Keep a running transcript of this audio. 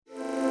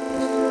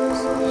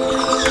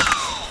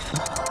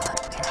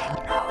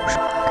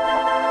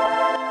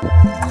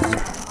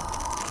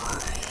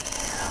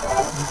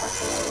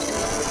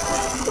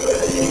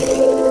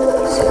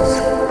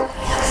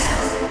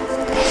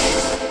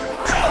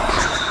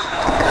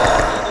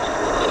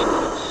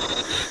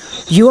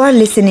You are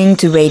listening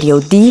to Radio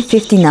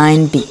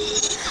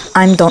D59B.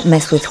 I'm Don't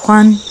Mess with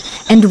Juan,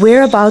 and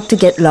we're about to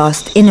get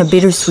lost in a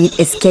bittersweet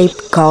escape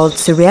called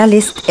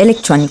Surrealist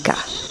Electronica.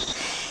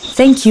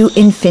 Thank you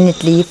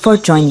infinitely for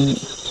joining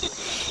me.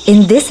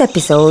 In this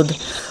episode,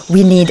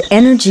 we need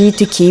energy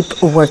to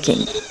keep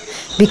working,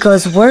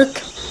 because work,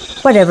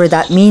 whatever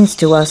that means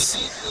to us,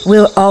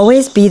 will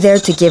always be there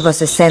to give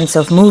us a sense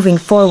of moving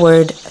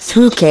forward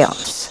through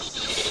chaos.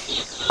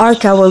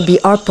 Arca will be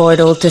our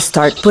portal to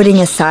start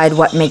putting aside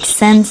what makes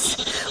sense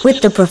with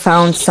the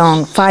profound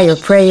song Fire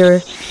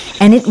Prayer,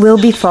 and it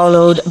will be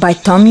followed by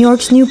Tom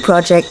York's new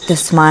project The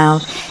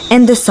Smile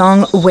and the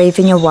song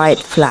Waving a White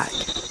Flag.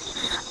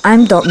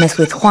 I'm Don't Mess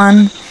with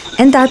Juan,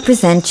 and I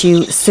present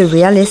you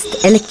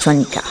Surrealist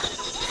Electronica.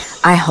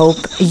 I hope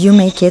you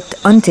make it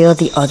until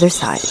the other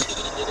side.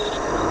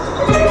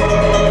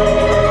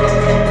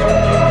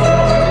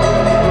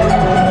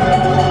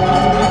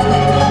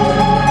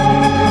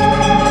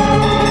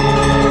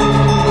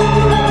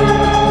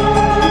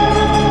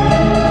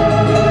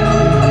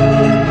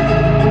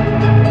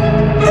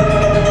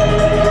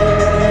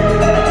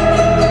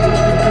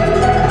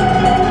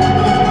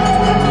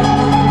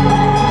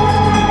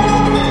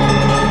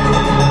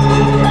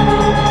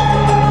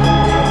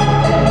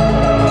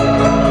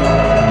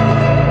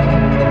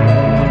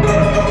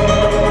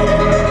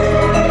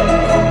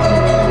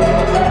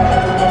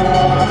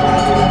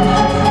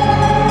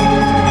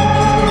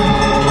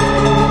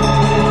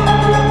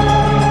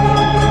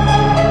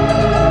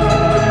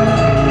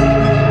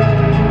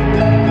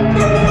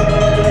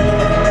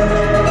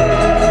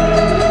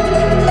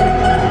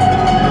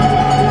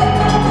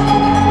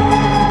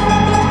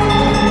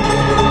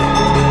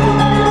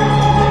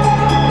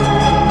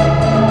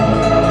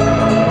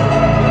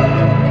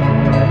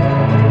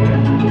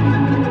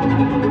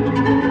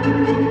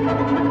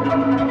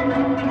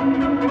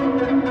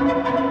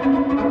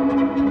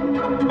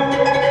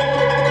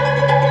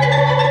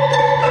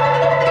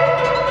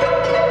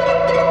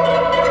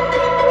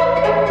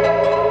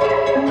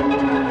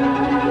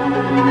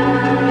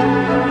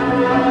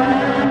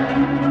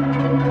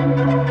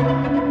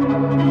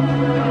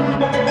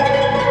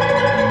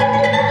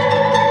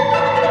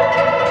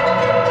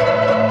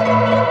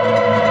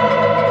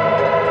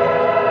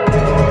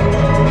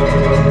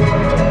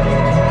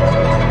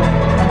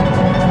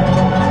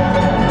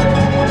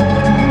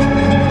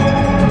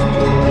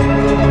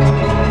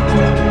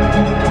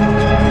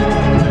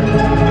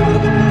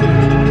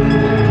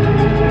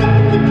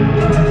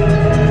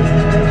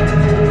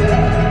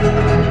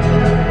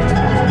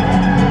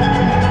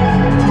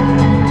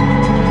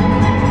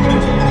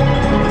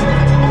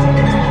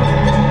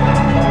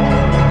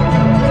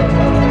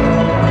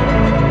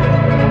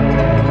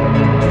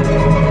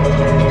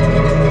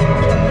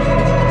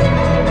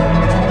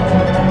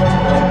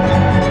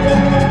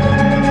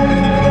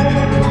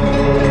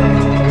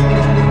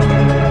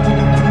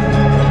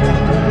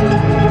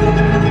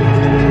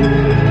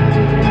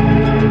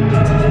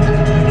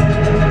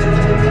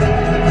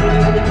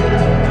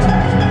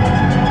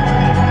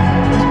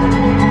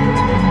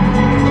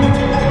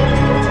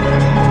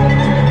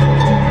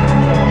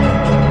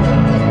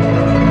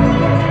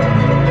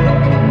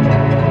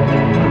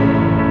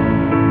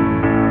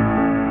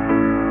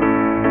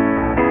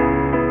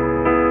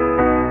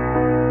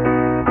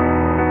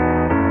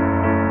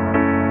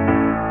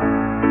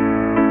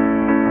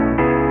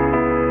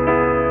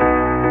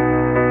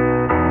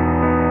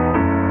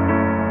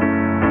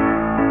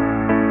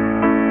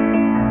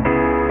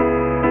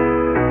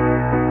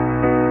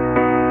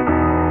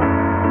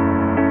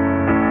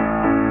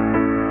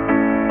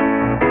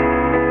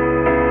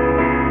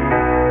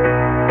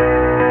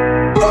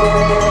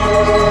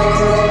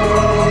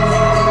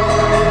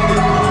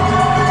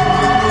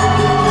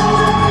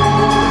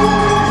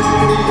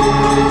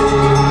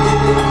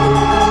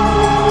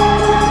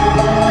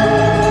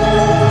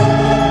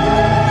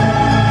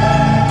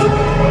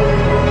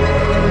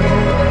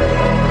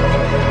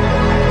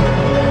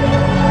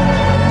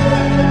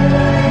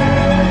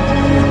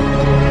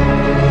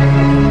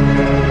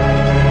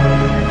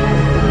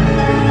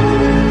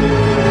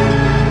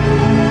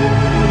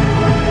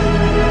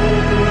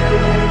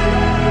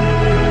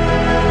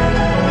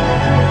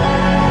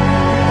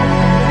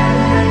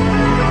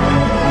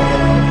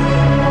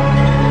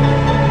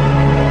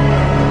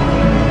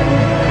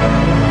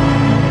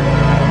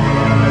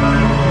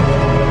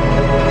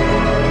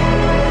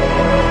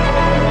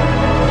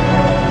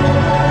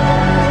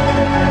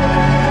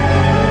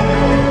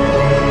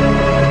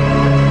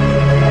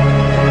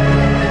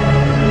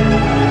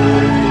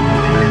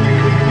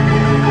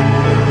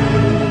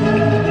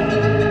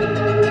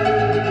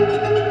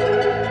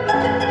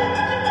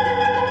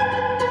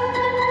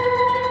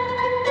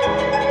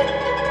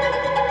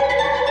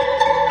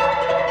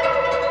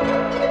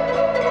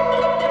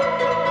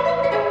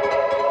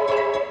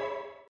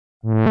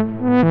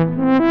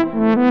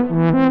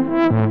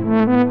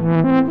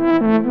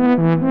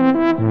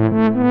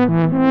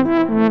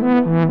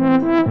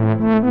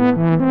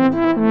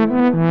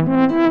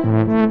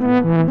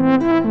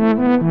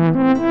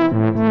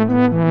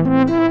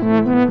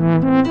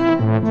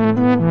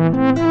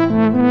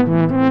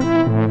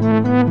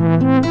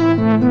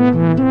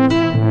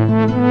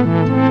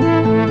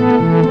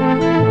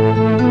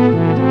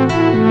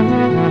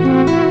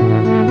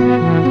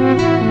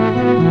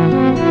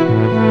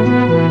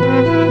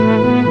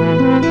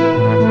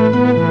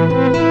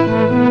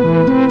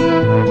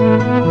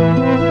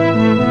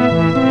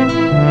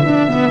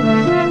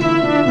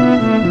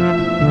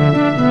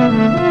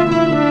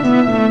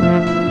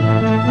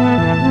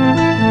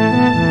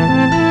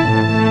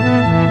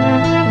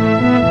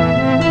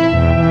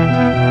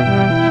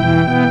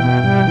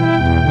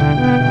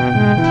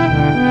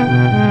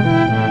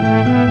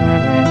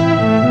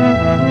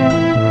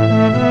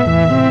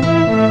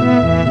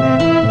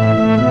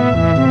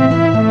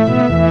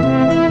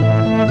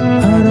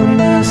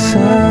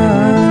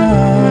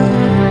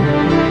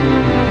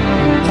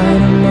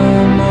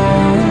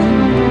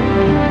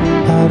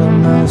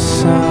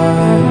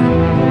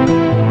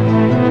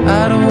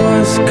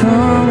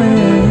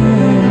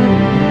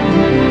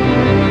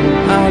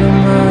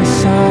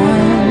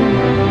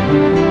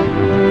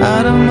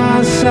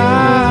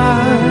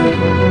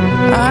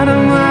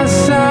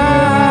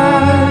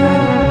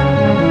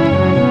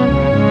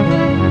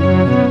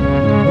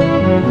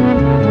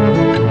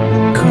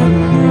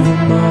 over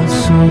my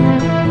soul.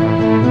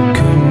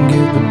 Couldn't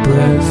get the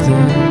breath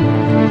in,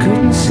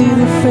 couldn't see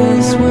the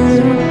face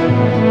when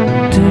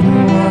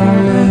didn't wanna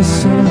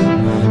listen,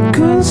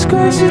 couldn't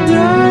scratch it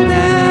down now.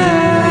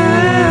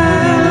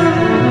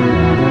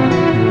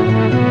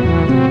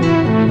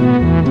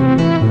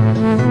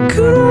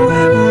 Couldn't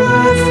wave a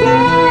white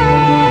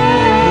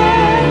flag,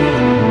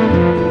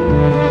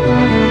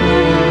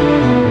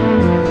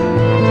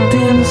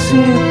 didn't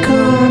see it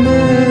coming.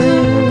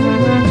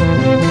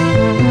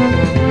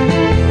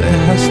 There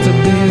has to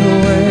be a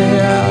way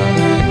out.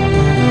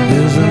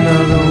 There's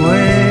another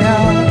way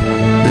out.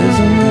 There's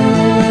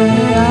another way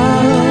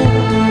out.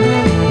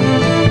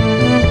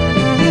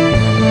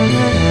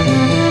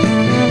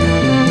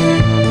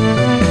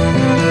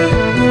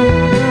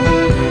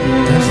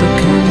 As the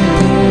curtain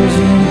pulls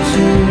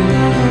into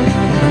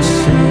a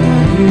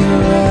singularity,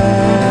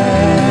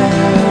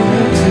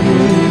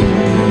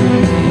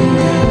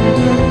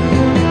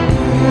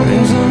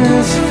 rings on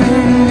his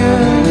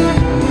finger,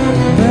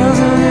 bells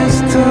on his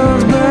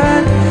toes,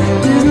 but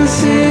didn't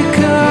see it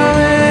coming.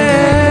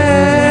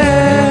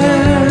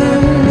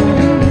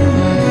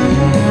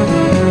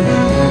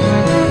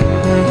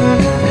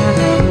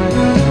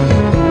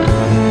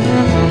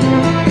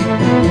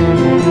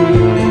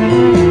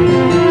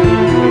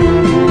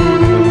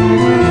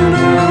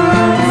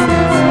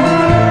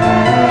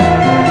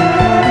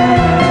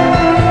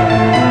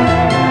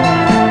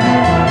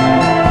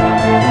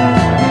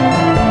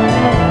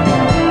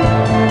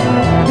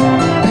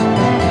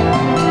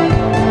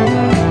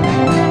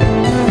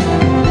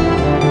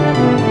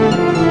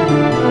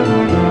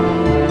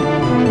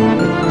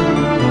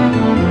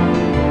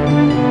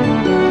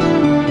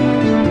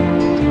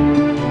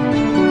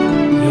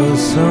 You're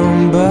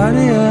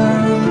somebody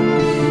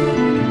else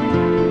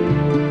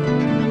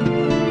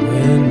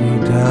when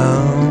you're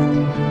down.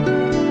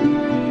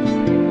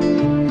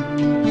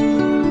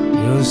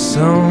 You're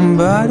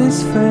somebody's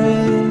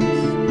face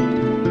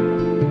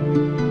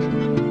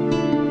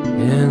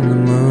in the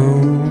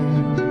moon.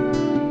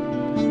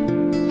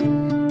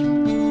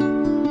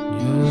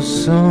 You're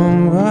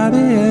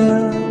somebody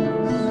else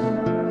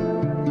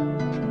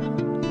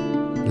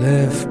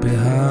left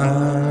behind.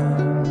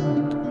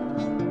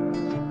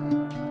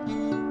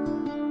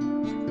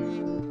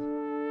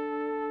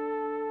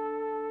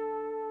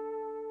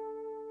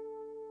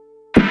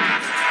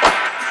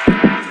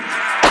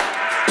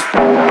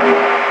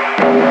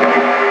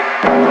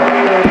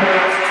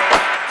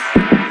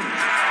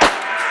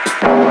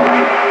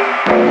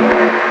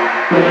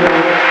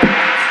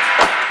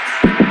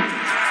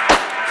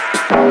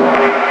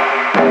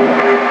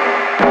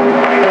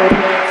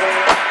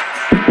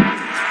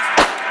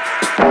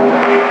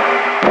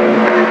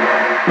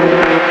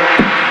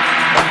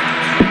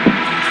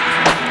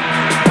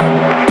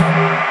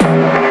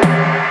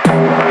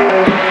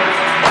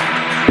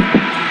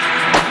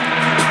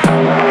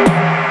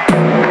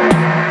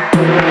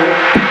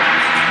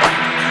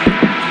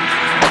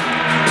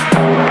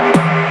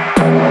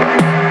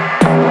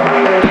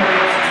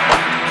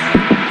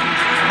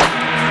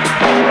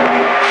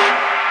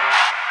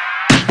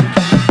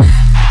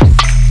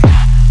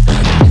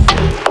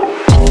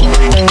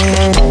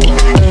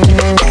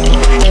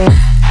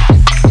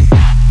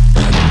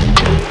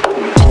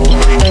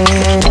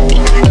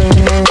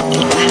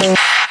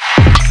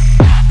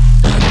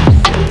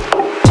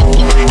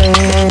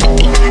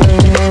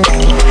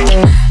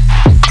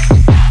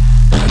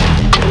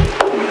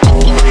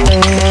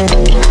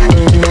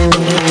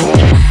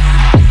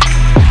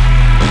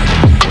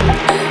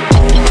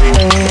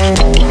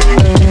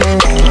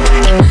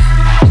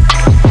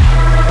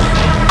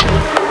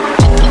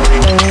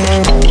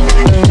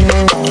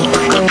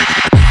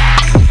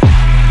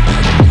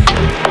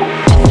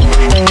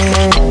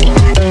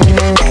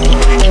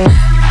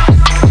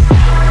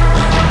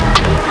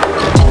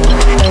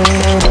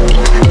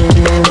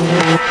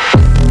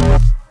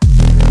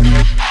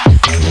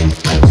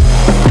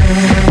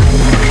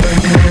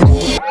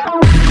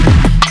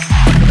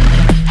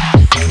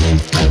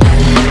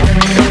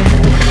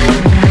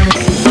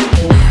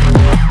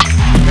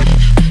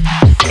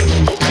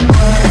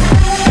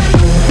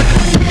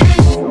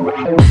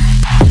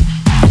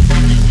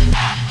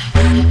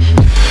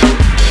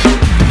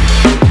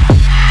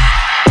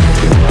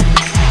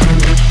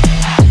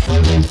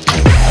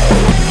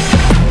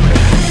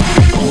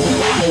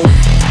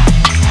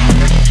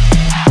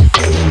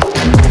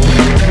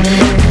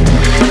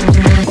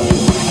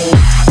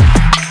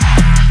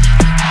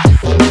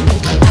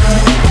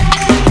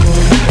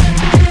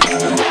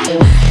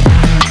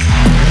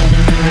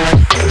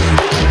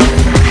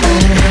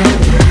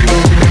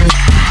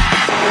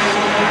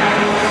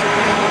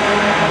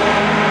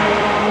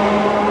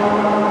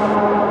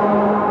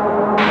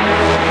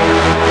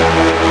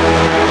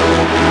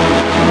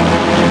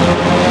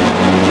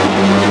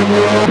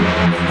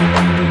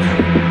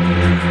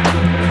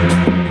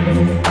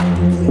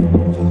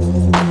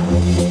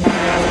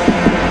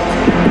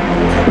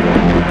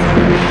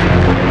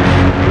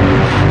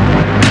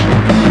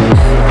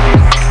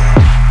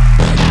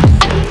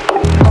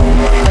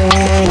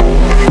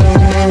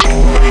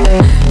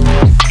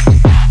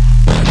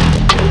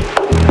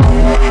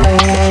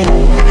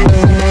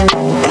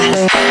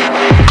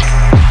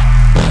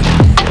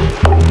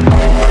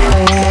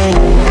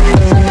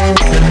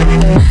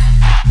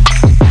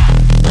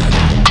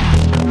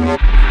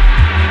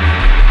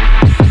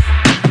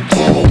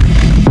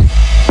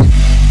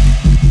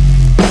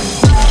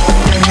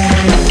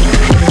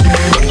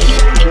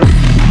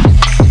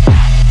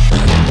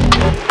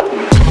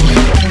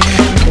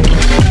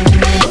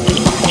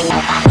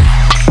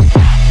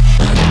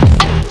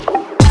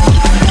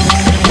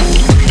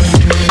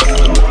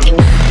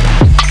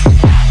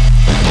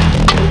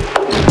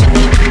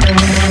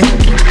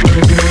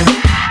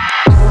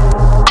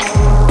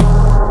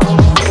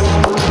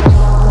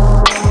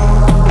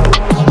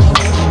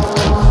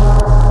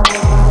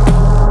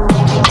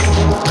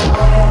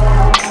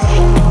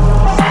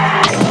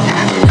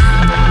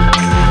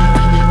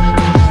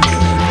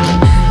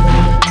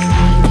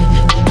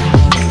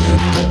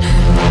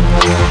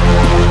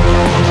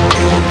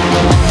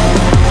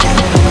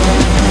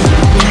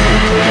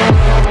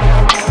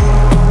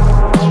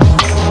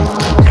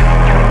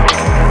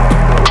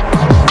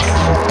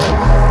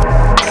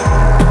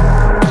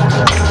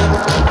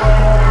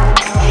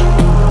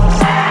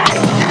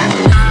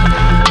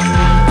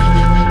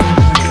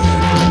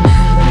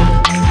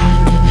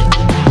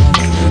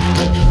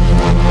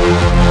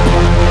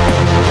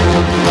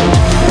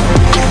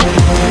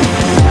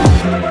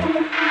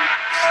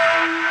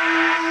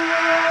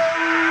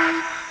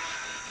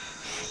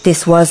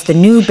 This was the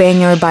new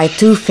banger by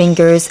Two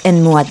Fingers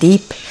and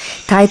Muad'Dib,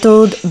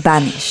 titled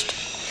Banished.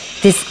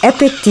 This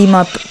epic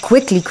team-up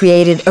quickly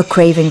created a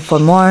craving for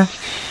more,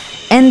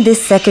 and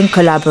this second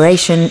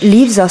collaboration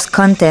leaves us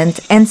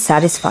content and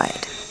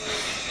satisfied.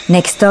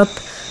 Next up,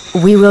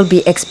 we will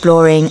be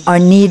exploring our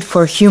need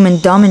for human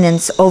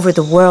dominance over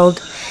the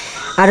world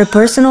at a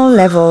personal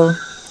level,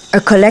 a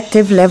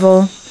collective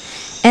level,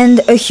 and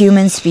a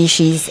human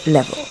species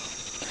level.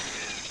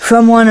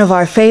 From one of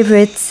our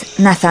favorites,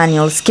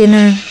 Nathaniel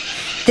Skinner,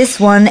 this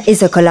one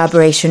is a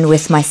collaboration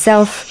with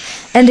myself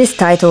and is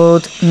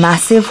titled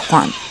Massive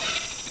Juan.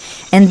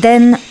 And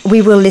then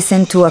we will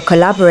listen to a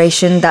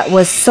collaboration that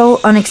was so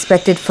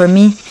unexpected for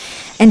me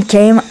and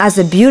came as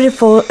a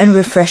beautiful and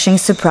refreshing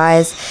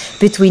surprise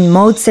between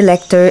Mode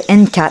Selector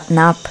and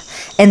Catnap,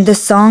 and the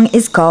song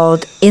is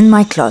called In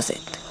My Closet.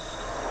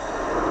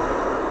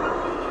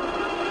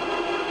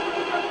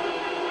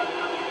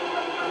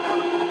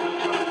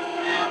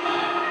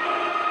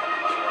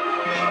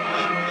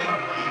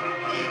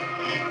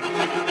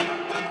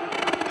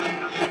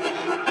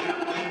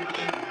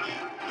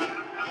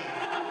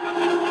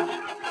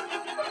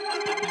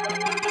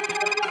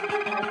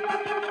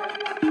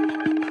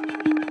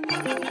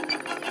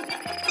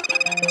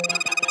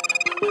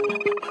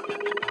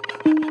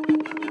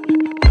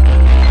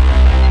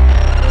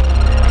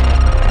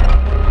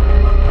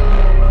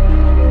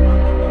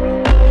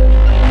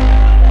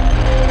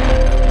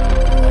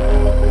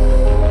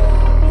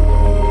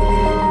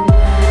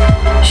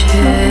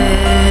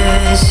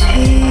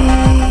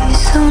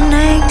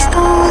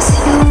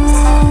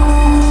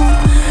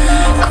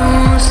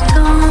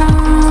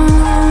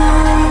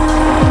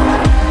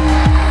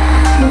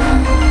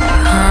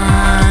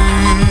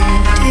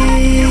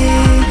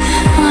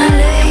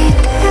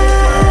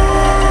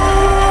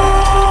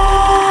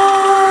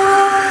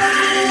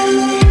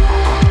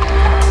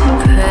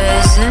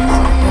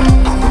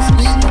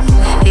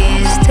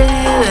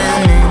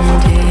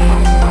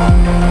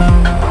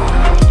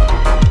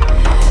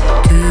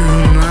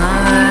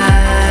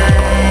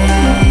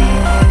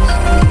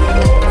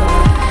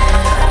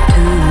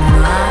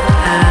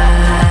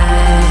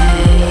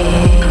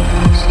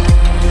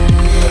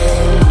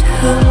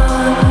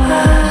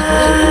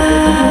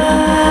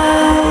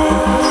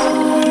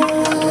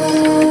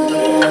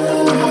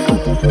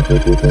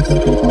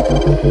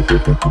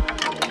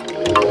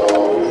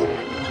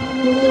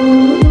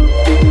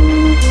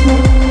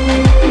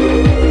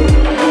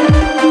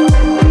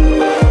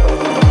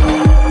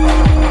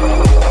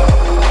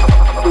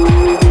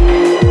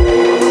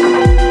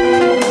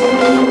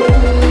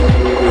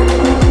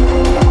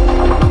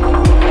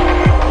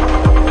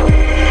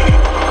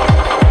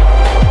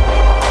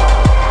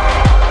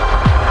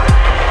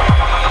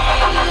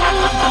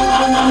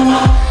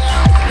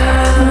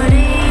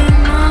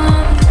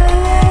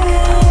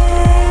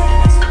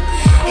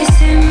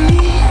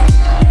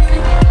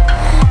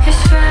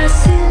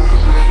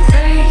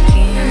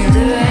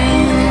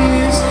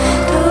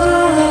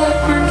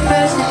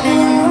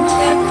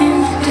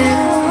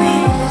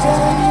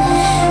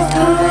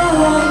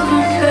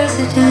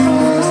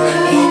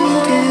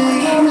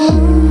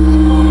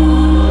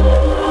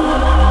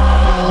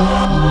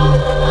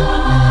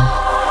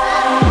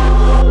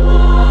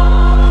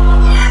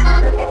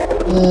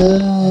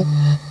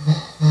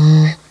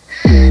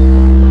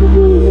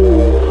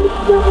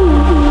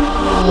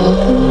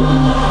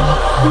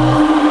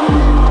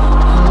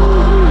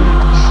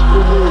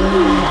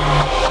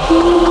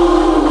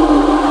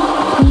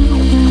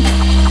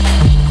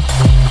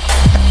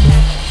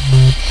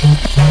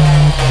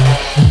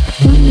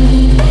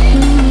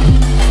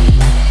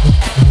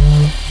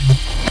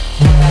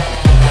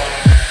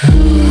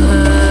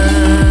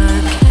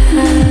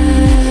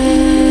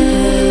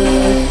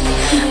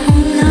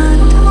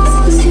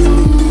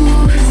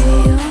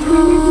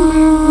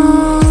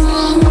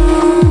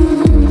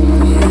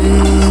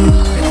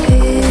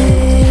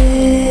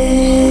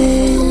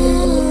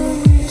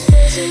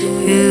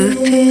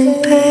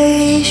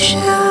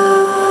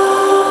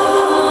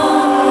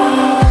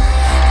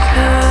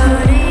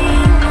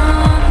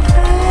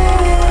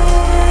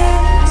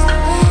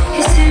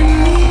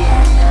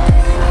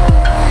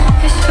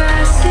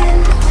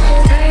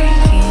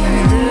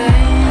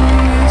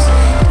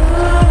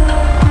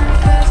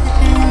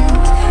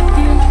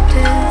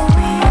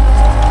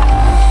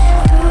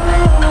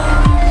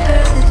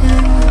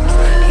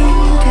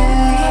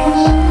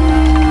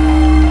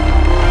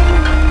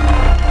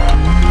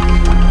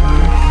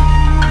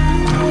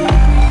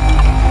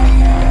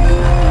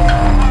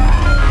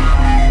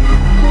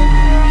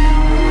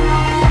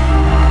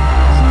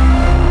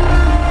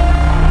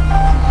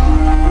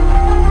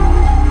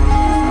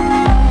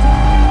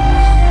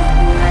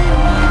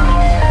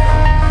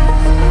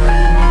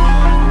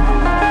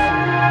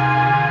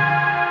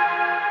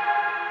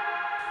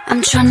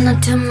 Trying to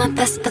do my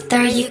best, but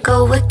there you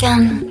go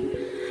again.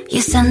 You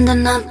send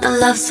another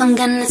love song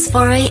and it's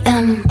 4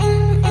 a.m.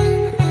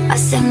 I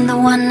sing the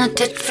one I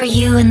did for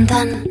you and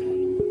then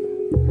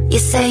you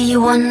say you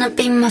wanna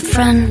be my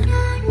friend.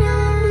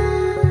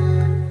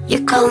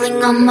 You're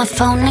calling on my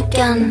phone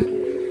again.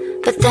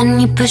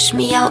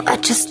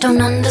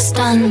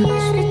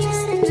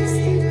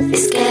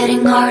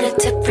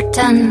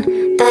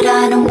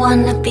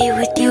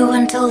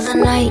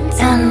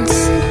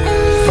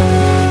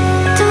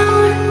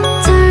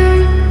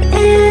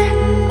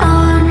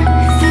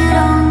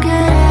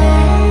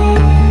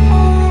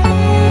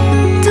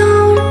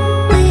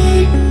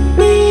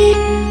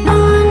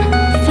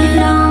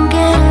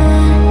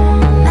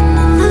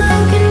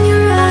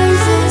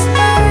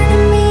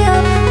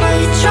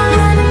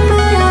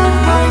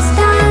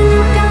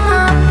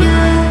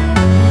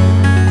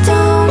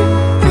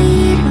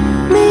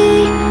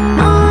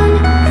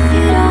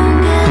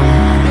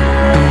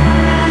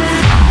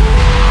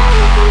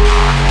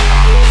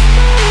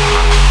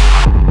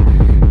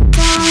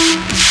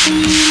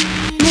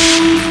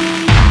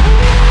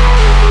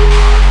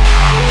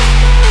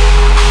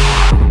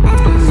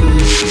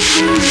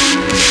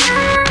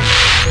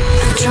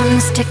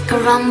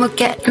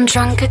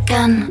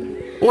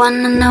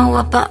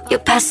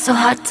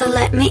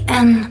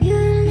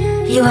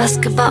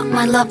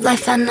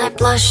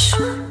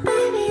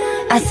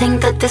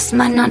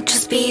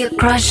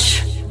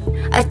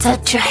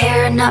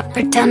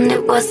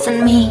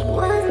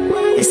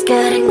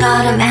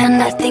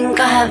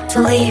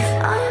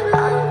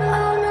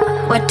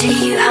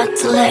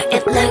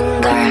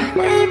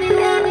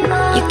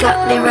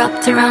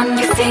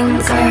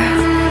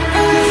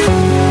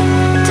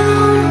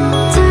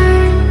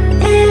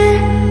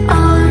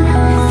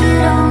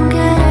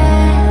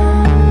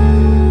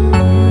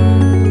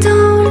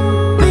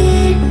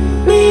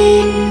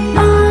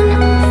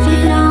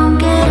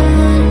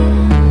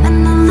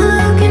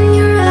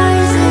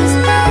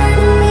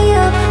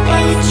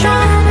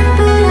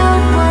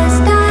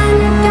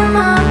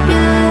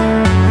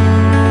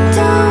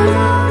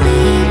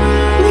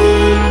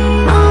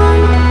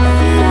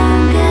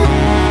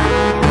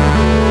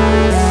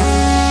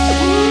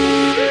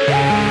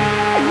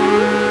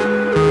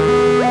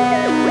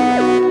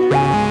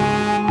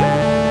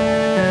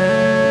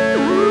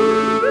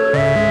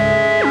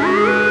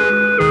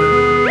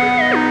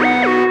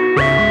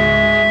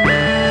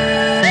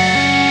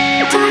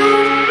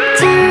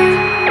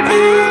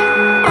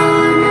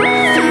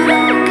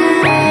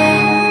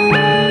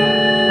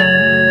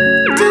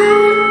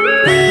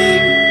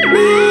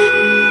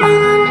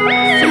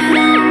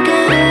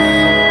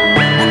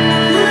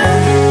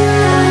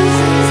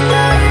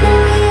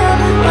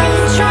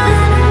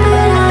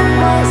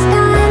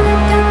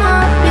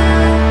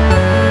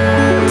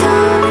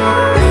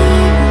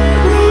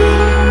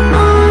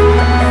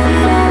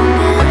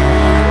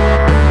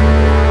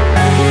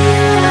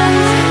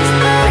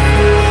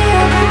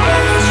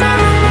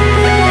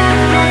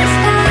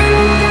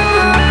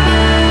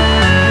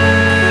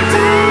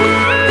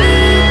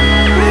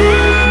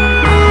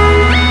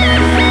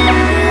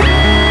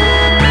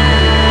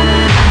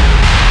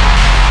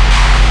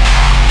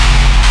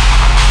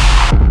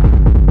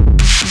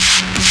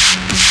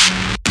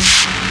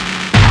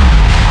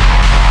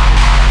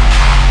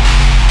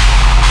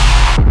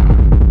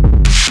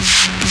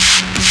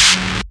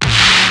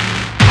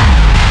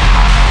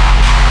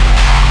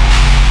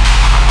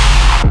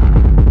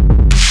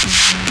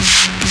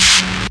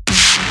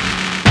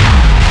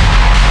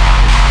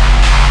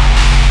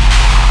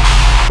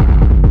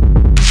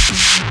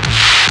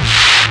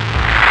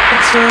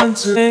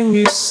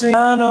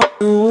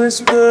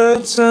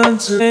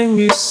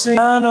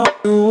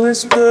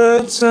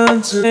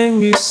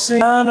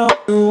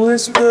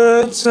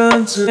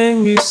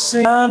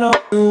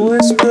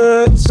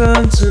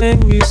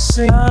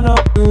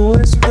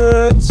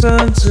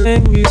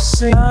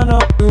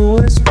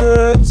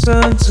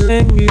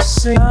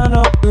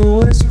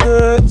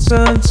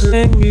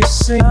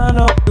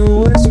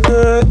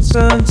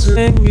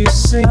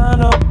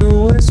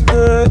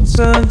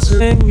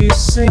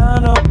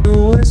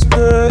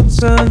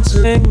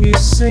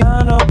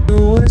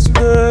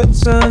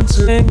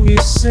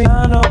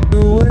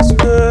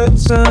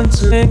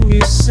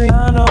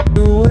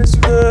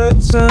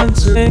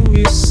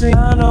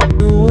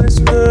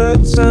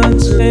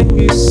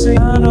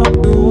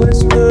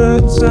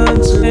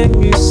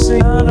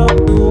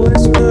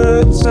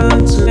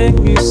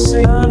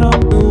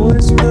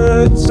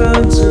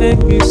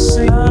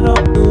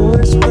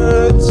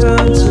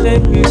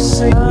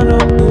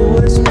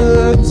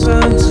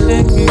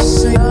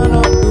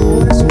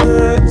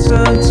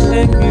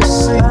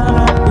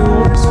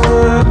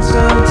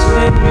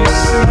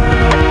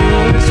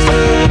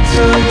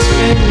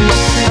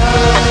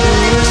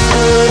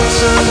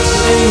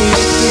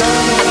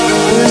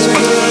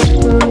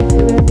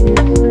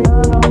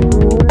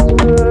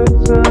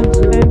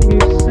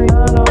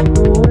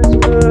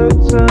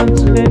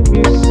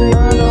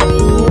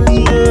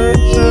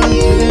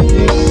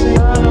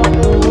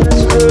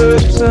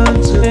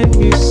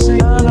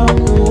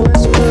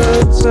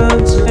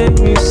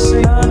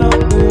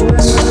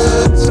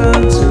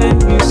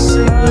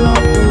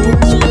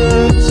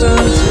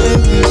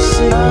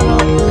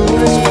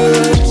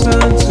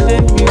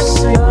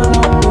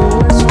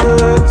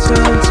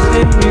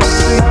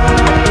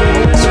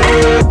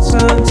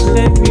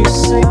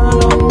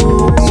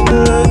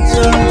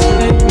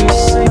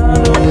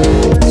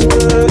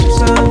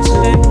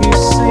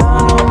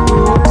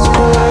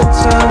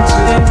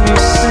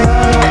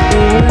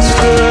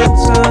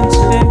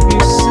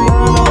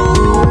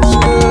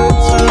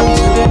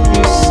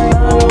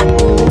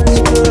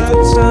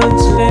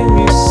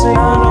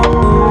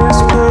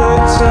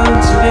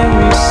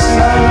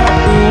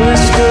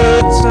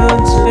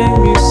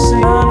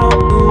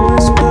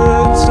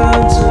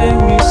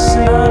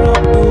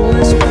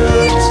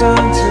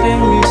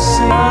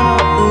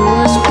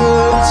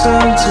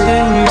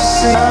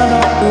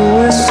 the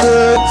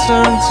whisper,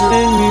 turn to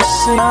make me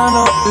sing. I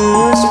know the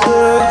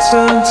whisper,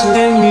 turn to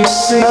make me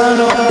sing. I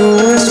know the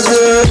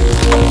whisper.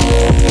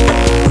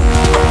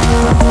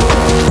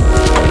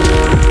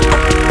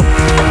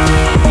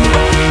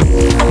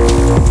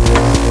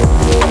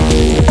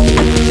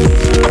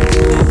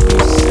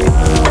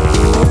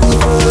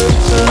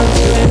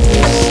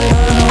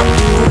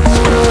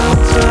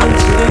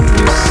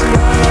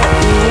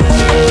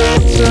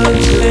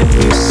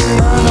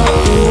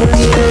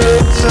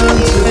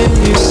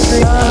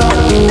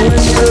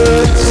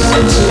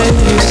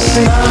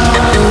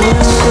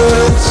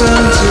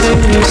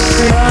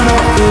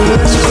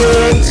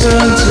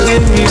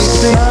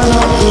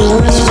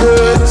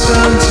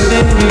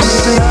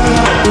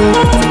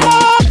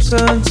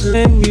 Turn to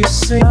make me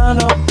sing, I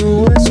know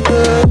the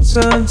whisper.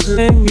 Turn to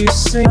make me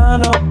sing, I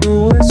know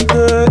the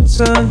whisper.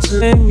 Turn to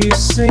make me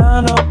sing,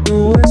 I know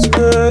the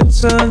whisper.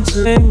 Turn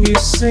to make me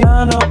sing,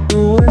 I know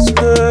the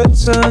whisper.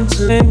 Turn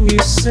to make me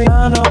sing,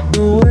 I know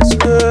the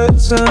whisper.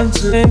 Turn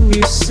to make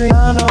me sing,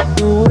 I know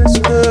the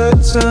whisper.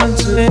 Turn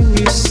to make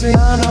me sing,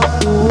 I know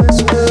the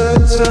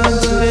whisper. Turn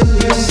to make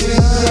me sing,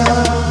 I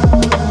know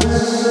the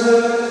whisper.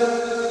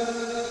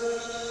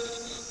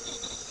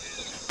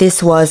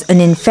 This was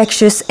an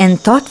infectious and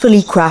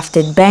thoughtfully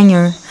crafted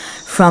banger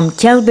from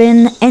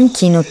Kelvin and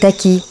Kino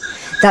Teki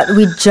that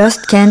we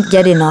just can't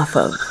get enough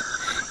of.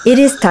 It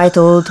is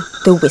titled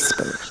The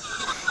Whisper.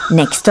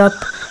 Next up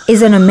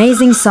is an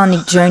amazing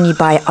sonic journey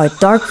by our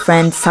dark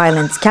friend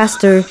Silence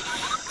Caster,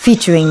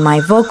 featuring my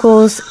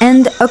vocals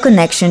and a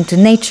connection to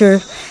nature.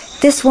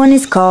 This one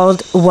is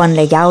called One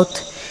Leg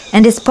Out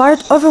and is part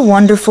of a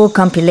wonderful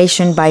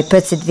compilation by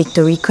Petite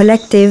Victory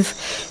Collective,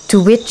 to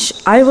which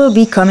I will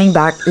be coming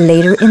back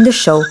later in the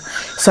show,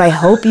 so I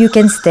hope you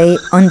can stay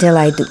until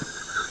I do.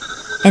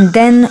 And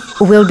then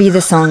will be the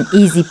song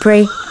Easy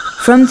Prey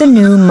from the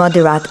new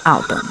Moderat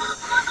album.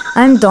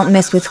 I'm Don't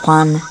Mess With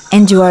Juan,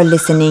 and you are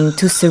listening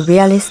to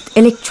Surrealist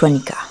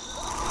Electronica.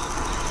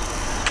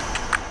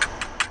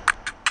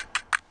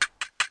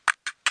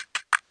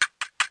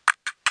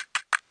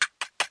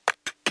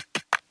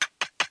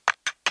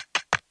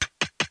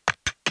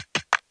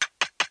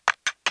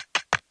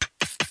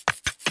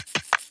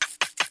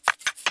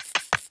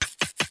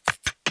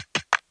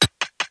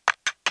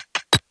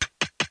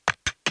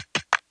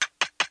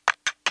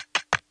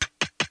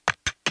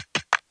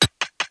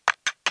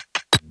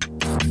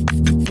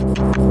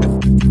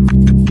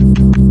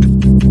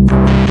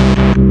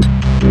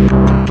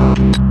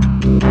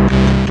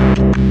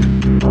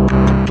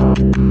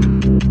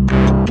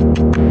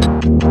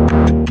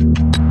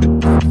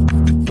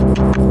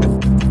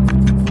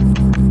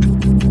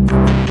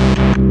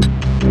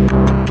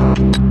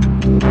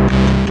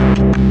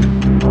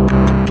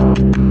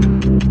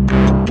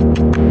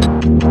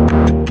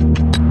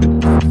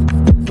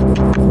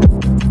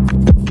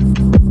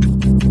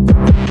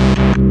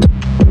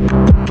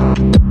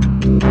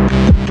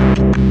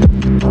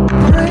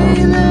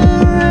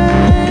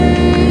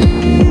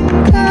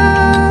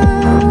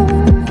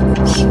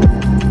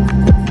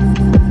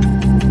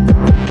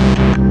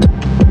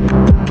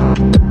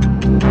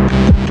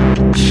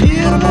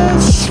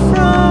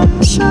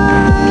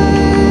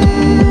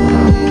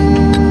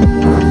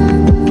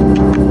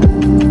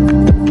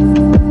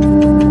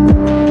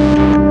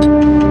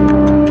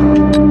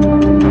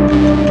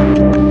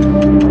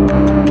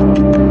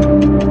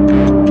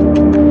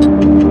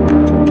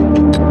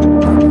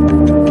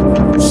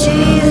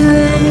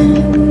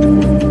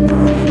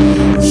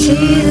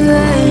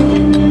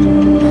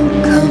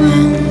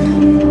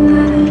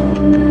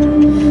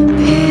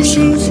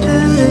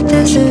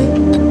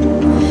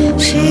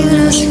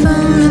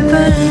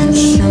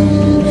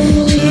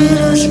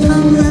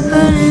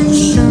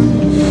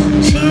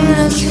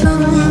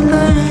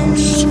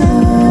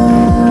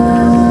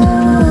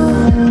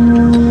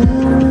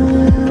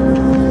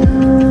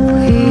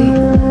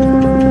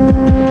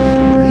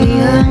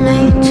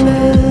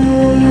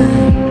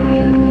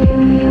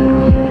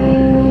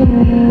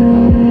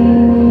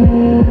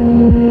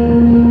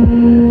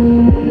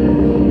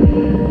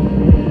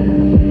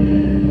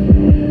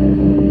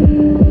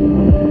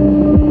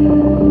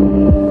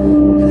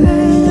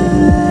 Hey.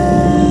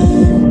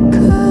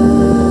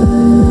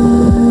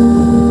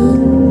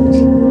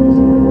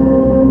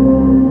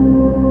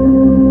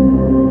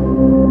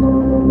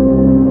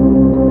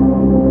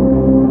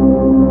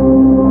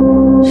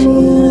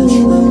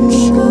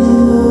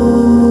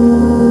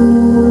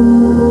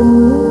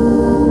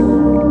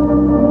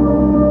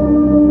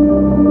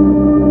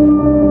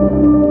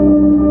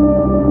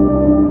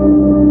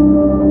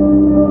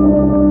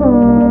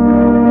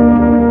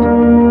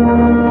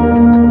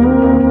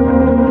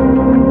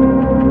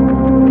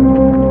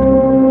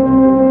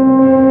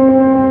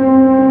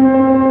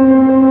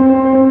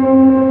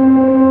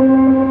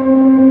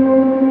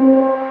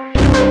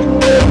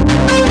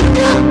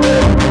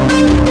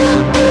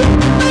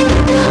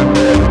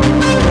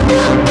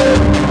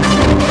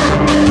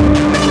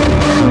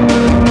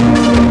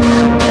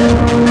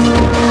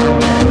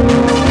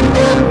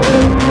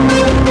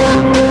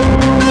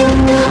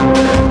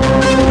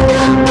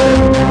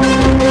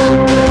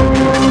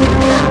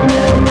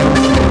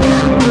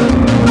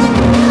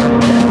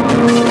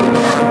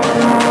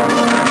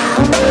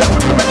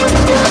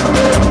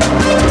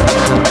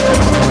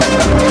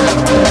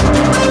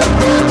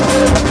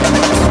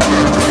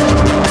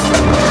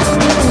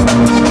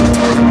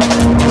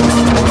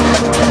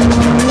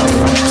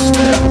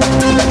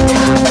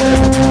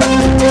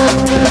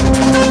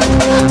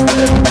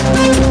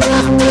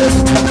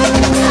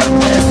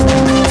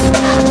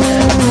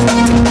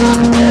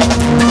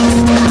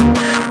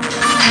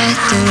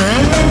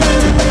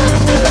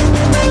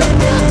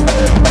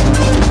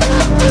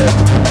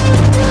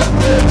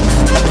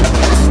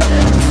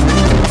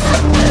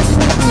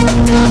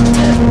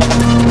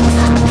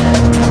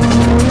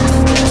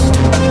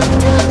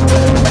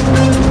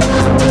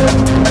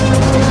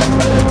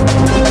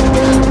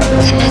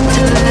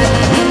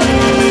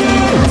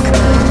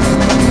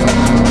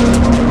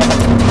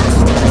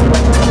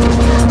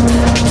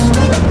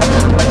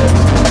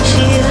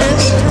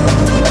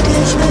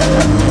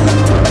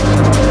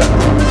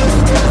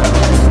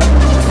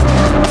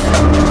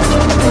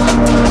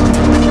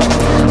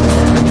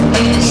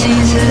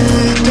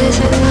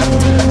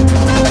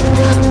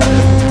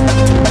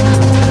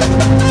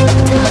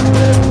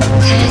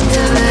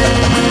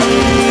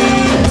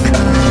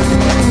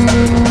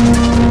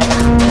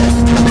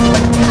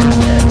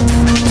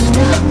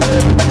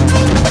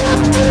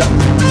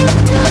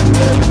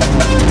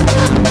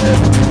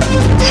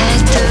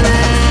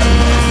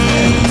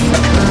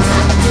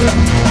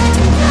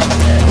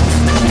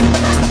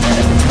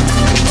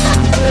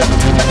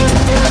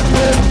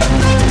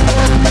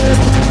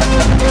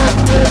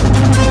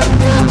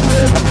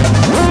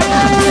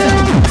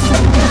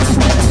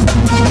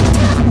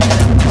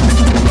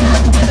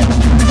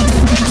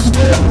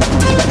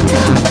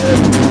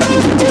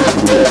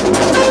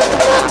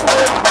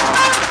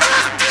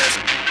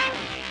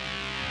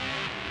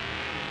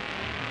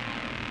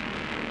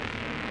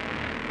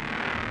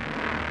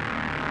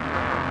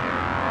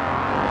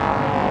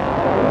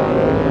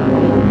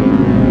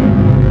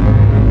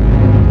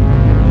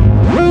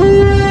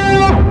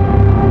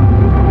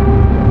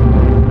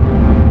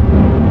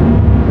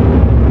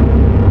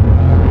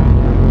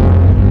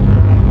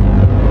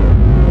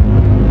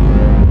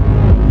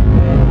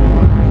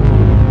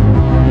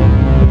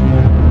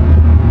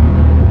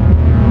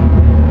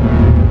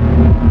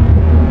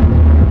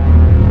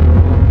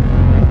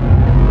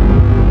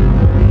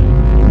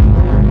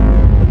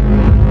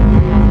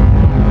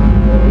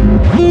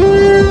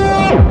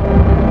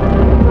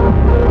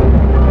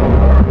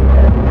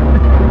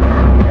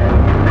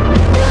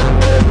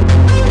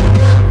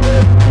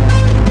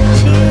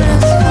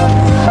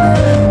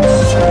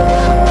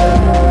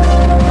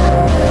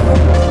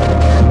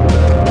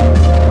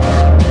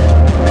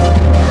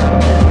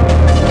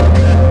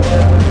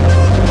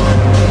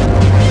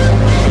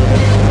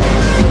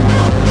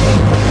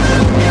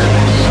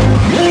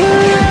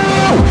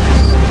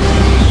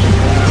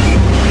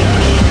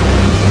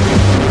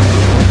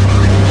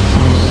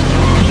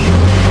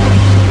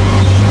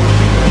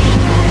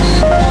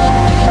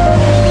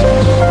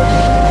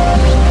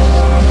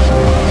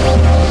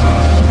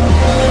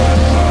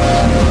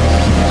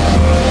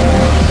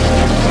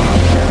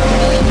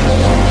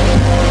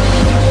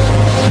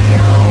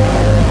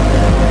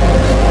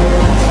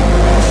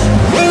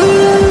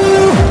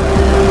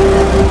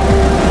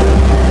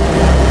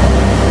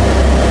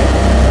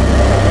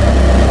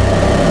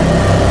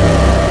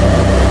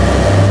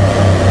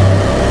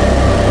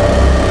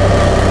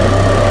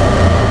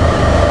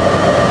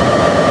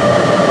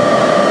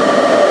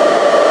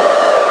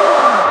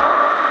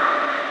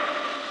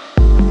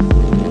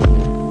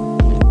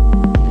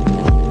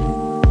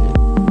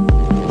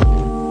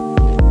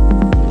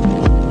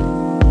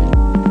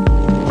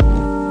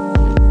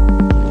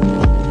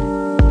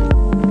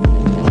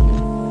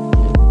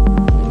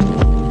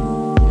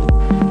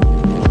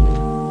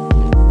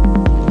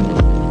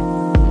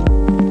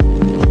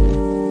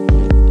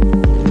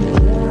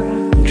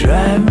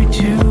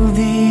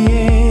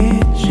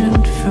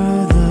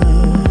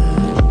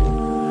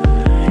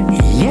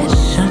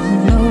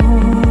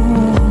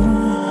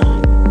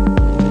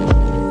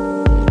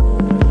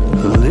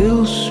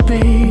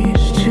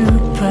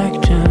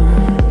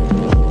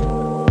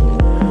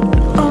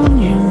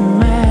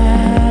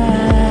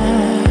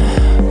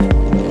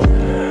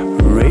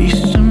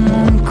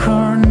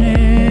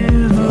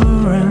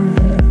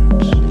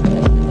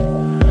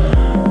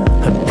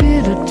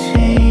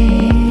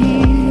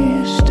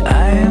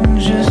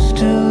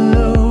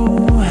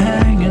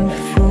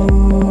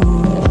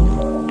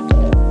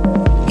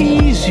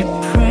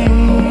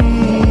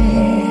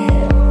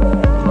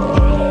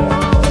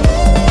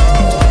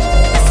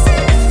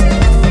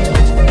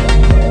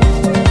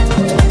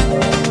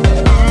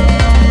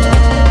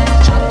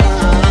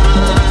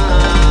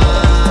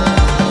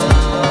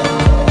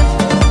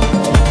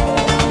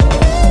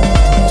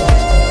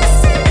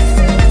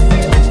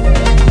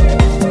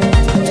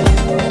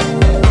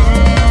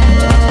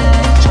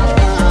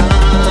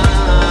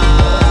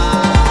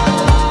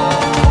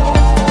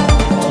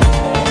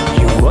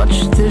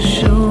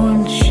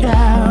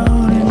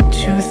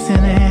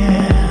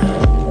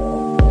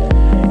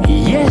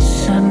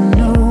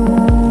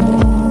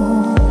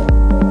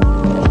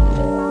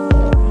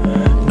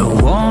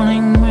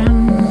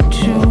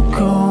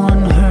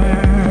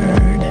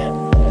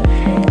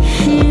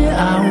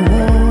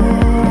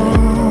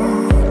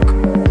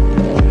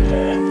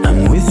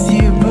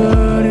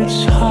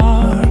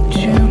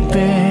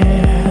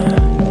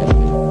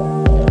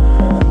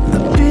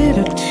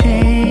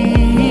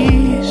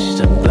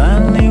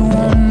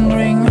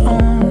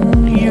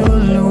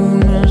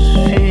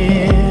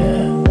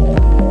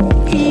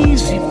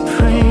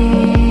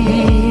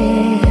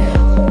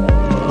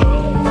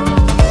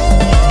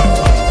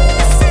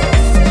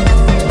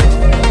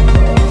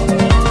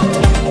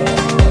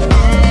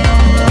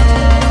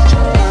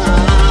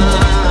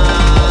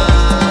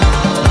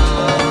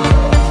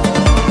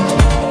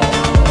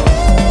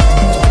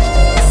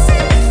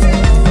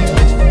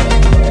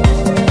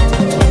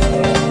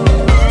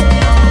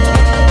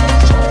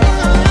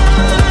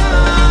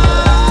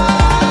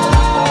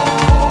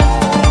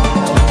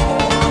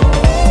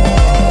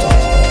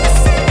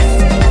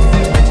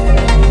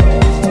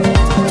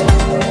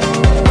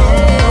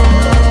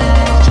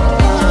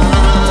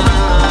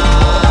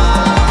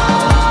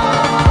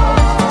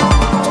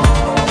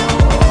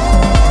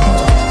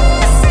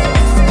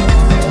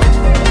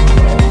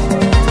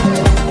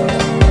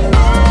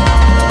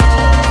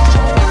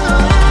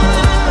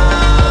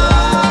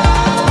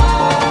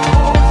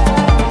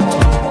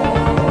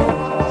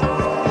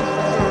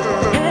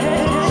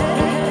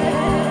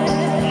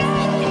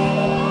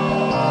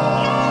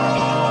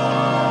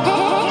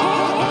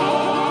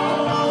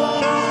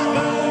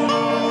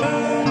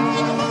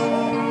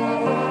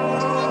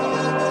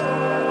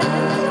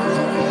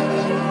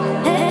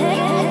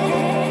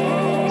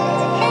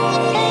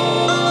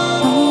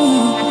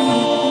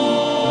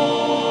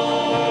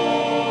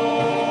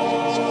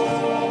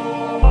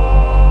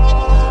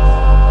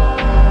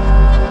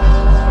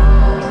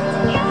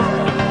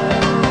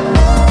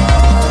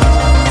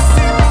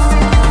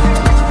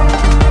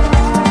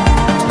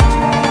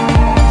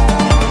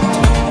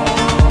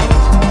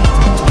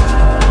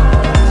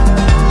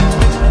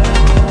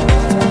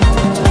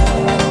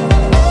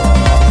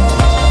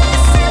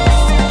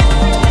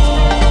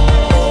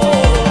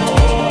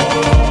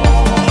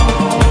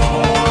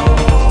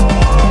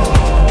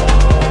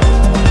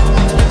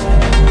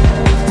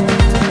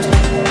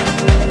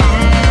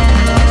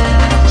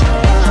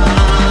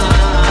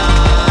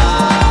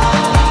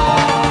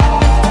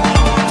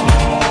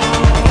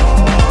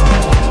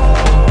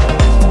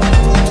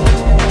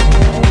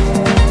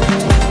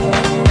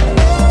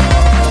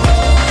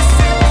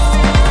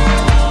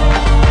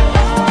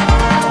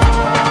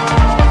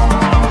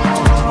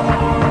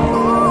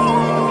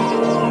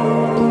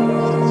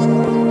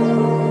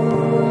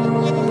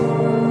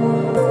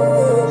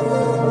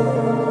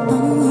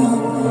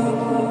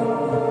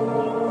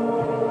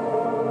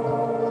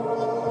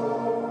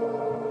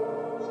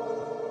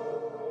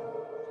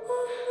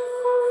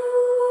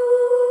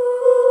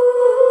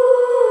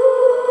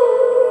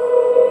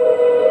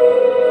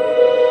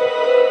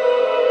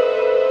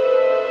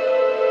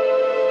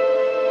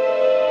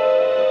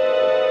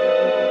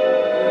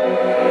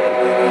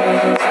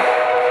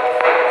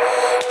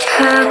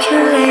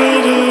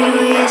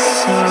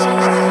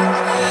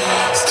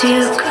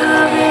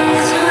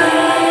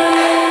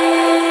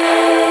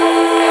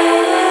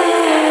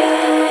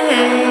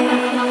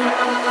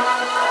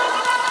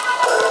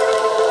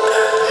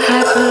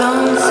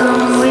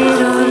 lonesome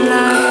widow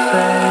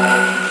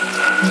lovebird,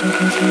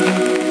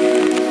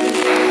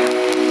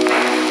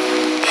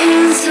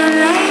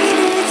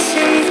 insulated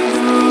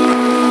signal.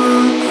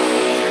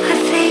 I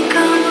think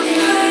I'm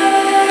afraid.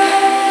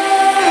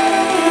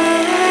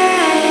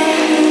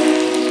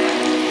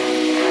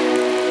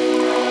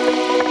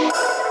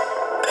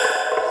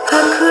 I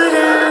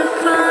couldn't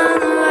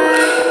find the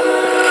right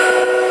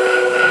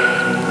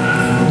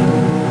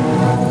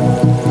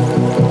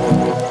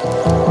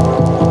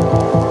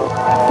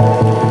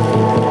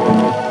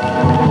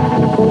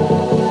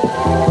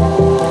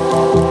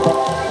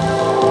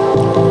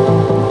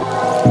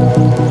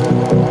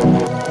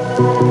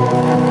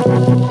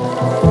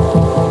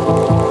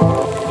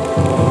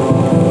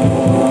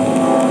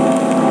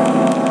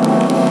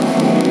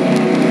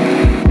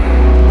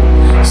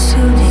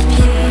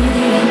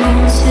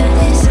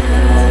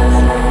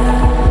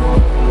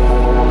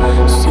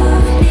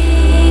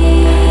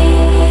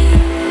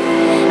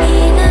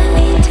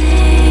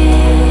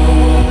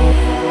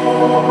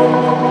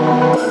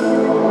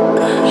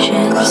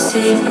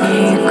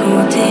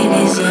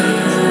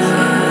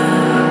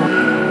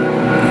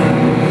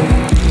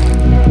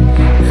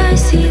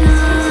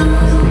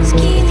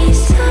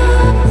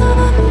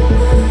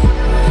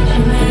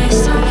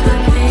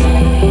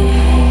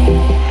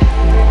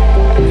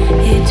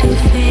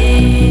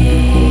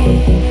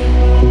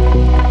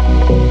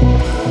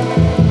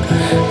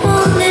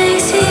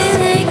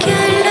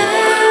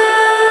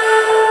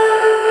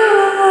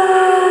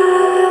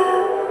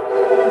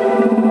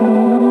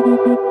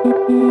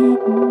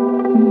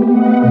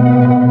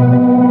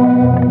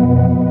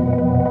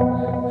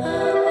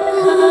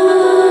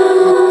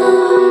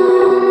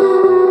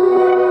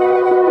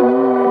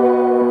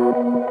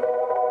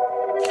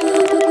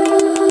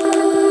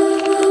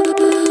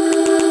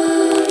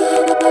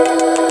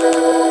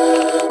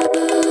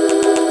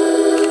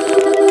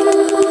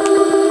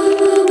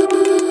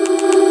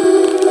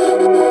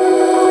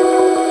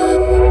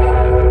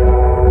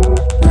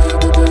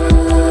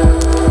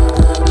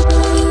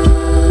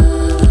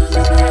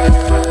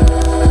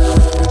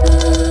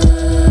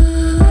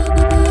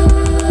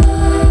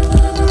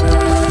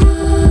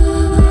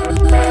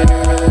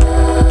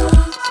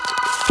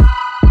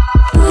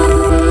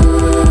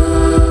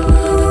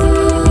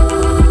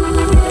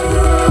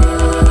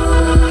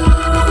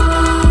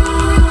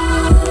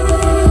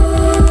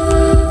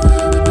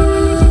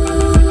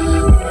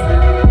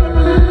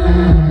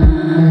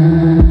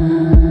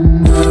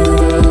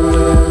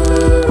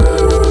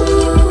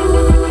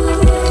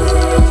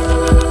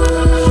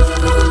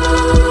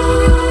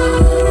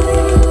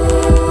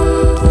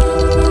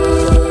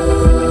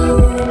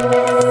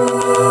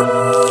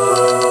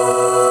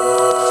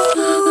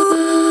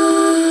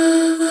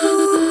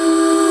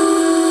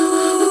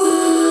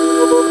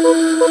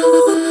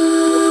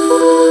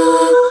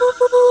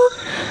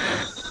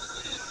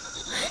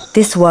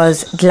This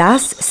was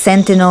Glass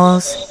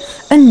Sentinels,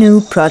 a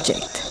new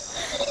project.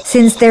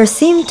 Since there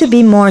seemed to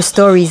be more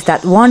stories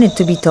that wanted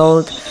to be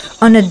told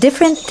on a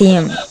different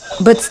theme,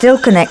 but still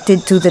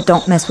connected to the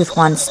Don't Mess With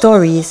Juan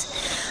stories,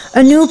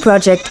 a new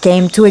project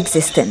came to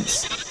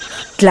existence.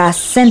 Glass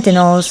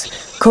Sentinels,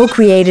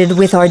 co-created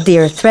with our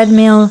dear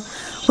Threadmill,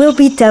 will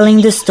be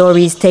telling the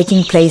stories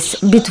taking place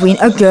between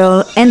a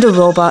girl and a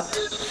robot,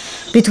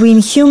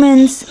 between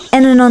humans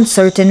and an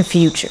uncertain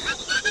future.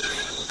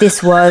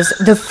 This was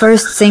the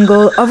first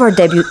single of our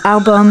debut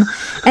album,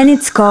 and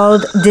it's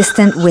called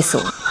Distant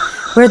Whistle,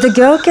 where the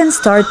girl can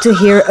start to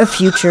hear a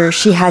future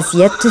she has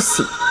yet to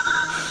see.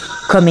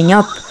 Coming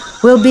up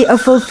will be a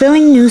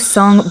fulfilling new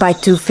song by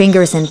Two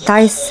Fingers and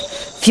Thijs,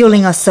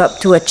 fueling us up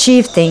to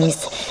achieve things.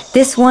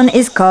 This one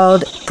is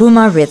called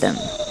Puma Rhythm,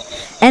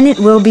 and it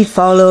will be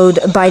followed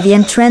by the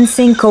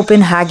entrancing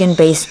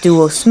Copenhagen-based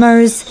duo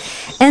Smurs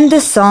and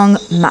the song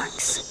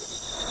Max.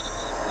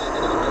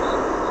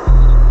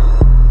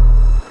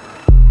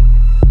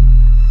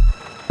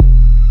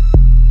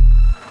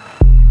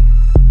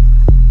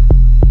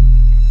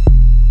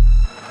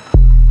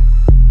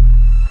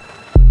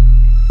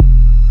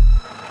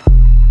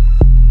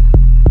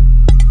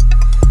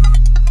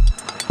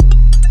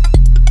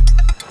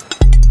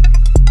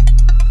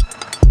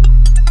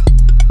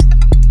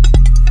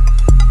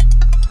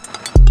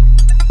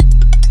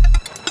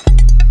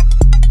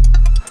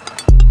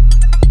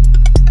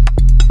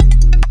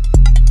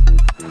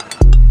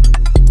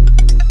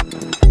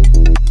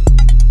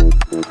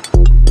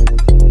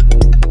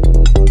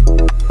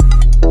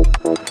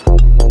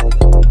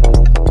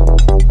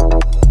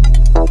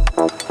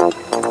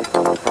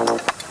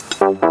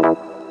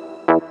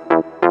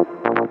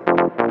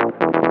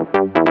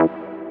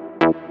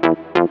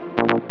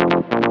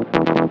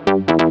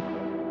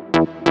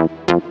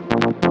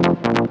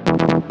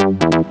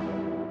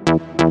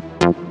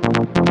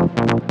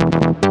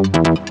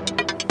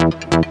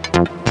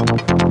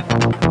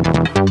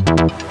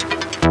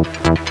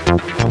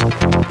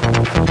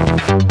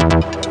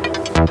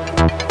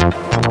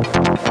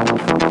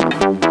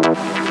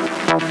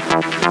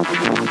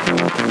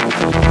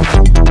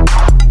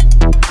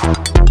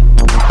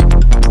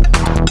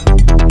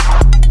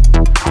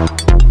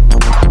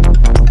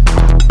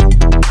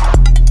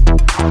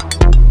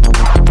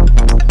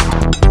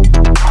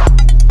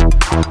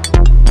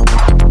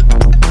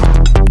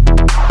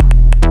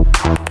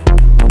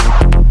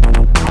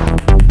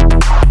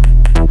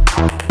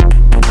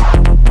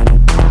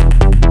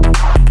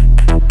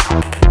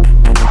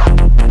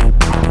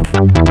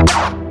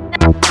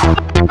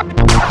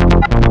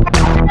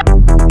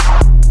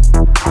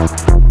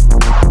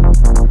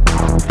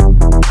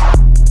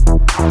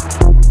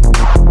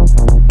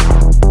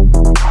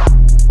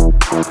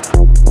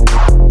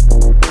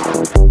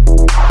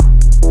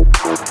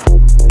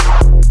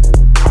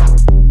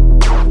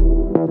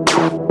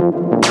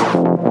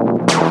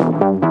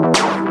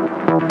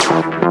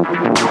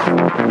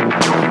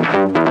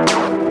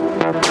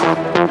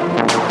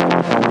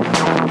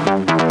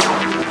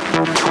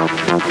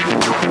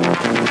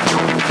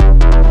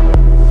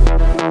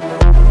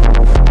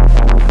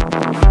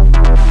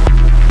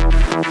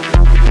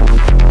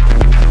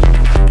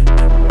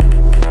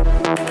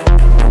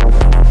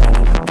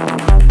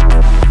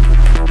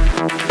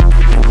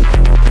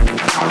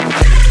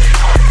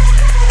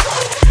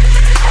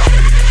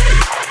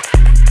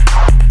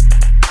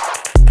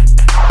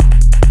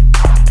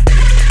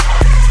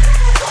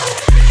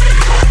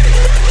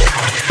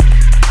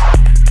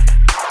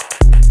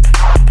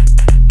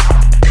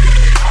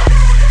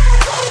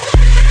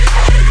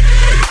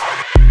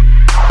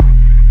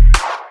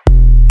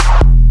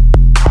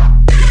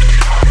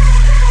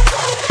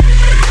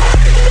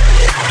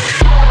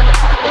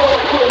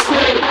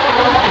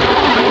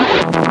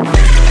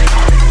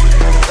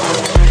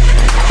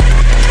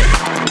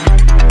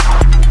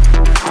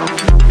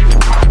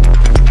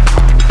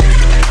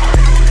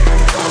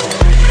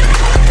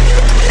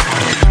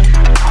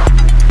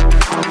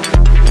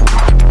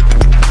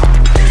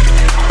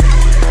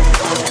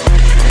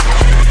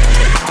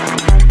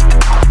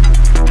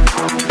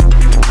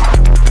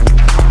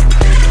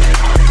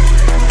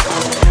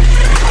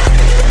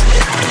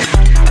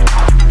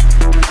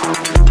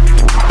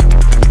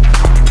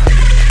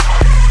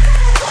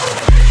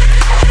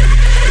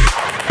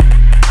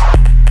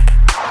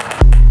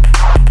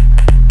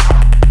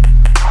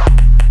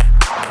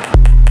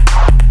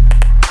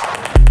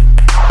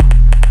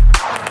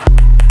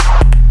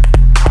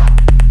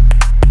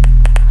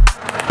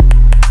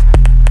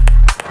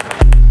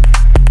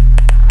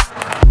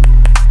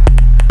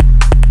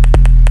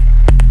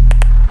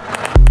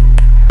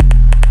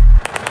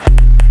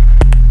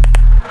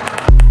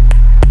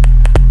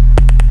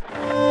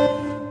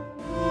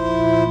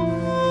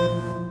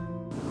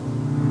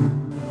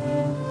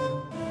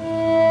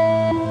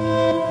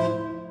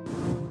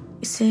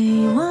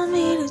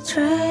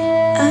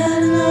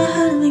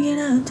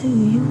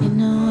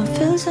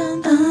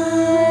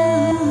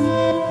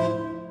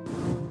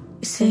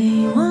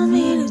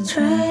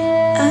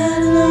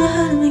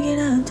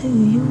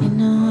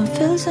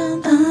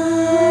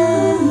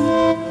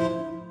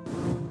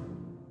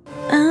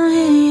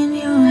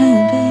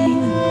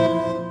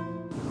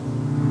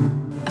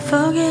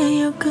 Forget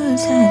your good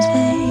times,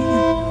 baby.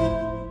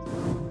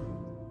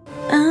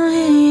 I'm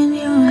here in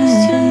your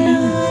head,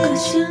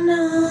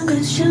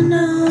 cause you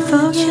know,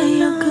 forget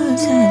your good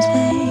times,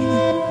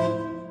 baby.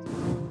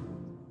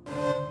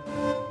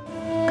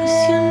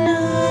 Cause you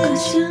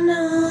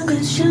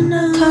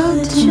know,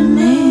 talk to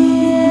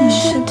me, you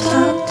should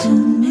talk to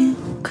me.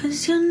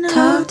 Cause you know,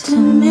 talk to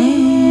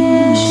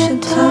me, you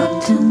should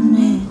talk to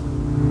me.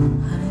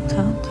 How to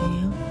talk to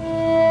you?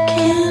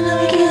 Can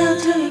I get out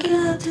to you,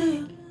 get out to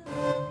you?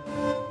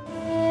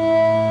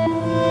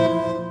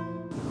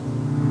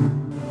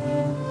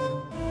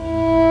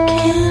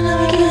 Can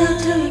I get out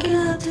to you, get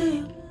out to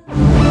you?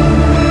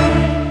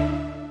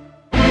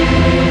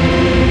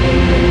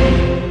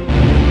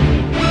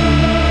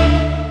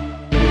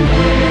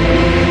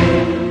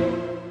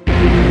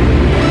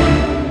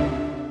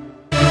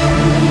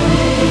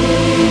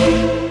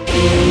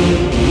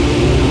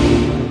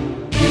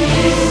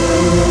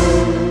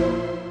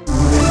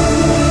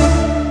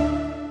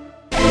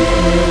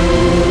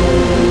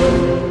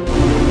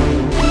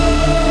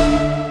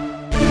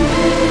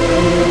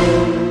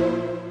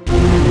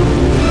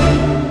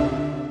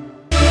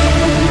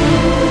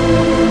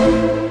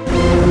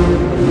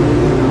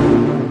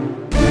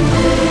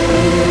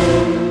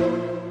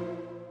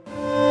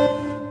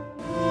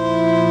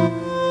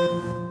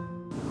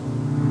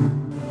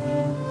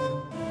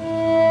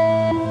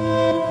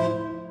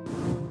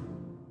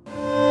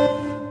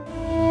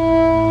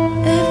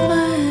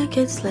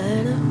 Gets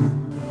later.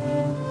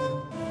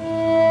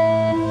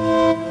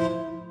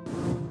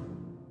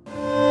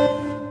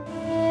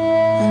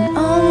 And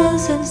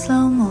almost in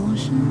slow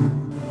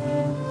motion.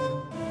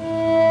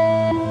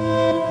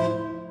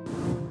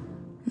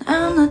 And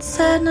I'm not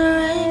sad nor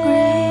angry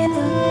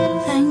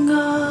either. Thank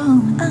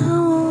God. I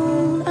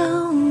won't.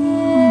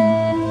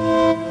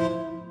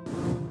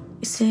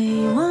 You say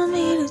you want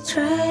me to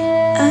try.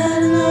 I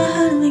don't know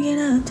how to make it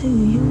out to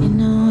you. You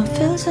know I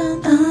feel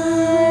something.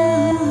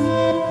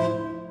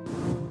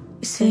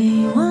 You say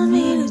you want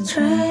me to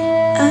try.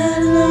 I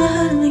don't know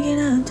how to make it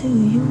out to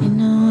you. You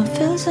know I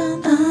feel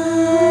something.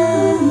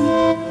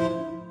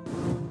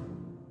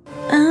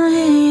 I'm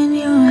here in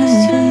your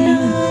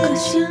head.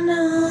 Cause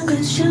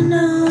you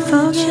know,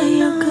 forget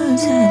your good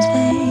times,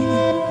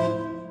 baby.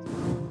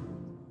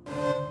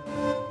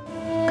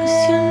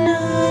 Cause you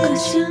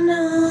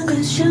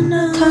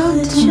know,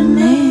 talk to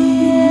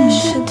me, you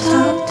should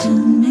talk to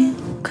me.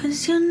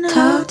 Cause you know,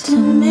 talk to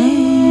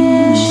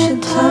me, you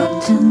should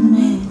talk to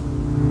me.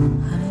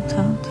 How to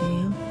talk to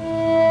you?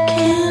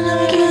 Can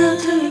I get out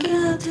to you,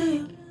 get out to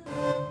you?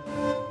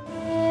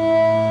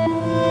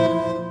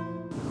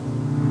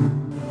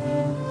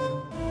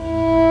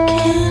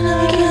 Can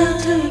I get out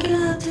to you,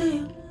 get out to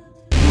you?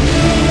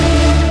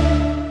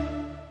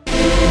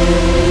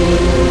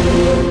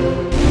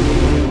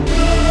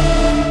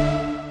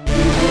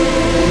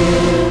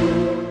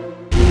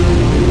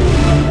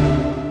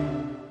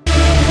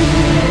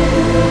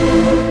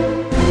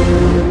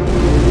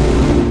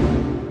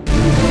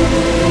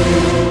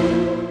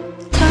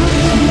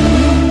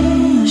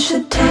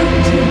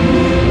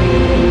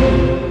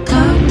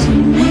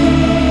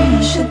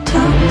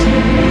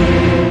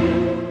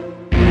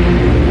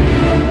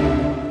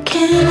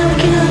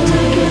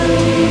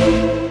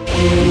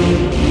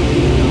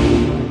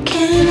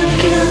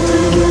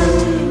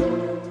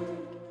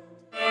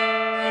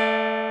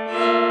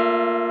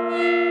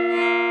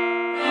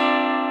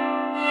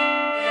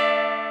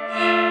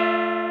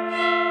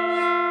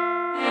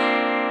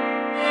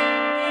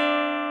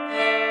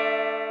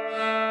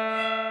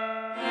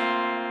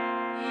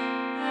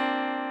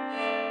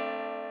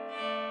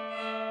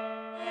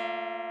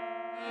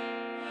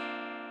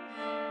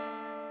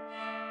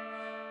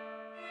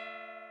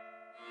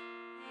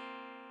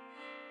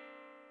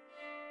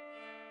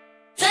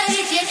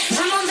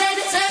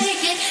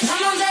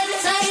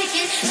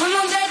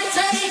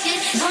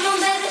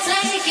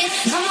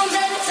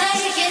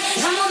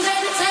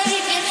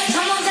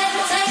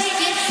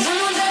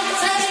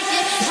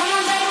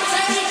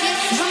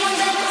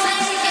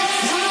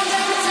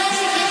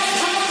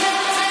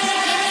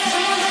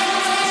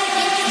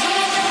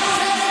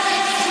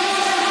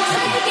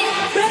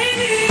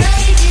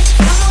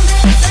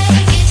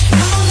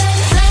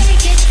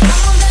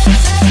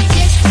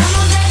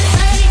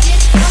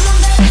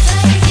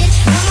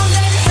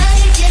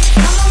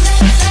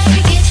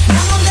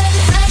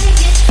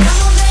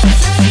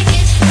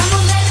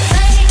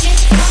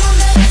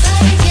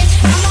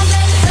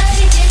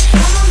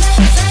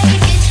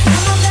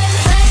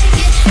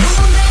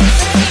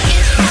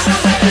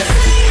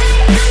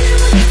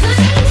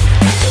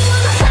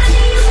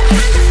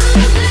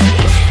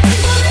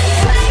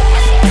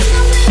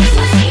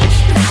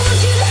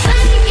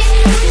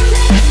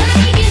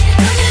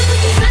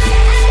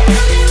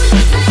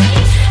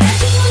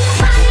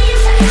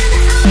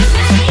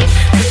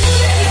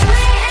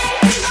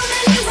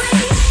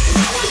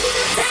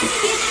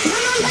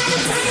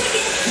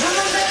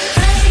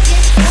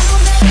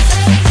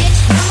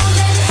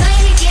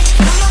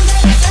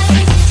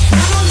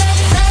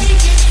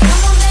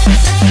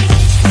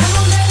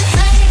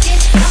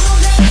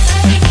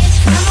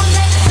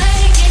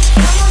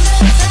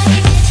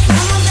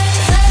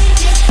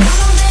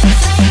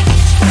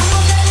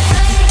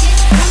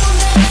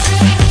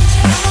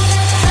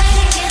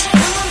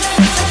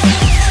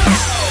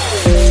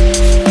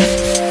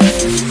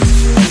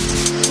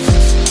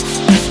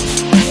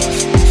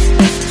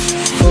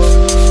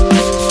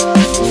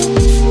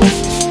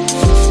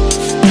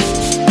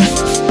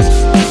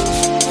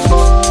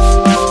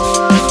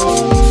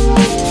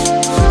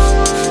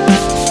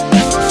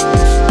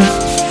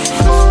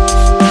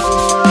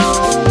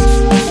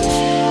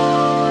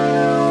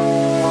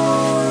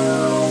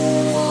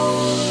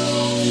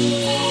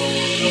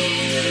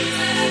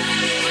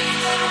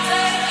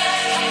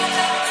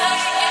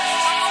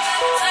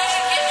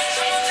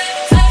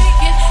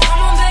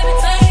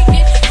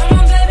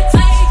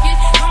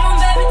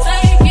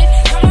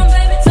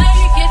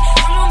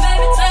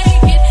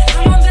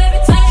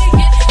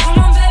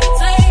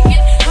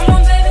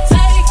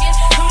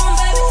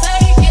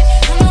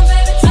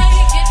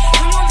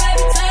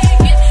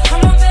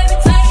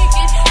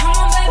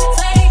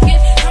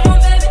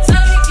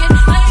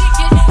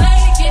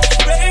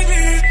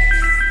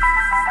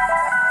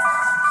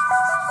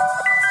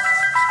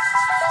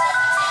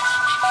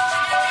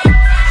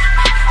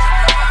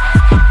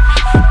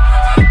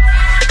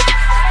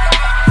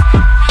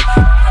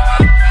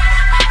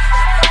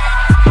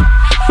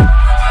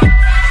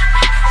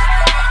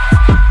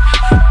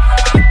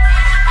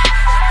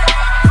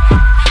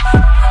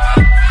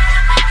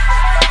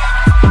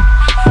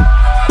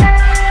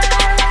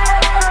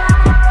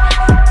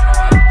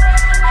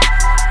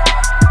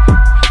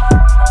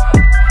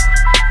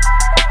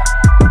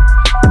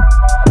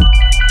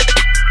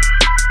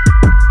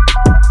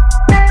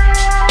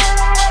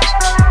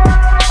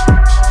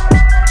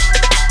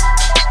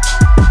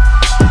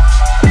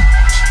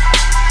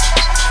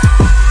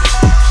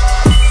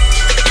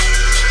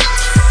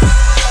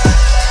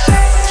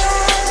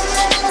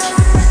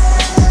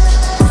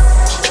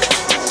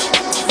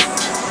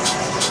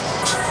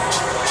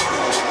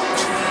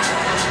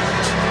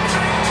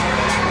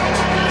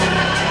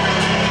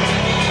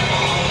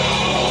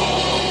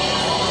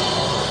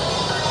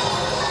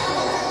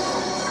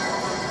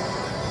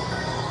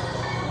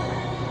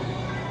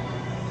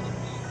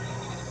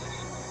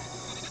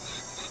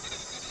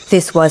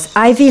 This was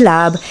Ivy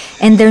Lab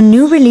and their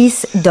new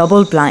release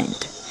Double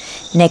Blind.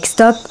 Next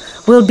up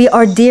will be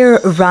our dear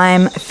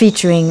Rhyme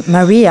featuring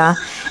Maria,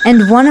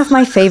 and one of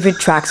my favorite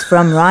tracks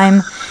from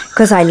Rhyme,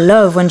 cause I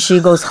love when she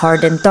goes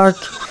hard and dark.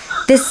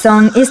 This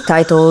song is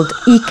titled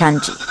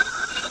Ikanji.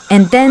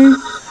 And then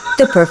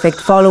the perfect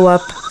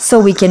follow-up, so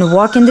we can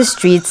walk in the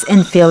streets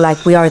and feel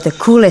like we are the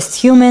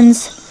coolest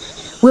humans,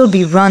 will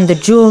be Run the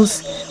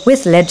Jewels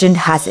with Legend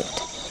Has It.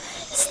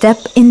 Step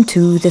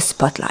into the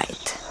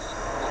spotlight.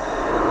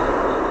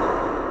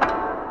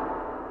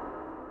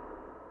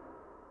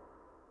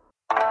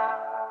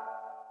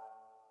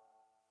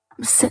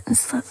 I'm sitting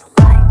so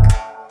like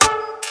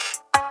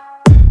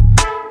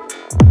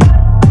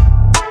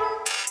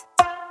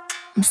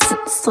I'm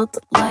sitting so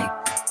like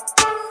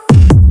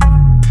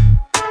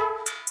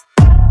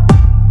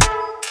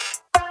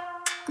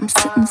I'm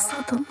sitting so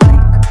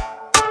like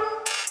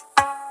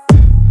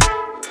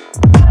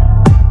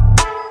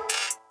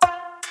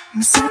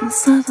I'm sitting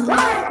so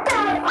like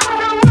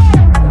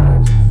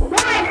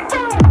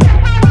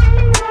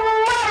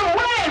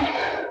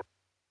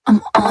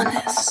I'm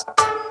honest.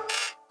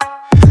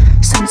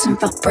 Sensing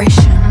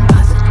vibration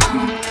by the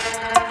tongue.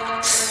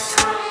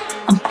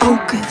 I'm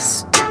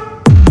focused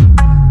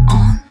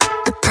on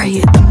the prey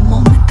at the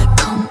moment that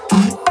come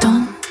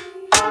undone.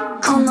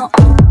 Kono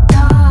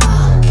uta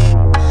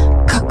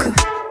kaku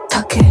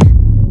take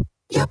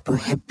yapu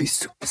heavy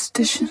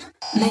superstition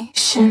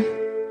nation.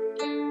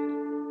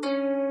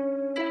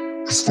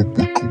 It's the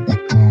wicked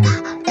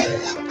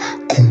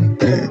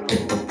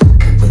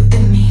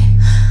within me,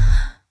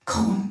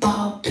 Cohen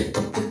Bob did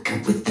the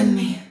wicked within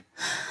me.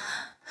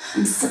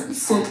 I'm sitting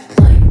so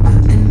like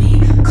within me,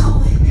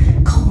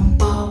 Cohen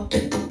Bob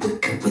did the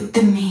wicked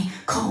within me,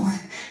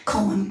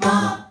 Cohen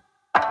Bob.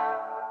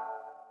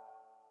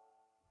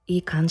 い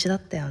い感じだっ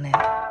たよね。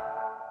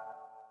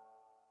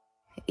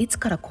いつ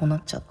からこうな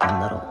っちゃった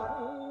んだろ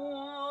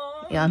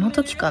う。いや、あの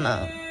時かな。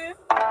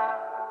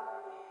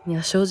い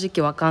や、正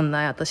直わかん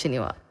ない、私に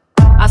は。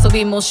遊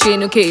びもし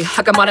抜き、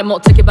墓まで持っ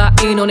てけば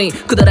いいのに、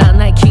くだら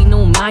ない気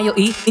の迷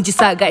い、一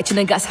さが一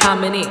流すは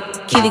めに、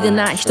キリが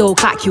ない人を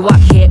かき分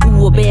け、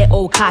魚べ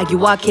をかぎ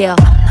分け。I'm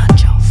not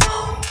your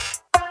fool.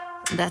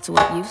 That's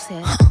what you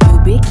said.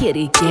 指切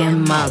り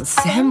玄満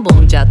千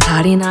本じゃ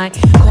足りない。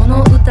こ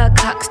の歌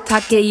書く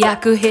竹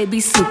焼くヘビ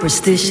ー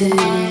superstition。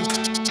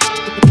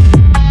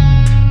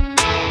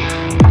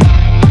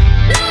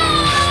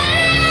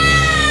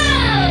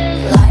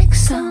Like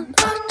sound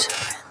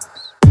utterance,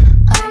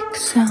 like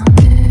sound.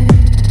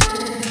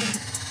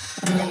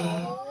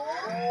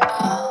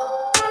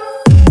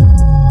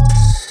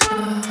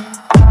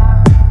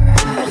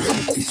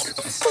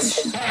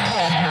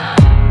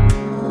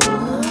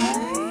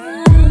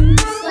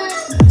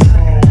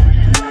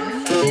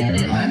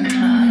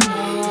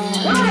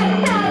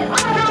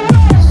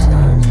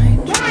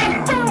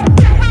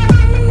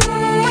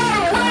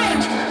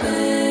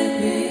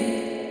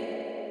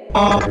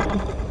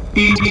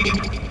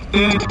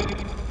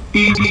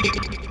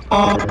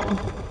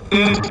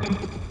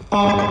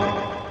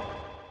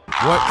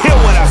 Hear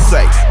what I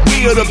say,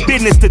 we are the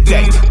business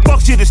today.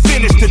 Fuck shit is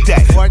finished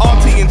today.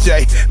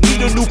 RT&J,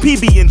 need a new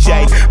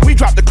PB&J. We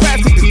dropped the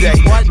classic today.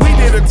 We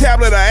did a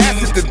tablet of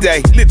acid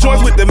today. Lit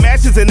joints with the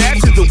matches and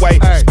ashes away.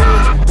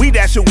 We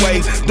dash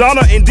away.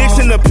 Donna and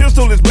Dixon, the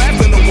pistol is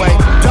blasting away.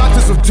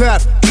 Doctors of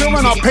death,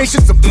 killing our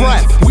patients of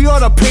breath. We are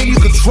the pain you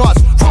can trust.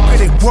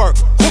 Trumping work,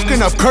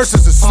 hooking up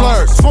curses and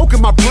slurs.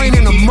 Smoking my brain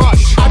in a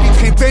mush. I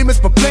became famous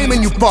for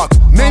blaming you fucks.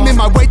 Maiming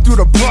my way through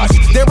the brush.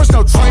 There was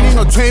no training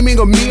or taming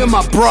of me and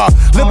my bruh.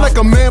 Live like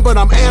a man, but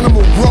I'm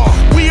animal raw.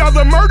 We are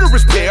the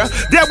murderous pair.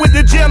 That with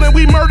the jail and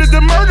we murdered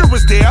the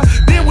murderers there.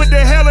 Then with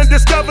the hell and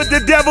discovered the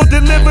devil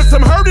delivered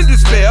some hurt and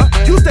despair.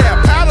 Used to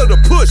have powder to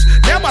push.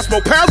 Now I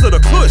smoke pounds of the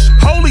kush.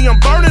 Holy, I'm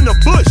burning the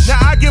bush. Now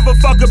I give a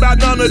fuck about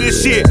none of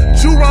this shit.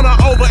 You run her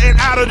over and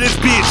out of this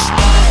bitch.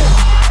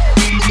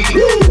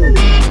 Woo.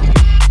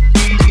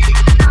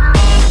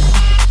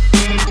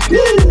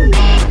 Woo.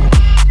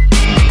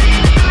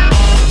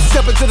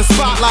 Step into the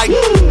spotlight.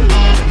 Woo.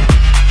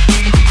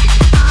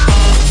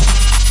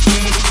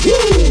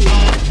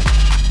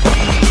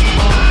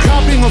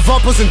 Copying of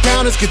uppers and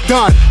downers get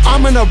done.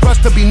 I'm in a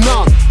rush to be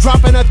numb.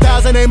 Dropping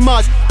 1,000 ain't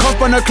much. Come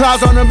from the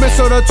clouds on a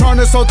missile to turn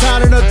this whole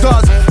town into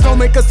dust. Don't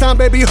make a sound,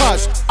 baby,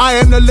 hush. I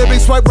am the living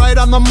swipe right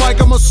on the mic,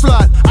 I'm a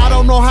slut. I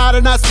don't know how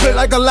to not spit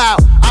like a loud.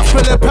 I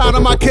spit it pound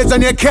on my kids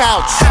on your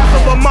couch.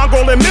 Half of a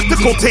Mongol and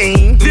mythical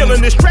team,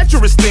 dealing this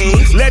treacherous thing.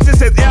 Legend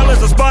says Elle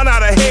is a spawn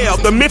out of hell.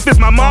 The myth is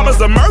my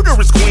mama's a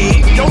murderous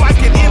queen. Yo, like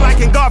it in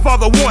like in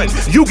Godfather 1.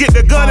 You get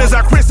the gun as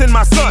I christen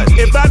my son.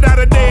 If I die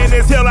today in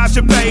this hell, I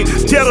should pay.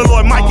 Tell the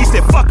Lord Mikey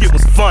said, fuck, it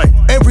was fun.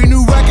 Every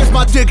new record's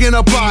my dick in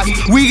a box.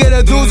 We get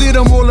a doozy,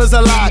 the moolah's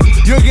a lot.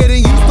 You're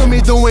getting used to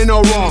me doing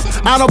no wrong.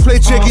 I don't play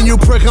chicken, you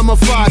prick, I'm a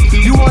fox.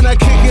 You wanna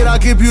kick it, I'll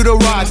give you the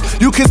rocks.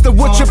 You kiss the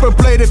wood chipper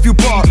blade if you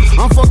bark.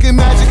 I'm fucking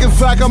magic, in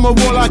fact, I'm a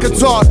war like a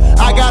talk.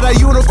 I got a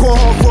unicorn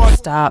horn.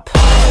 Stop.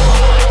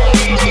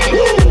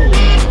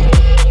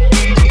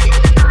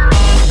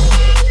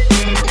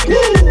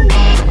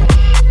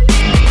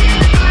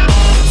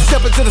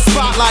 Step into the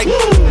spotlight.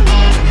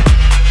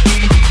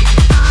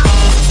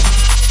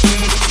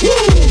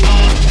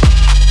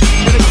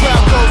 And the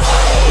crowd goes.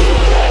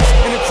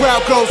 And the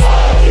crowd goes.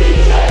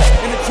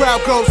 And the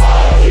crowd goes.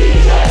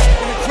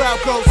 And the crowd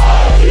goes.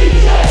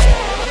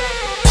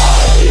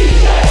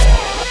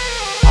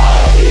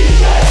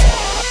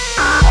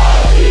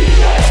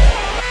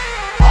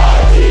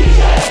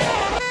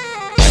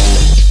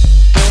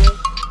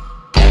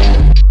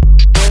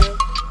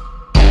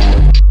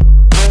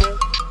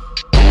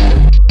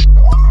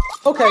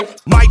 Okay.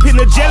 Mike Pin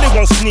the jelly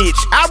won't snitch.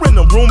 I rent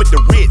a room at the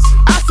Ritz.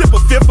 I sip a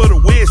fifth of the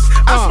whiz.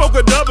 I smoke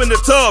a dub in the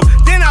tub.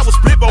 Then I was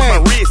split on my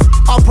wrist.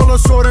 I'll pull a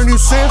sword on you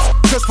Sims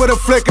just for the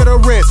flick of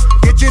the wrist.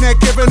 Get your neck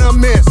giving a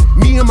miss.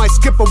 Me and my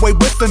skip away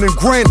whistling and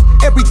grin.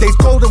 Every day's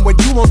golden when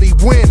you only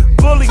win.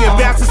 Bullying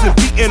bastards and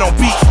beating on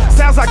beats.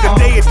 Sounds like a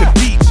day at the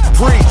beach.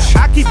 Preach.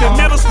 I keep it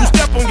middle school,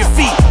 step on your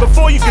feet.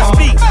 Before you can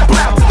speak,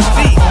 blow to the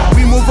beat.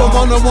 We move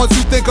on the ones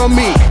you think I'm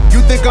me. You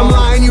think I'm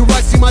lying, you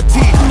right, see my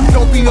teeth.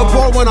 Don't be a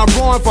bore when I'm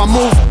raw if I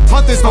move.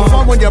 Hunting's no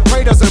fun when your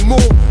prey doesn't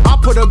move. I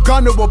put a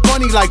gun to a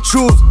bunny like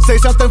truth. Say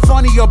something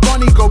funny, your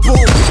bunny go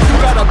boom. You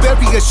got a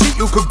bevy of shit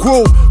you could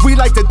groove. We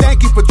like to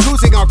thank you for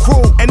choosing our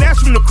crew. And that's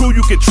from the crew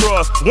you can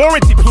trust.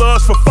 Warranty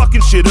plus for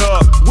fucking shit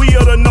up. We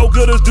are the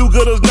no-gooders,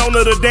 do-gooders, known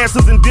to the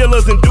dancers and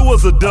dealers and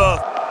doers of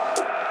duh.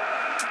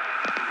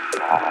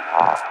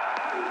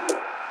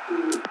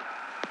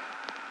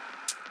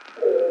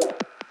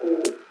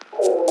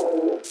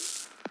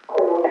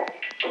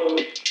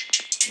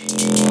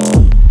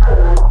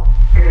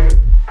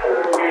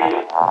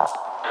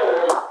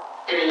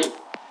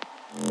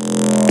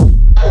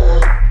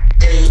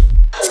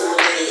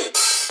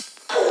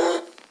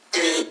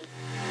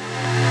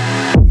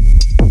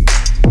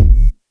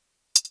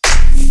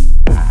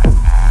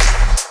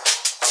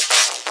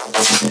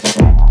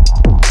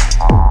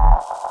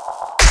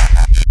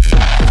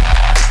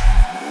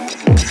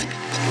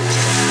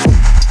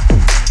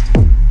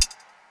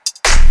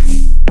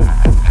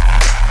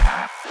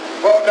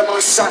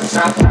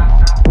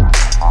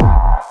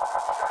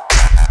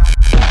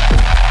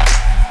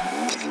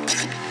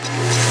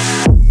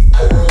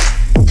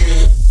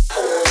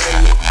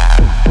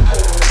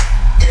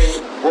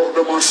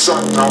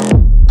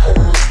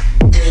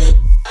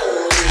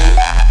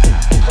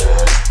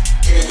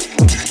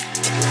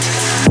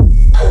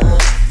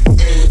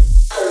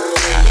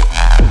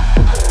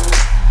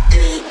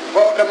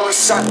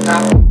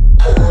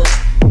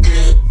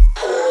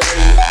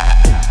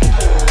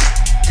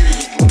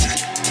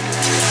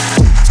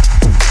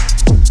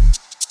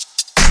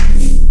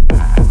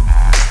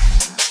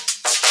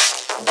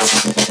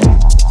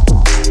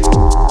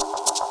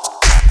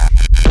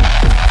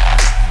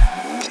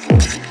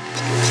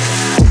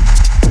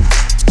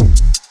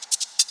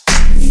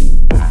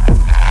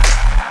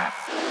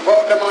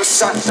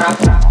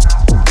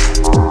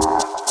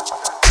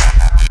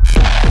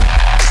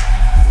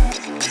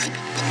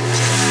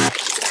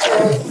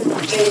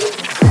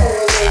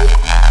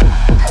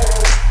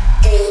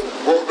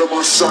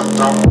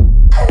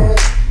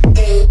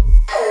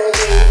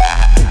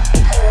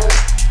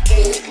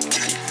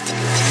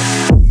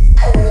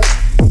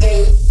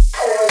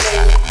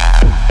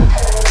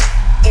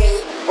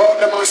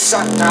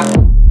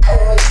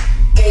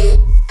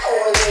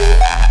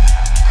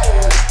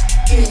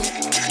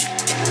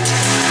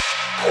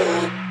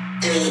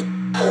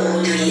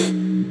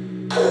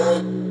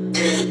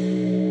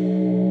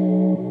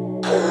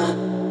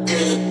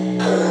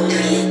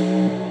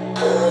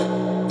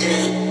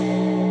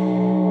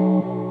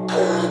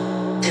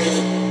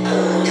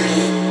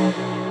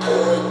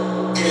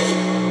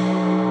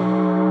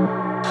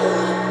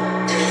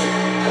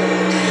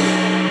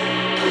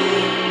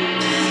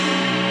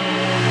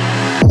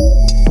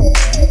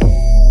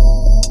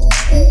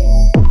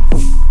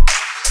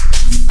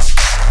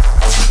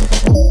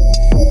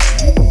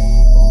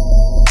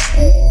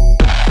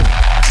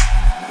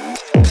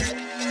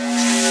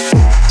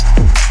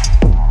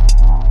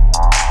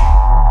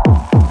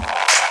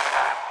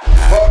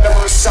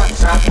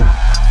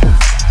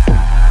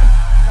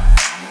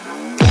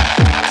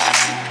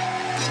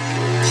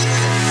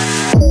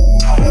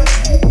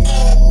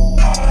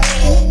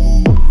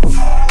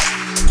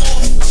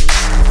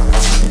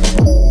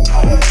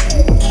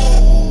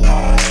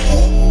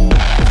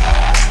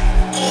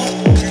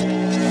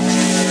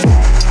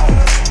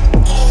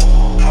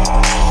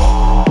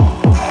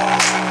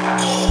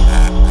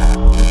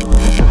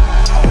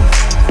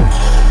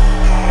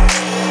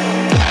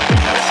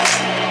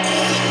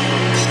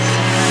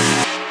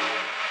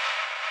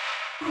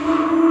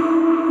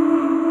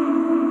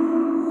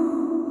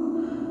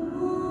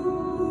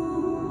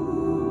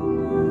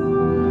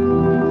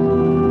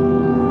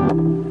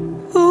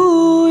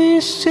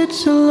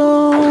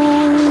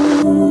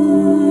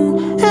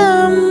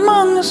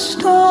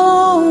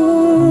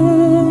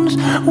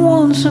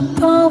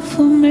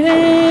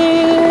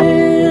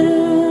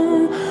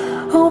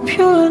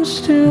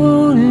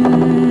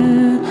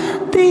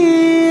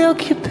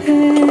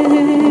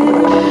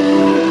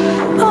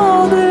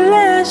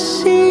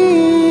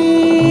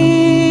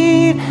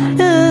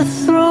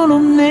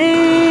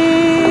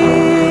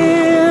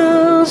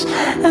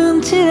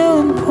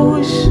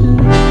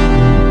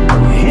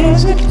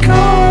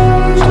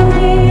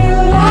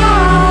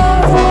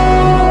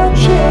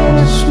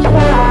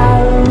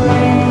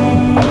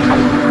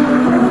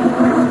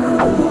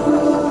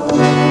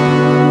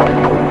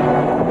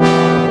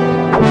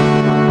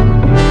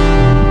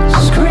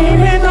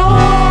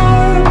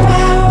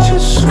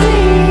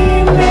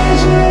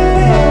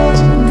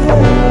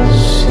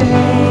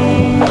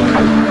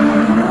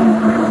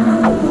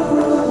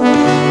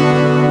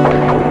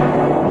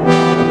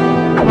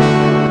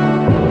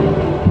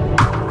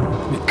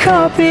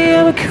 copy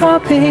of a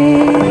copy,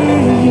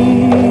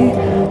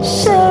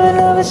 7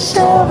 over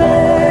 7,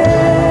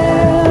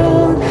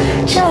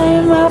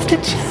 time after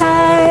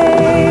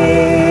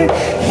time,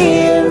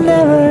 he'll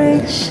never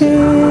exist.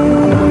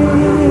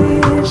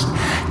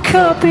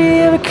 Copy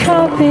of a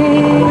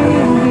copy,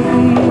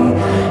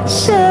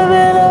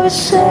 7 over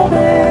 7,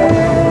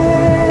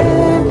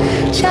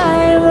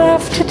 time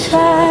after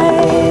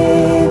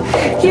time,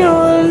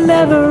 you'll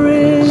never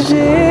resist.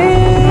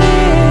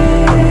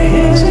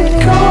 Is it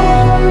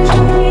going to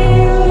be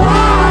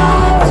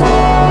life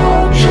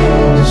or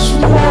just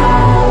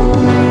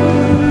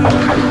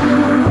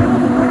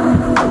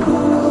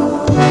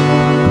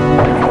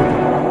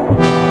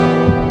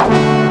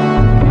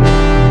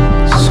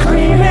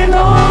screaming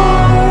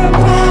all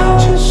about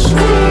to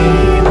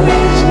scream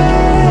his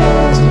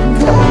head and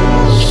go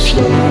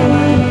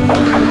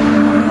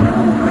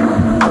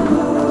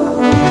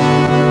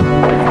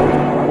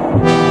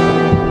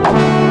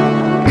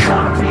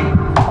copy.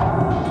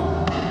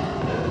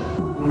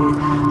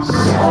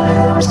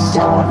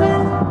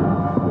 Stopping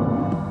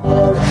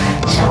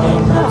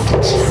time after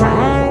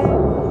time.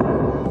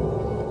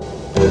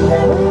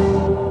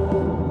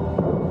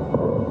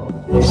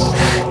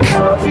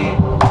 Copy.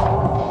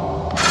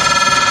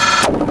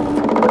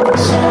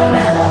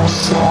 7 after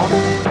 7,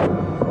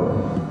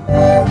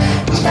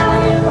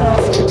 time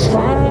after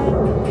time.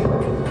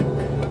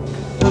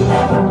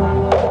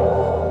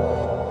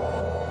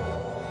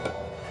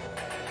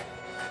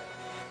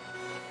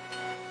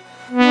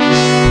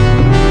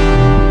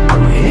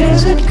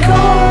 Is it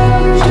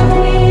going to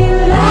be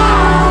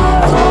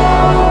life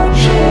or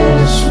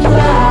just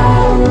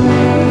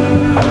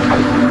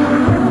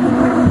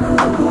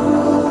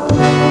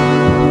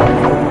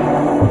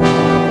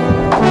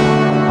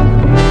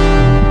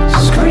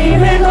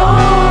screaming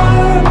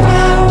all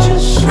about to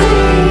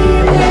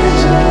scream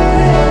his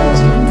head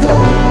and go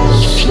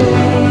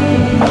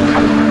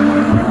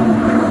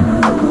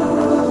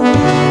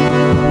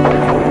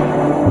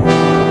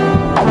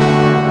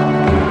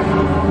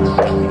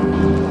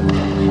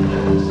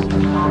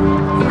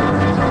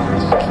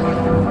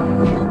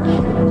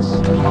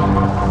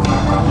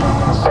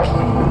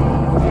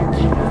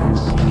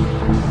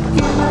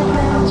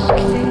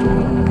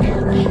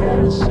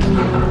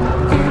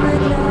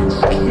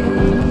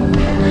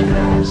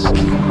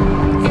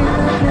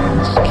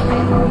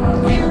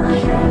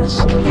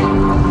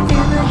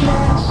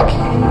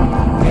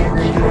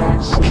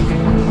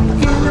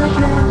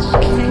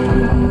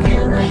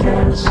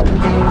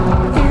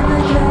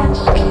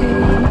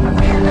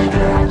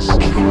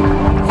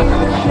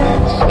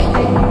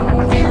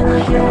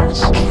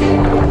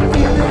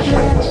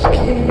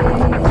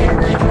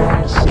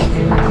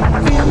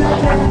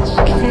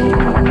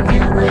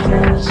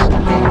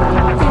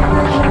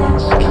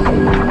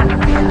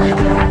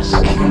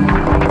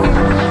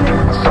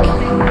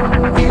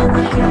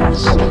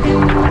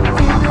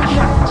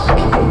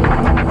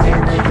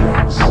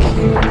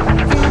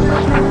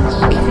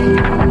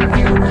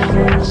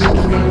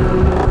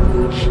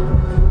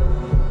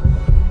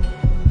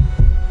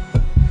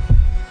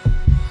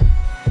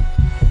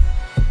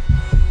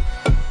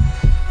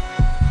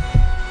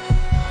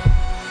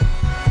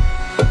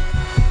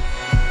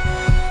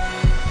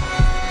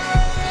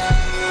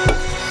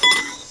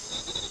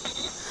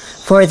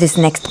For this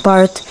next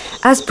part,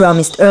 as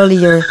promised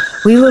earlier,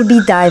 we will be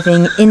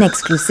diving in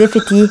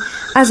exclusivity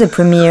as a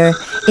premiere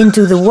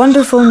into the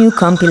wonderful new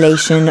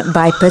compilation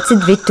by Petit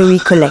Victory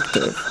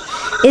Collective,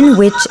 in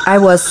which I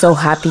was so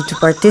happy to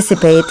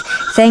participate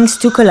thanks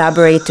to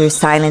collaborator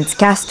Silence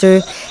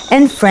Caster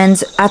and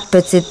friends at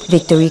Petit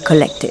Victory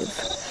Collective.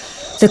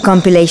 The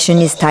compilation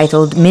is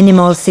titled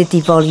Minimal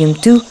City Volume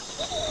 2,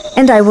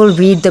 and I will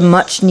read the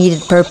much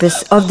needed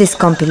purpose of this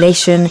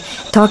compilation,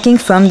 talking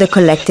from the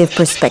collective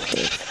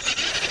perspective.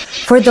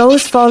 For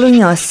those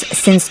following us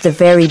since the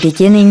very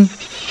beginning,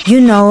 you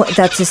know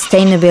that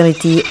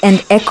sustainability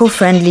and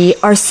eco-friendly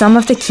are some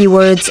of the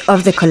keywords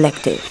of the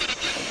collective.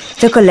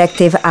 The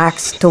collective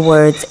acts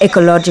towards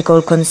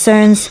ecological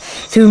concerns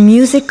through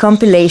music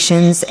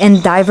compilations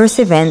and diverse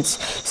events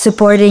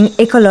supporting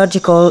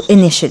ecological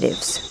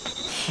initiatives.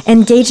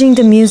 Engaging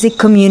the music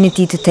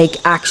community to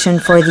take action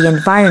for the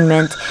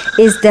environment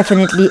is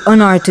definitely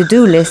on our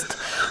to-do list,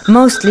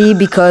 mostly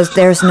because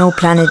there's no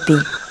planet B.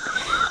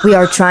 We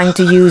are trying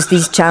to use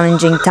these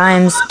challenging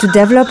times to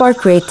develop our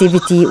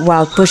creativity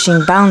while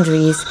pushing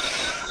boundaries,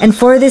 and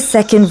for this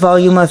second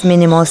volume of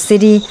Minimal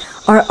City,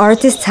 our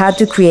artists had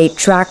to create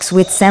tracks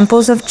with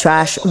samples of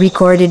trash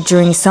recorded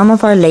during some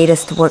of our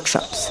latest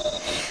workshops.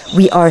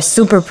 We are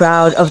super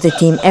proud of the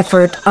team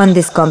effort on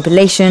this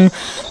compilation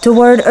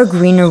toward a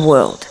greener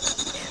world.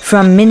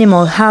 From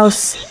minimal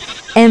house,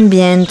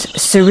 ambient,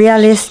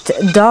 surrealist,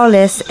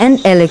 DAW-less and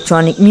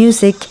electronic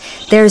music,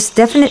 there's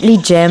definitely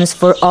gems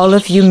for all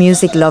of you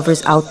music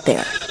lovers out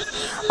there.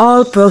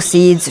 All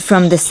proceeds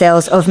from the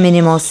sales of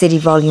Minimal City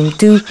Volume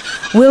 2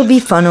 will be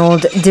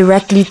funneled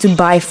directly to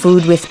buy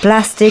food with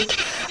plastic,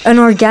 an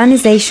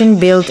organization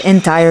built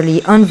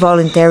entirely on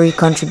voluntary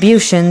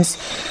contributions,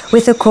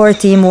 with a core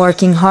team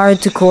working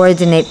hard to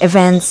coordinate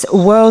events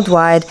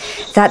worldwide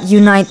that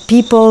unite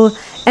people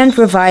and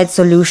provide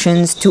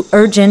solutions to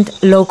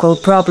urgent local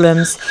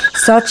problems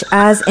such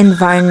as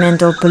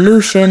environmental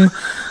pollution,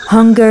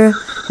 hunger,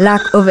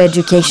 lack of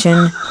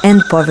education,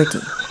 and poverty.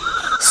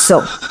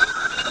 So,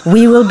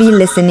 we will be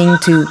listening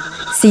to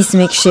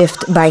Seismic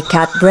Shift by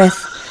Cat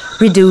Breath,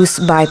 Reduce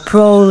by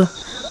Prole,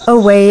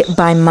 Away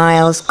by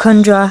Miles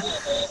Kundra,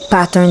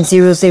 Pattern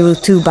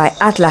 002 by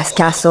Atlas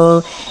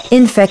Castle,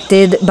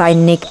 Infected by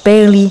Nick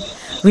Bailey,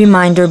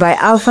 Reminder by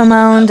Alpha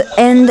Mound,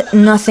 and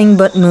Nothing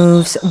But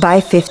Moves by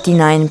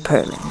 59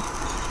 Perlin.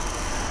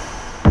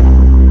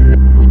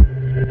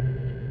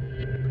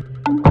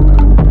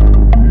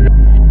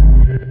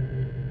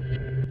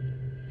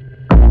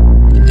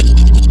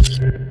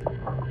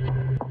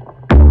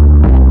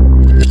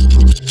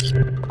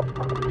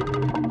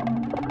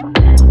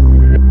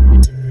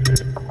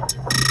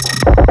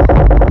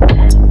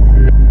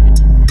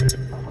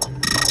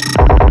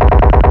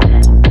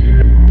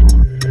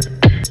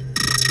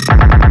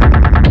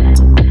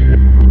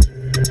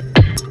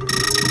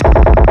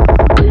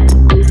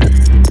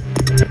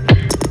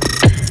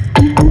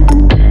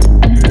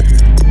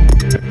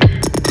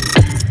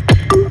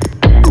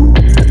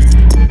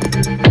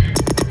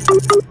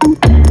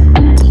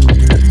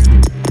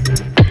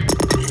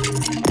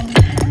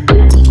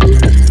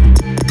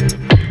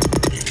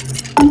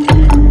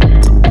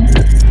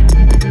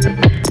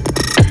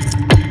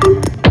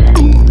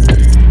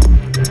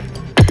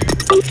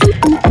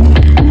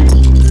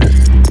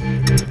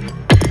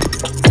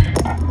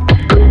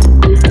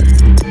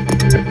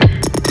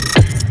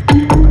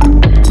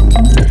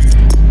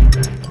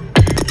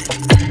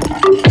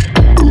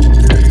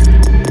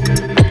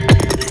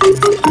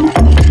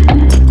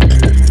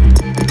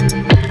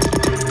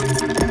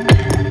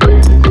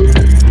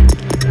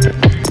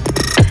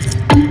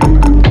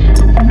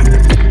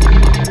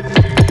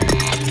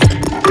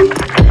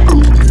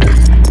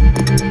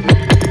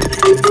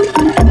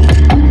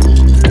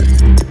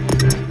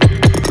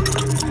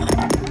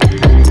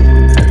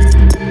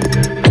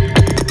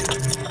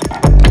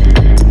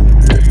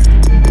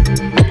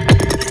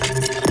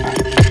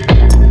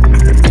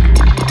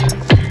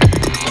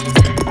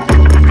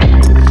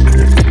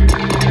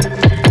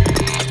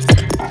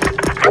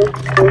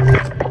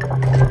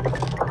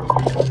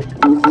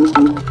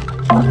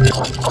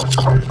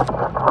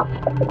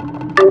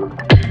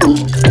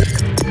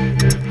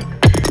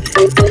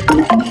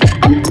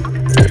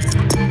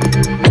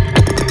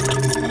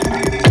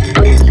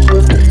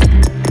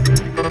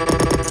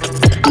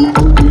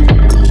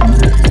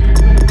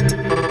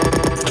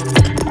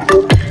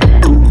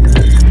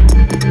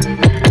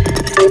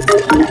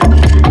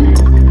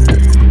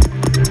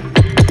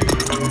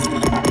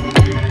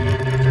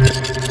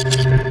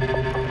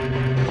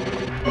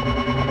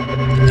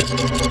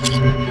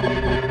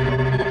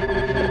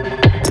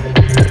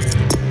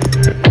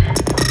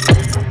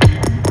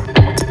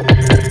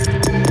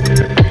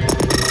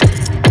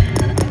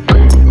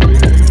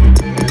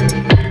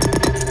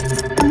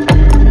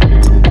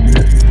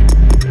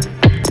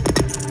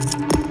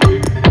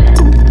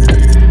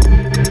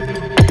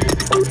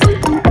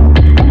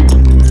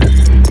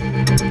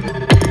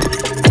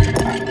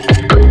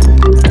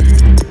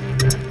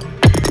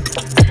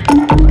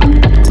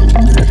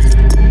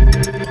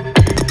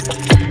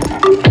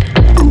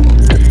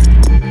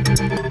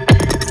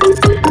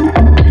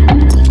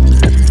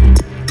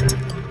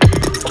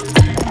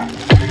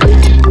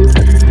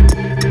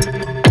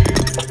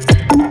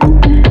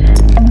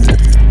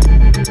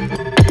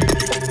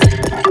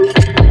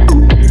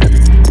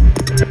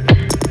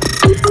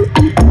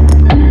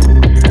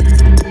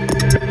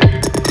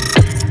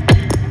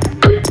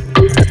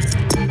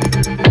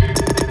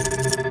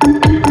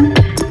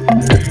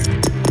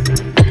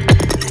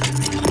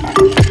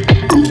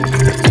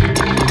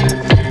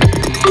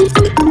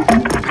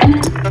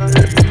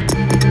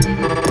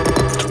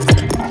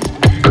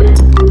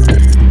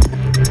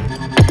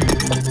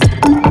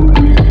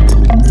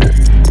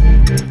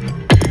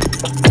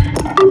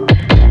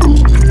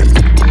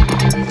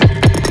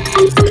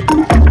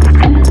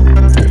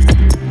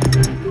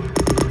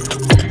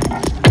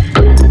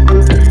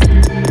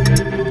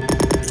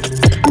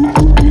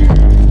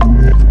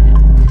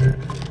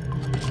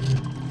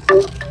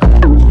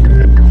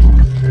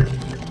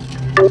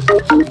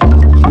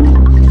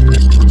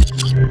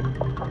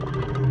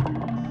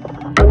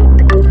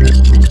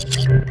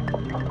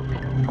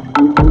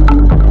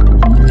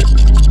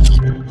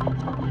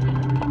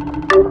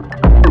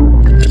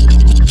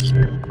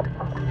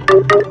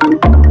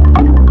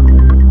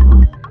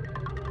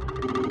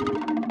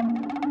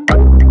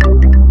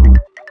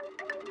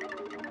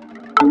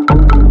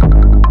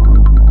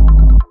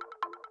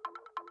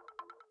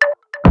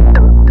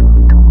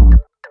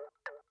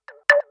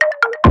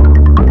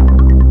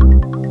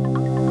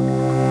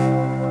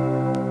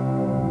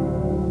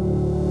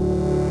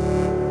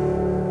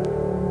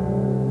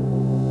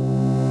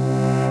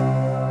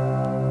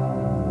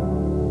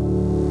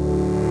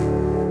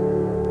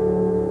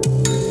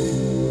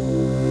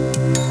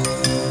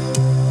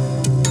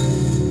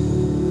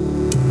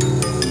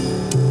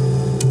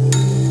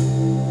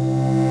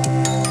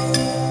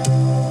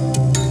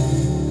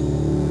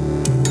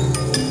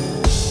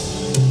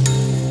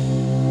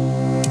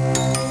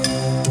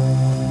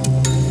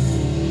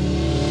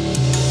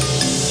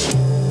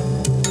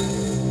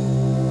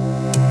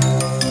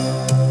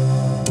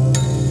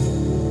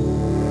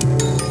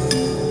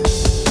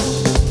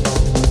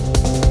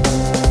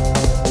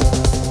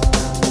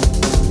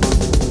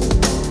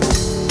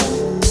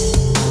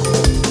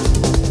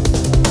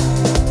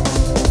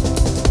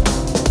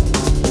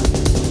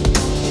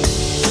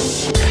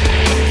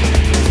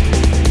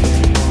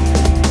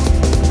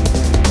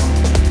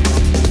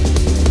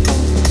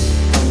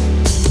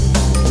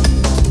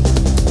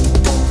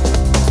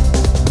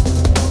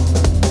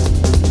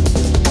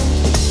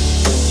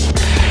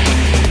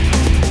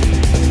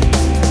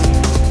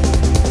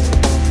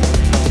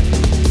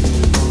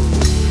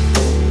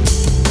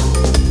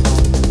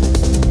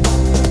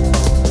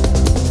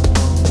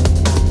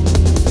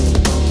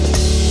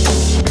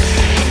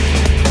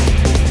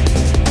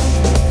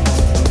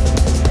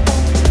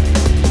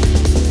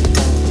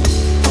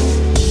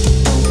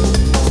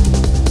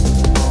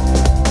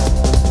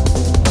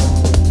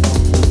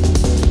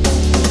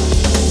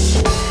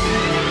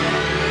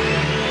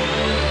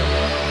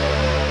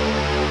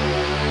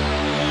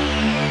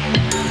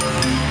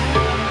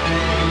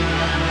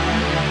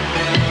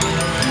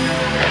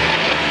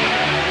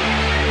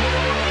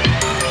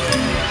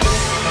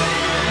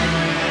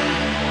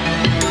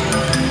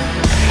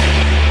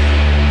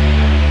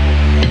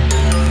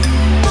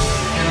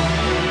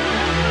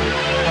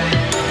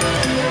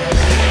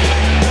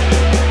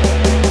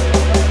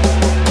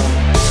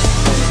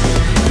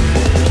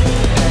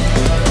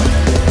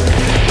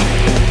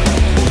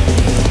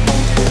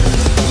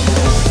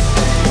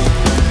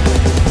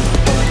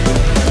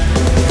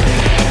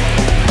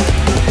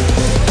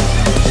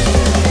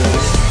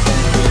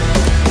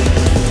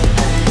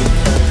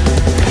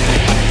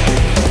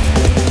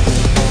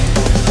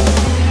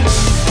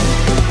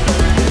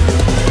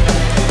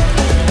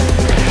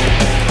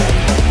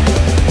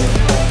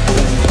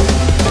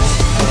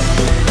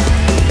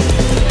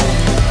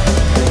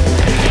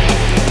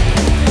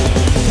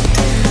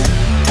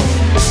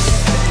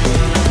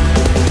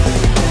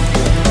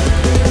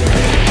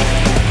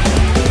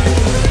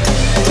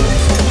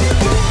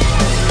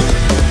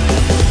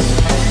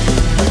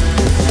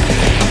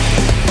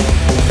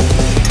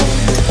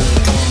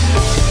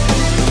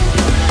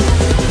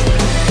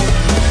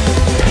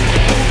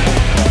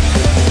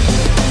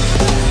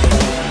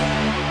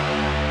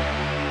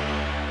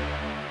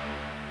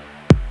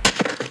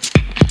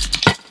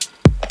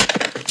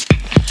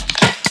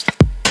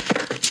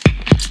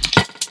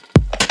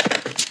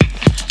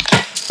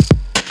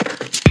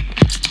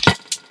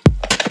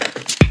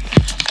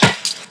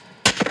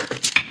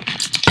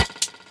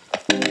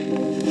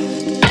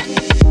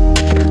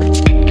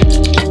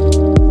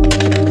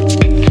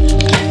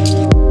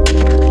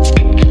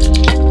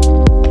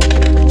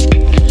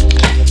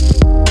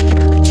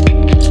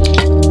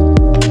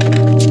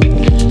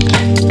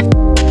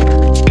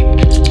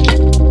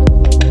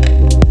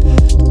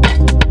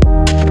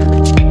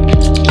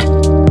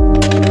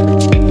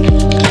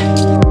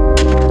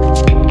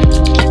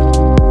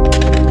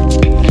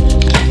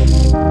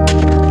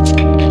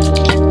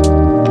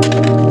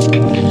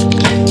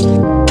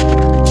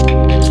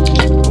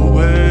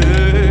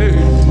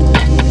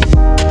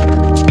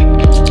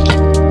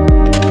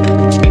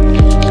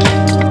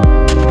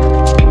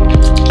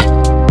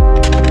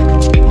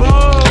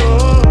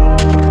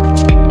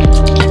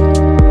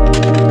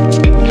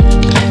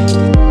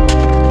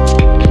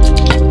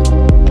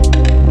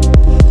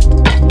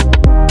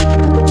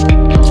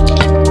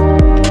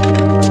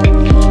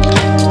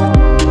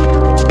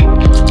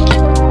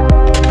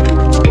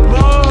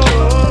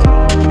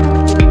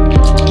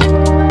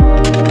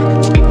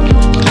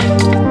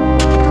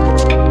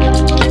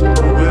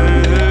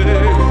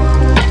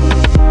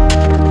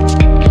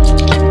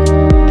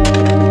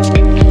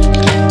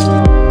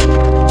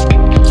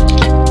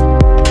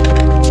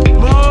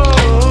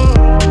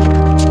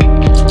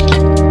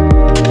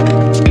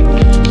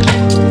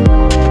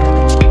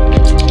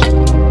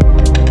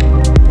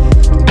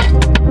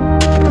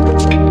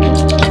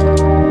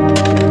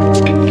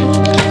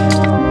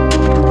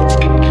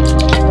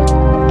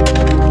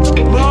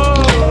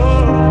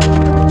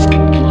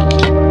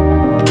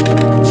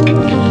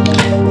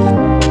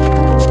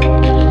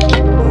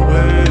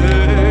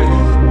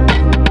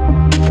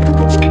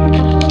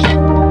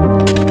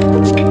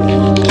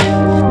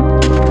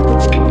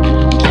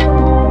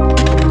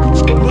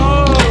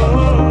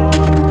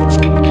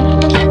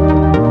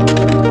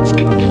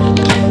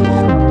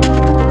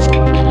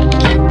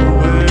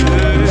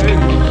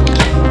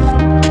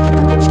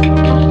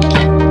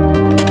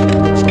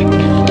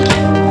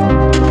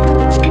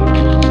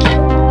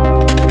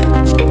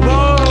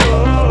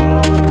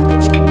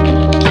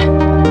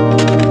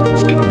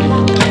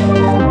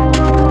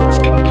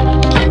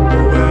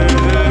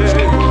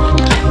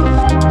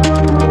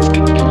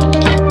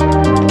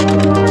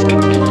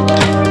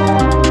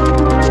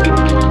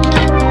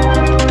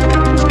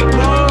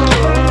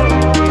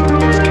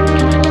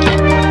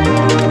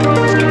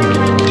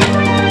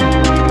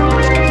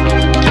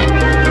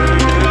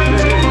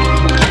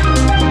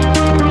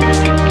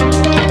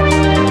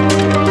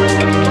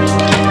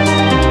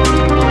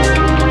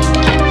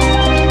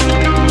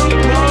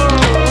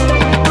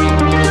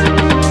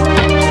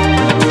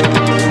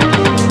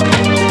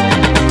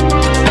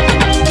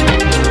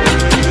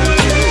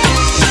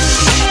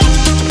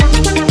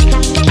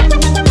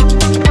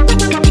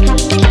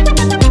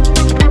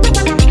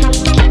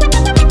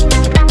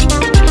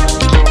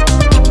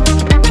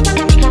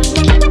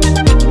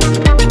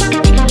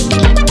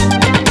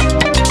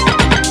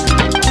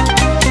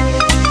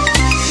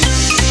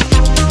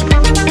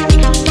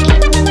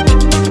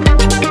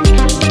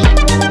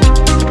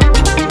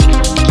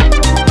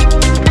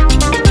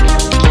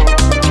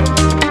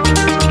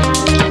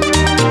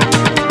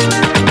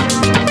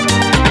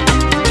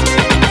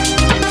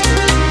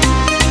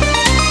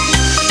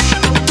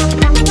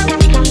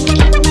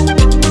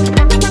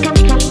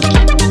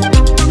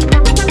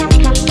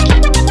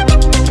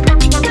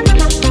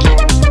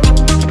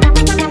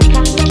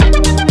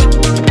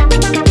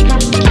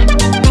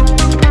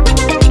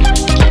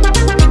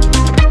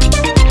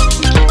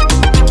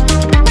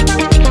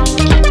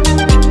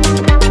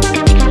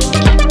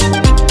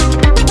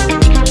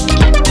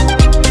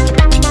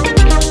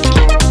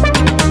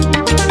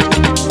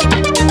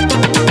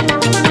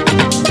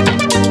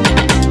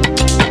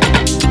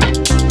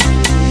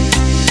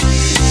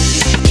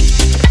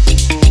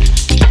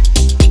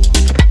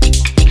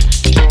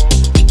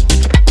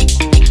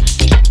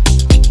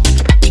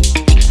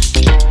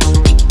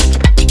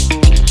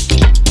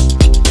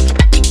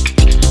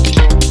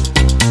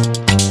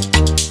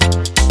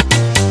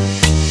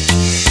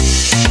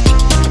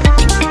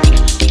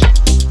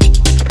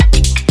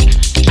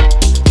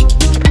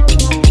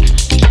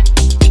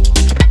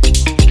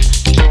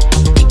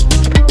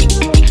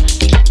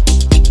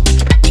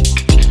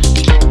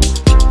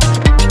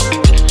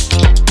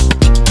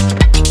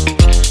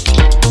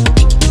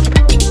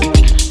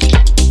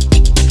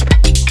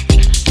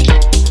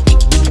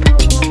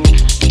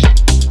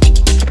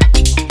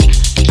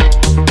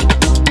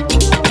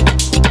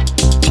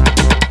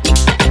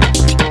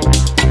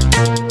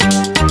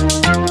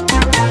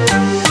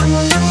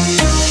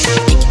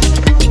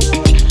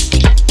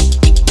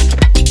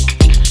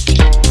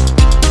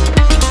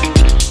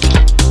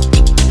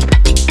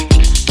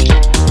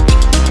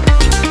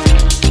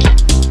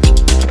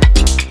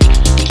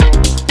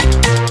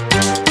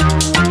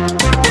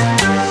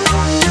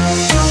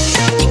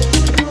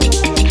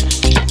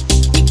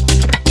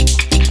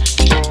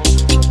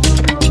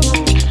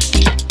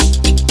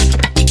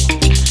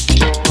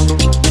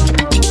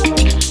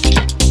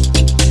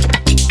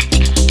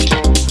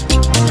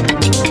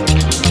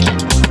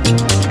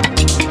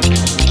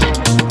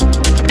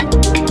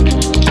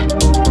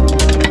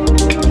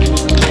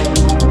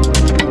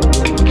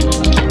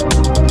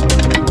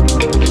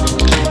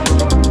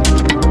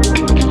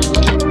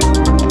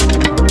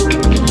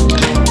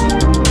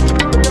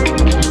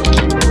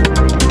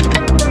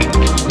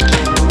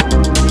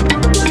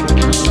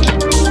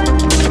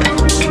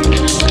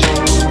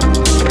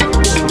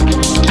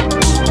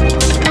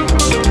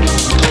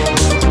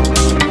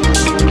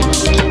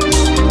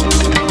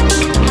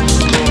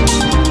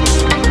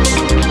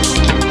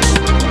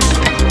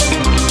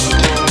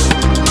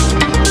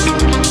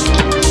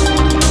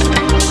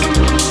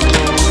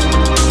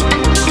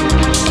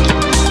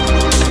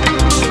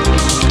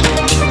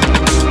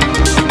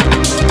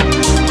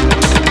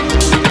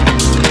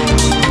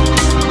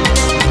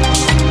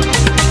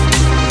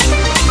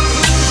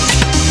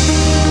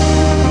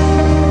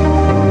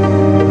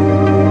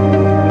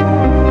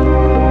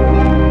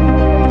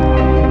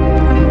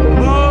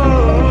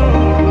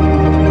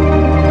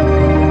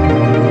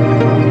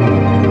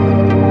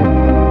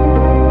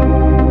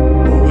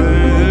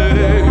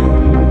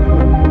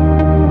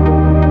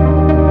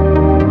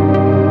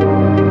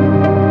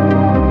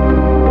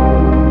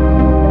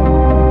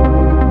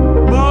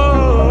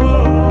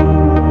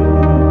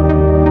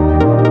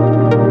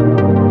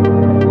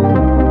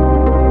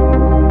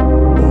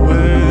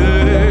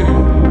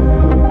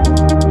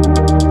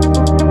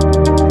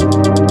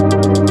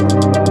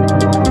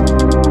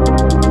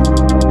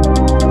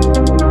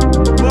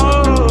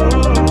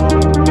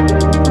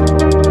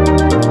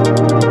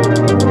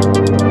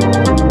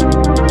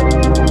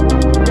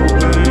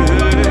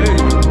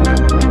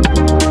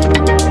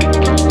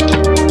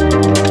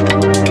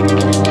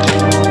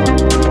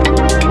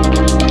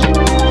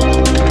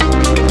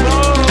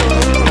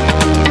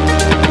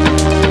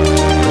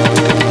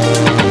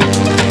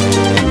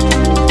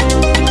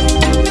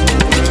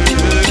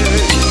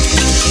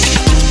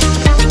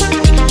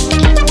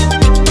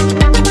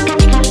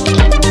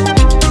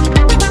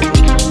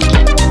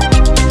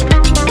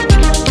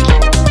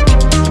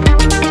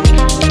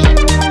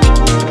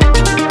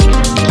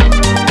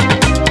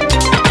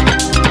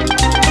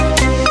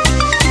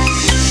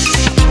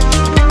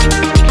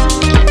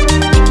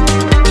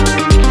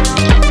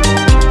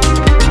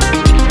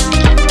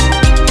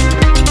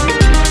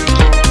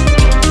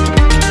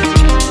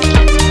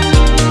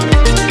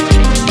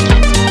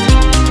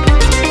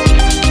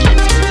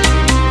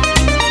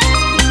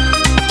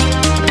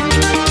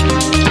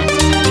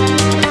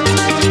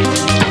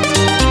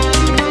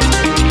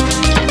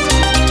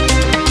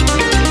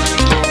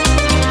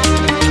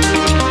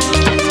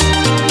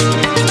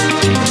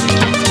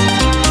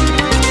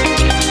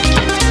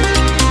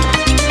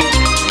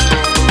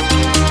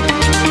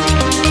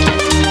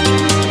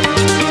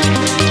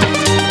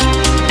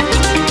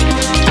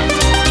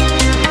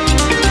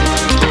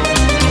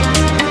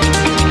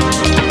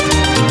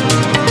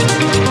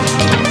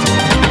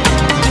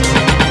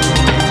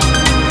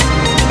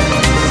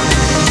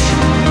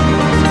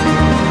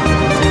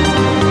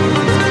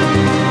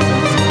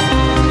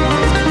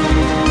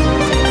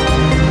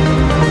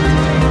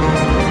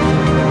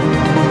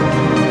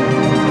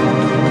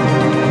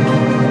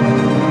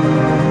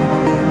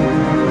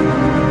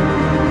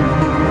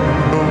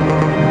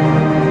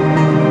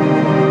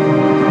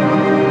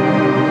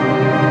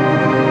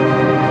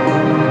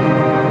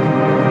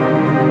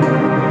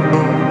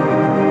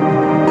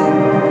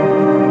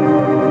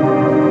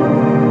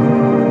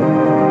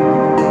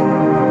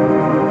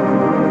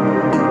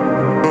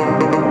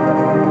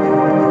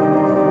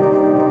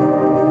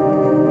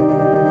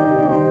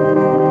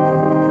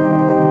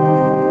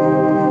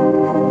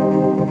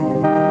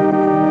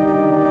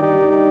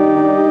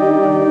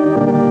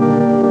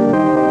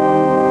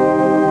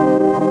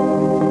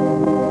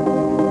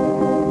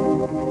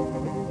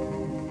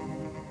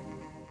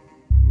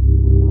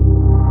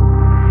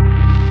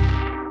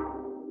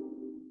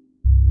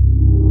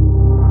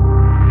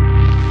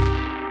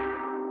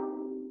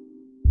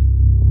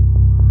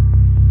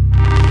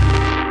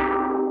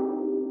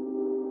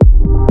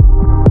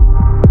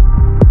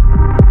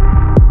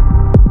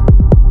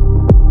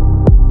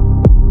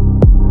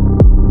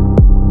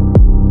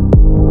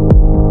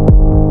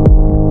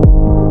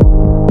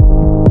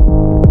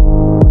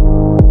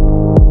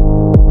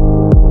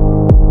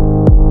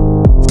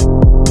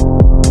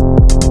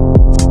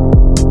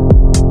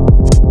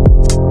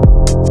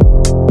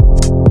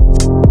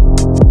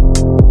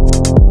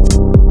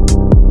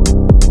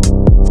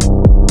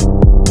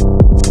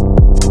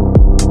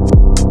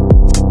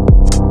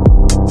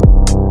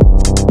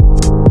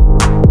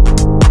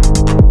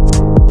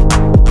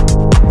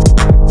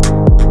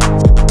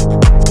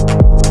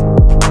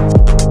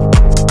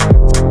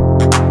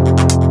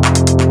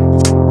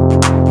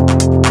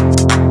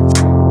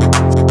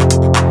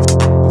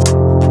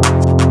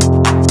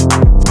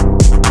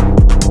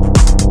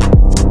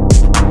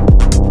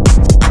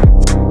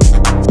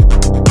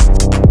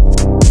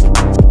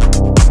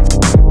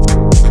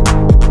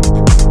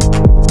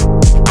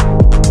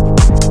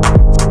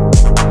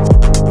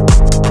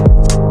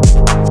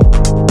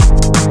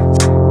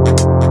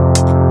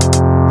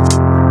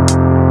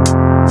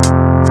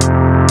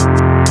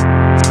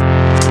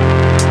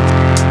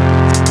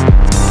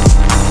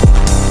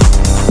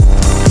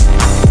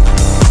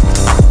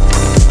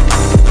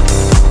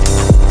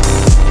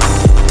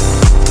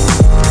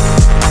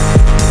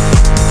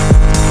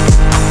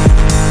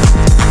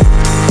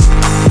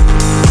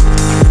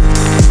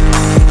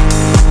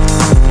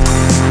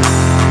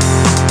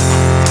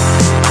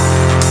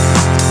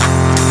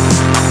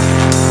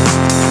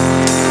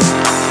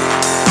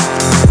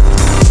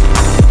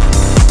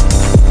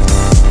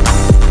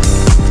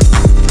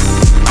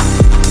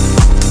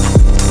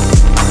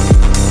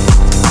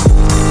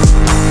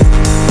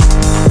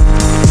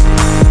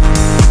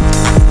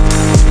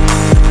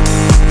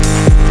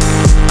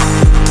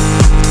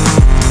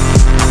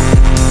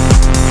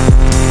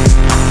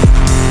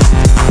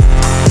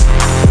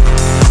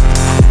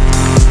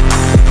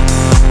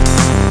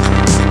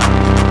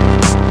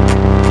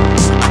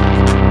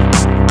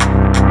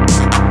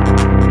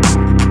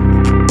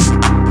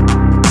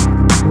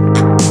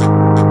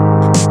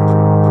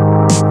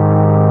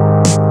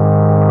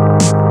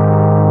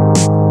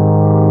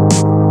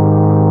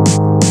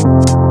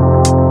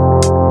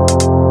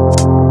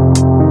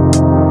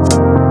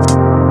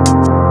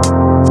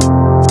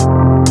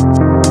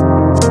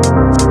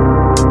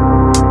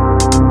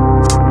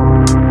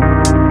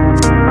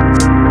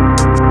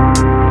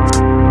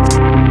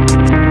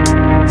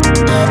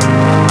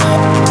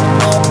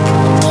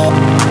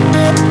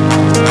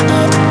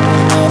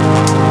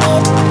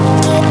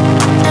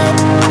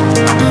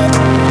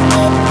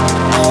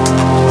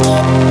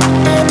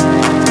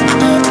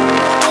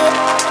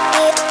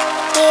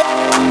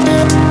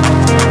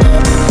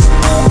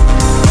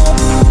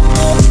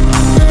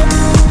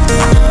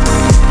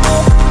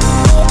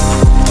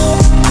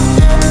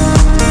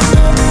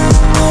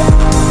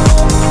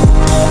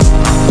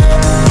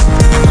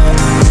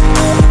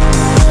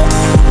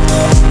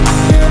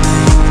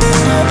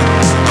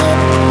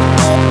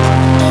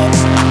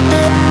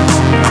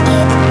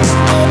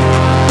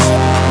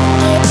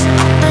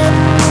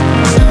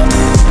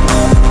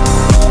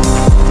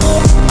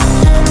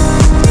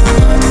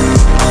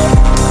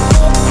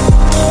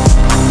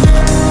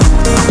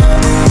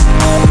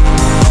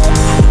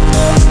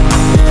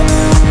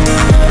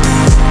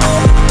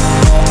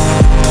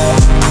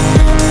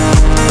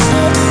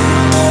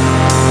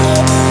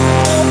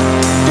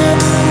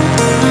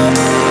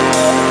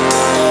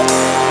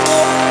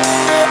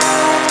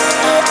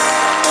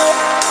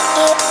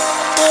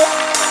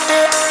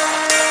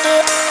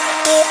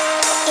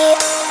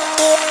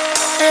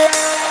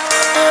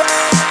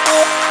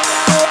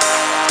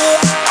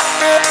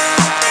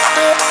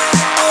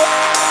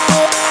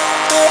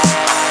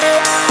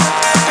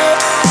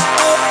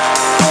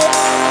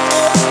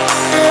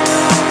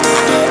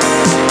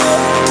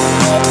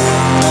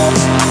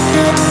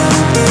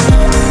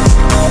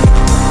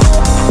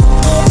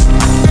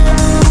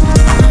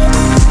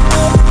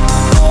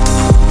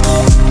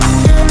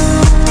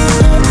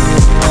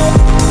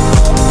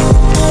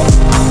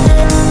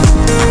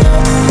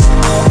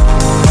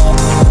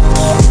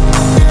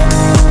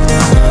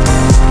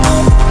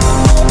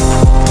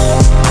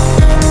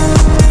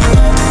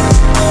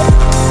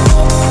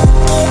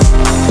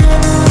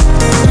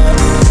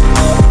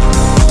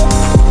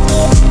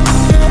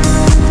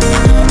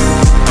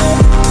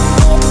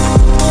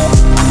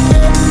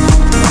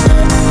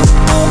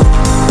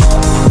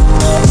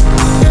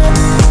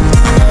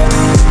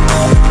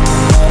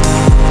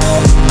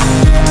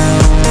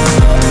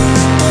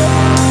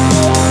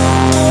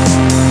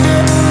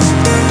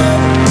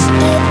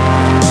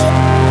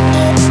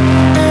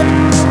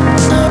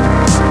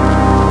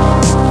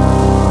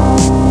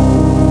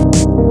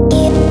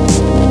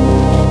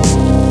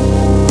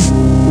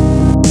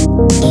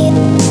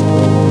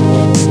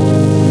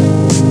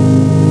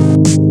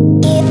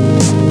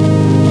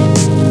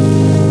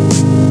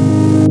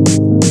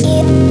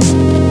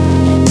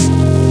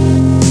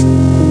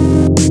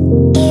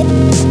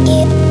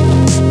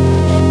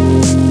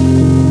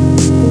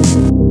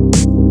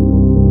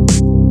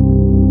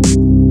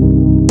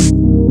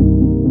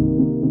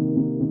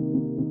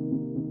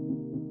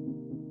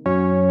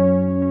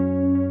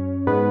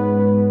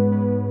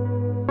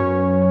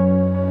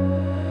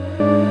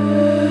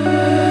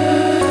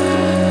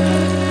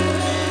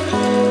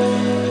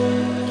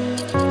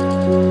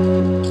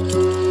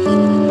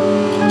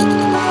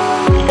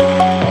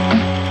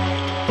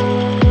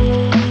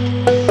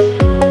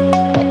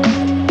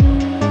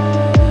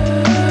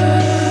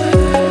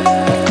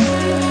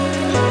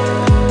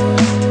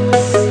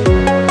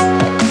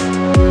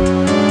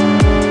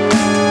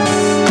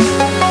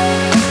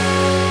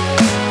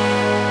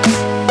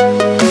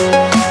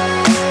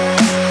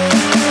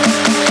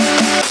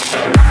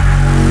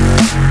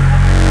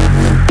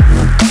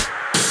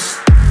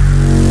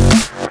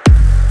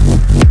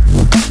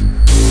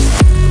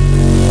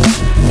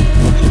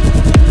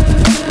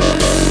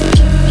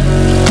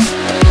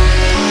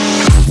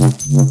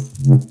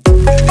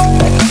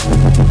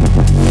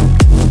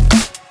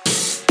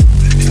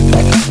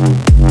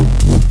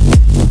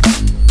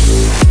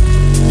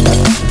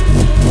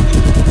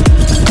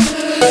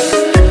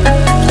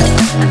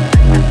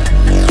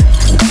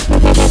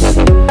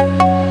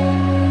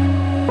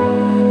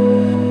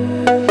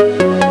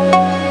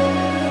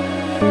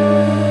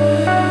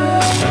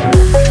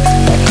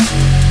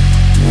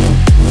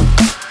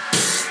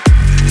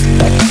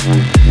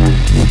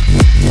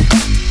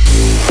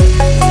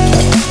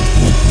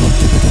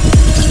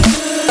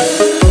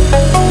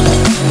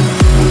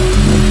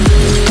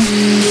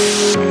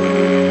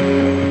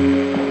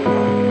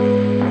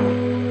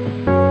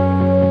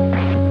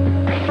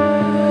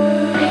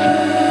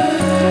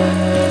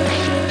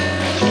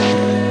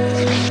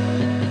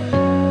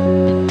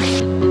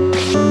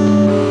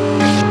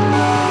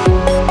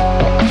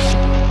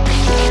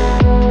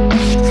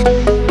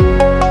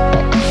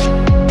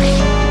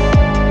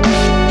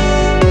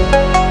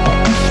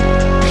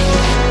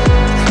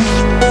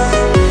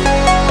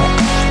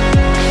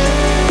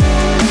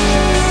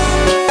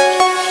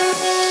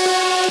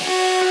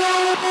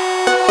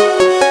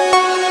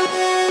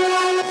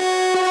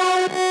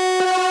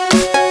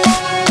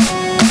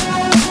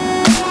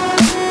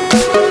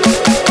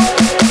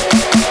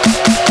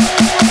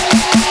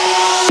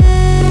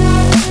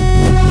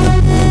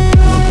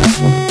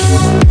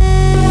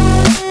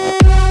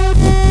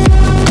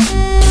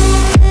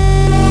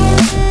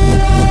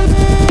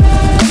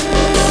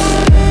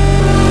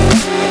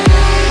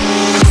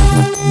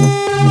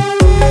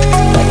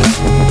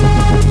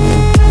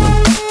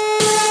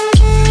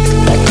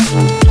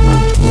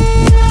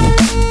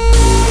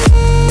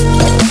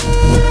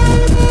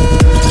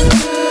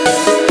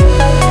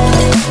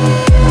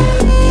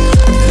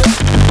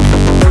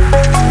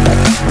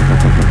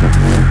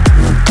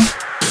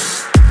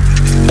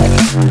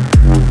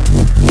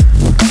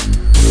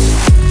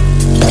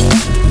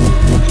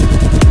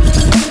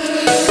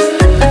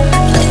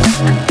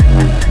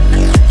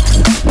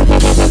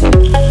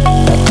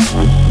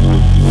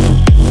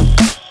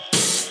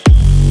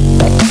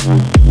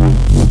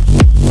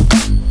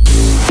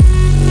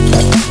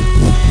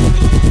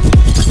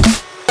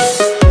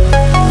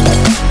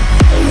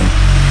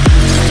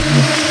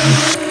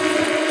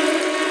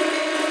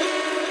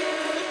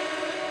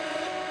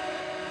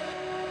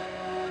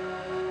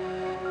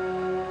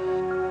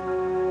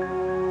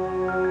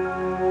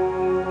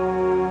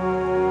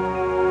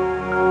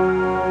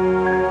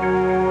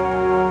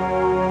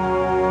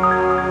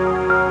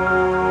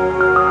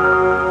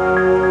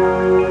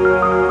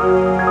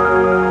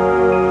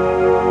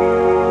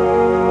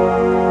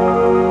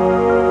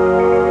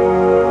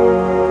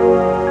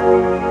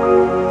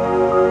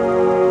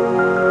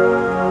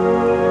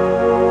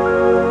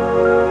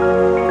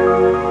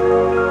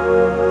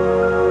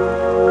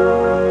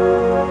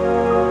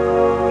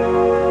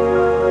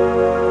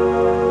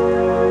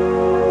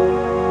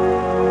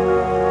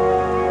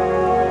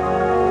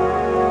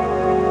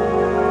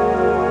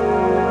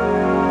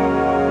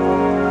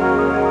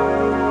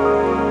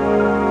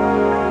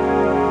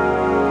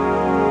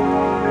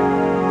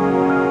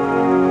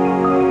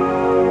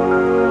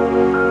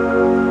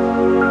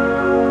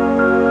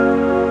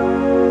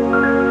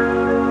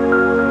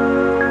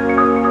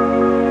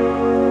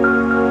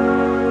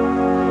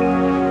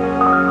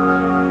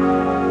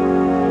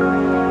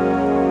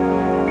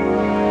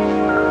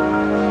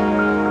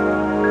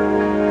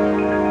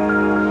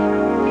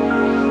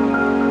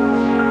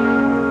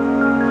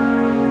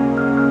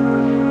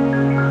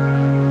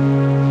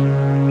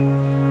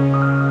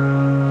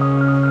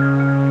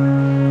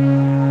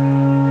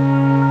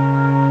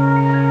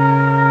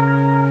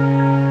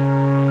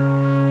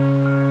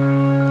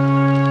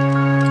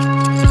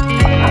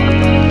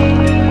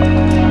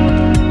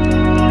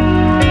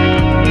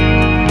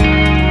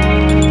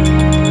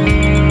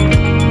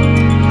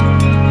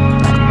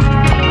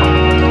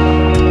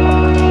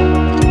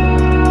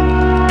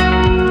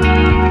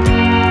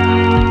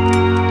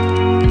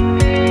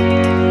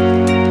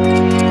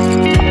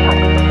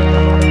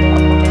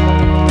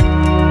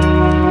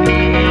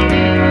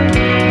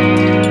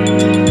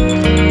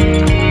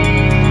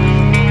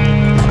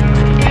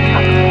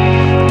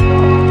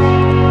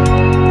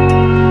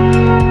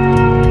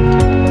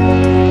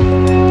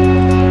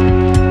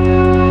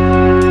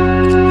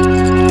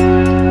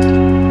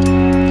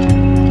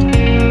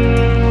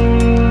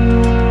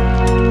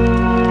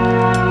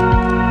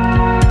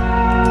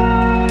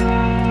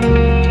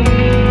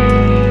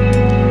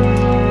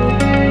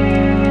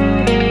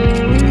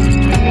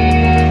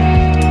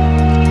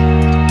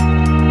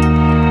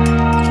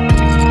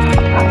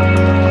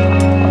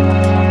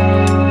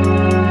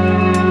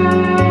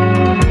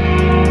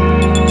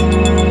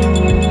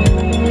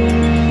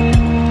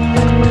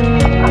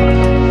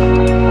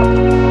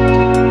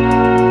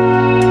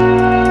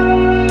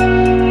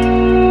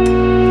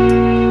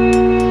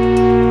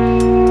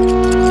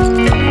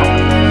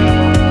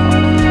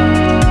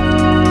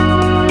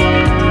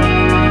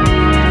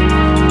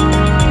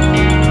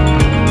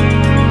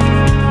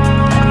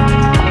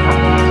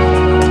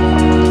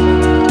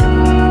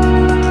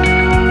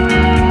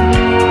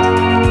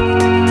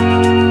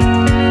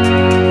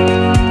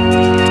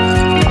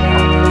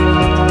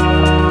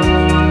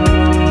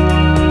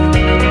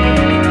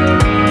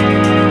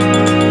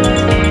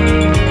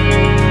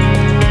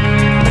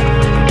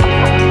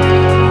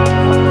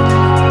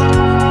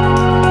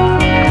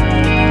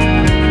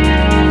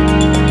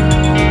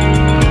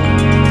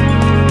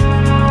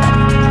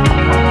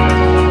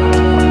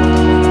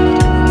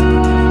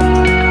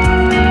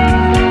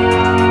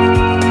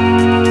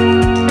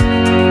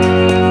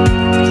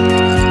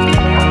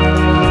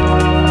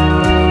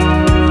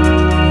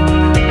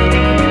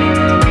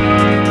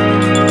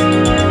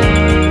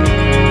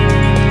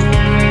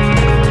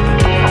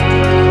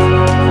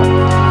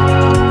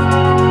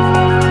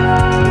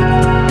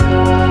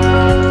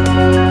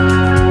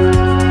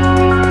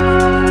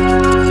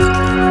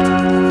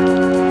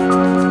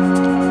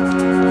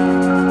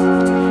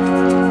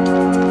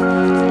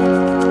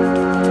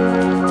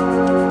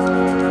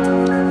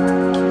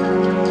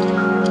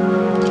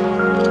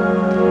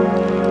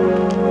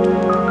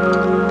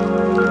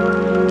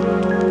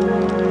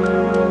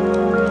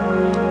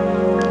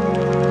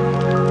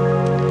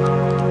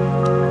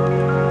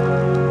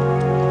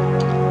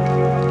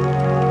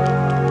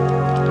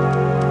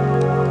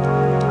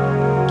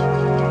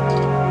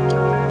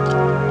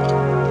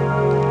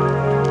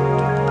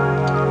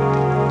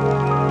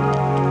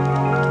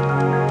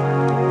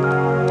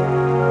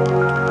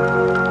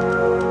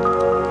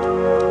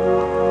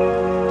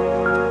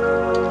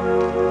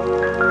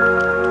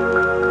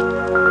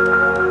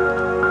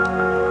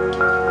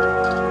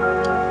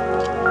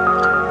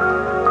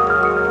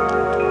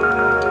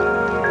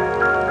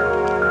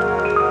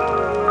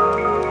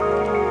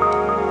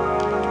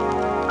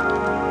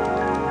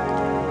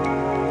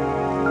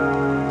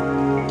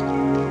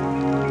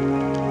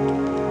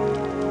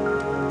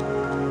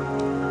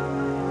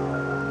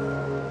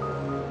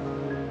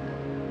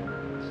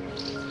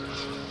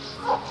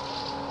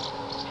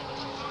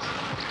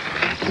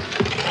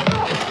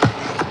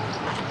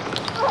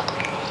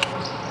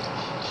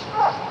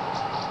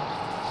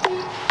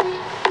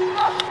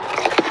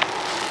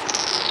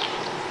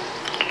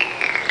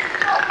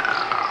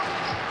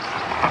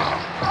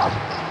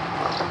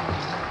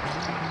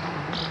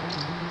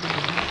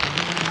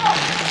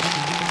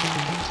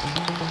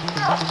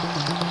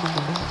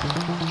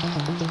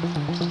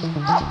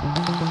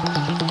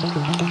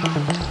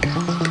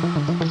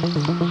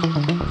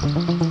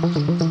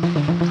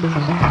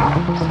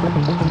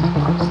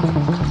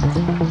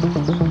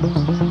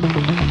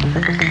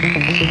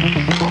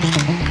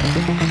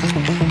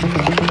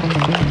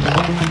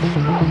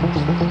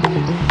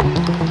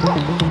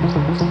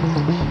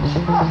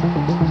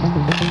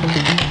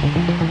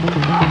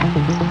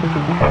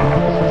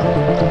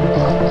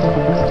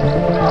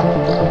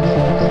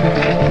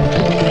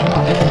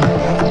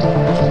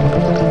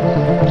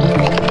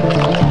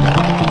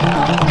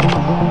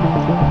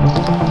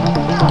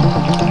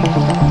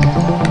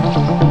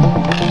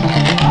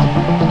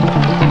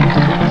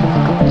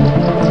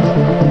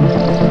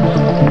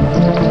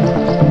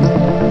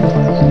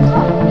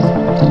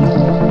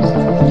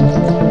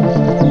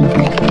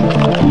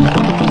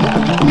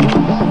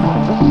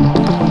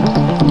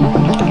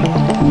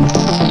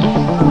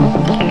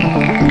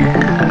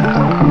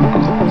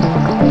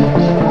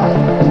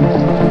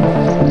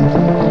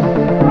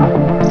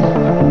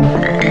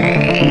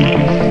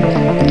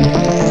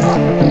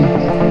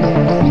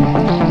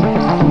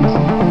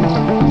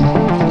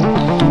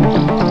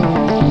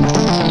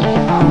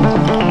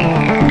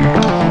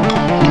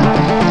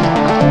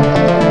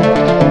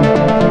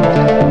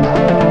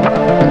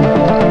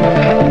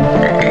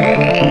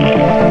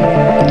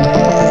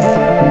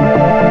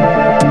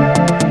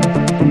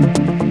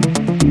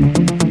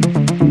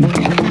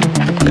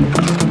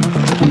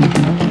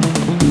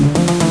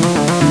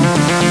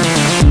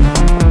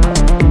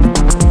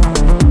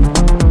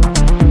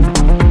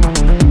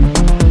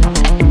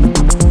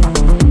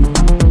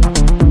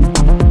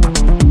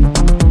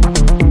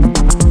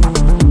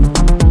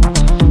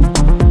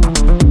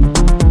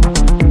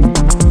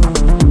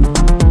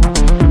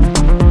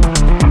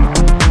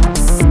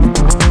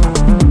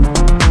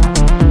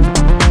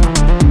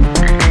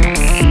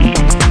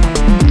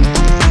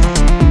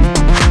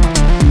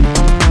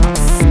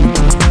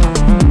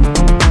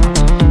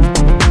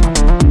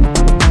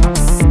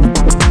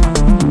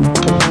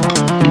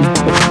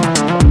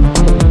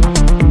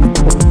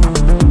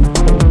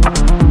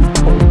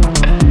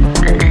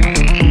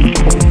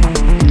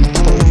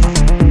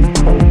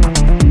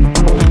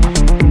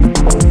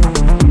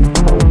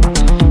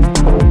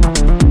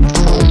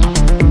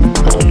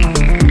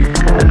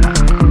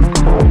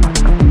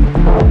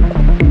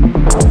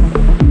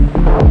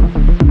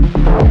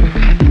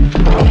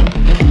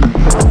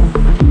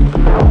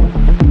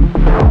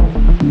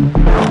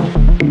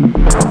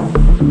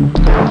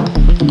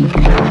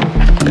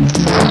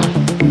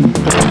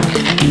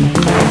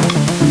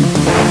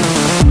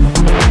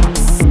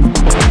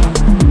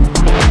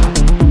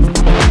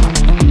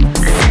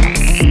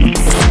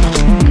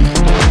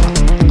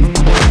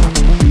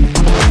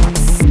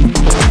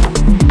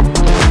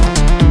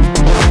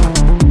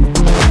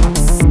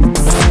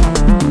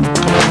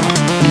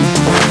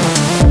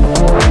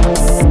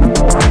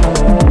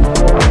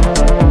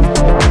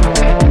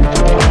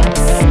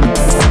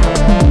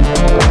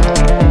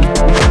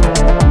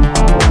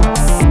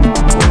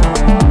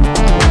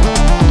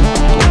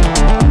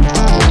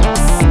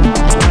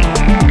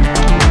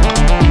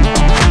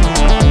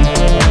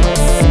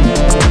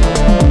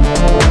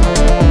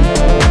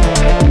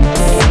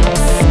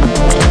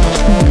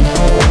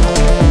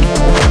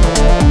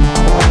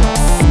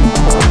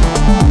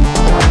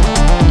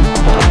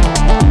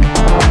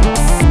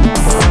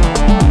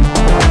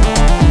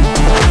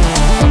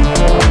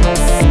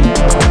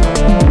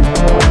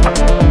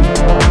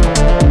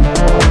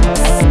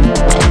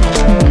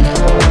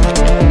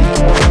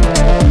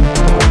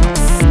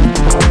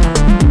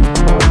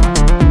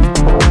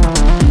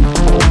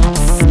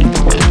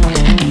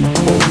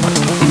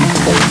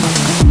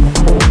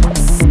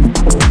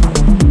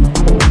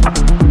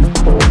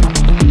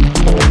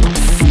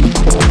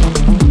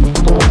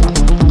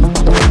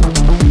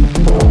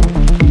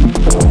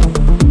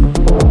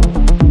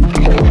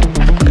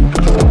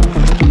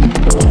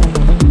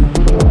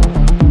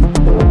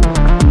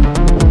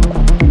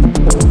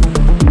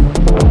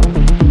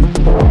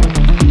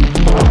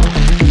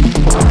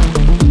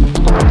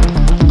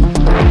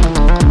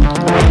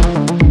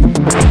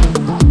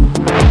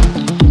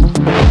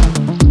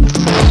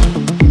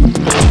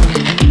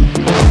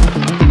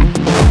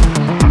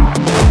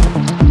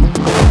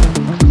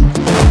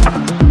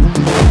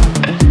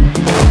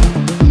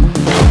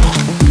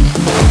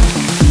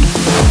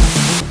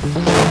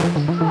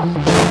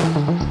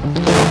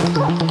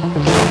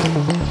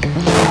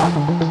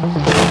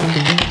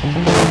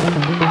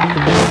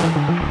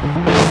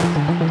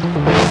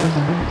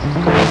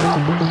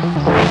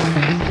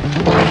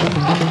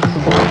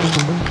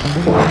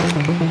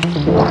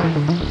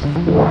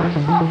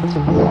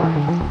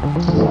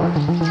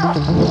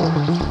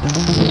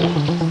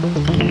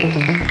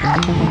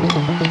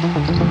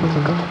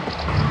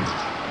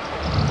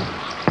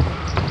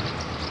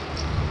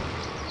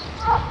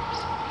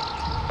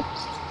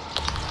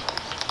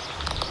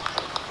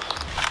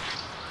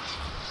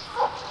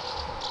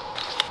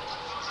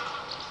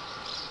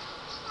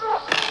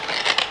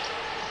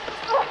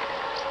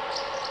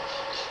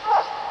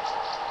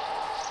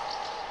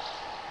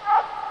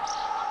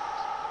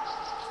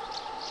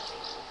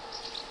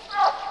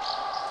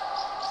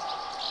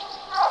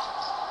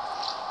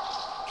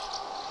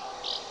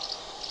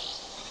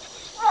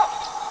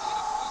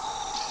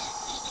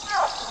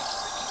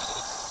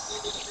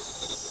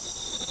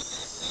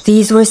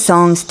 These were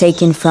songs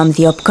taken from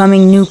the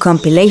upcoming new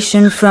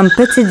compilation from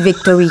Petite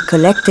Victory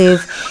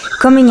Collective,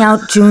 coming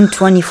out June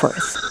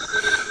 24th.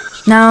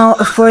 Now,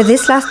 for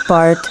this last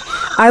part,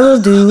 I will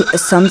do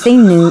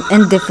something new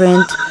and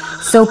different,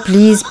 so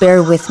please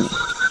bear with me.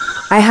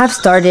 I have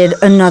started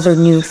another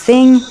new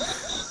thing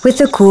with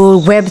a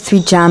cool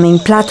Web3 jamming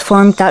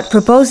platform that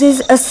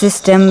proposes a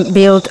system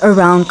built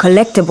around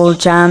collectible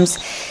jams,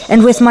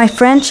 and with my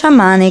friend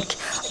Shamanic,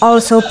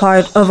 also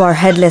part of our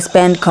headless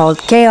band called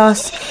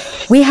Chaos,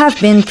 we have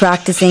been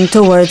practicing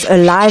towards a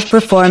live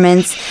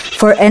performance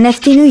for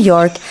NFT New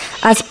York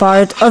as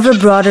part of a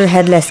broader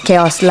Headless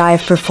Chaos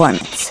live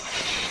performance.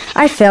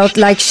 I felt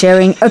like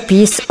sharing a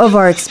piece of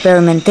our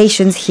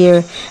experimentations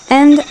here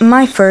and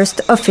my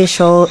first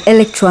official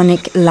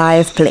electronic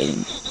live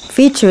playing,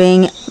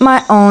 featuring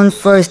my own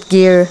first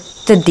gear,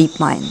 the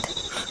DeepMind.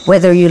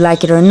 Whether you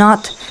like it or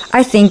not,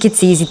 I think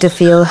it's easy to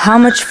feel how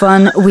much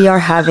fun we are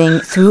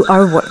having through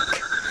our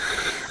work.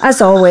 As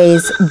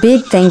always,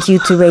 big thank you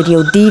to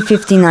Radio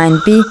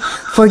D59B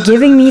for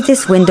giving me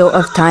this window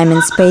of time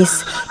and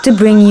space to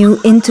bring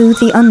you into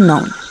the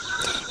unknown.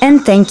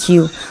 And thank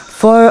you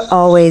for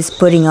always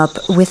putting up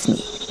with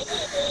me.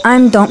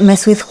 I'm Don't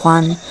Mess With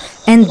Juan,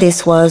 and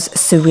this was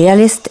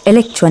Surrealist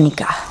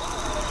Electronica.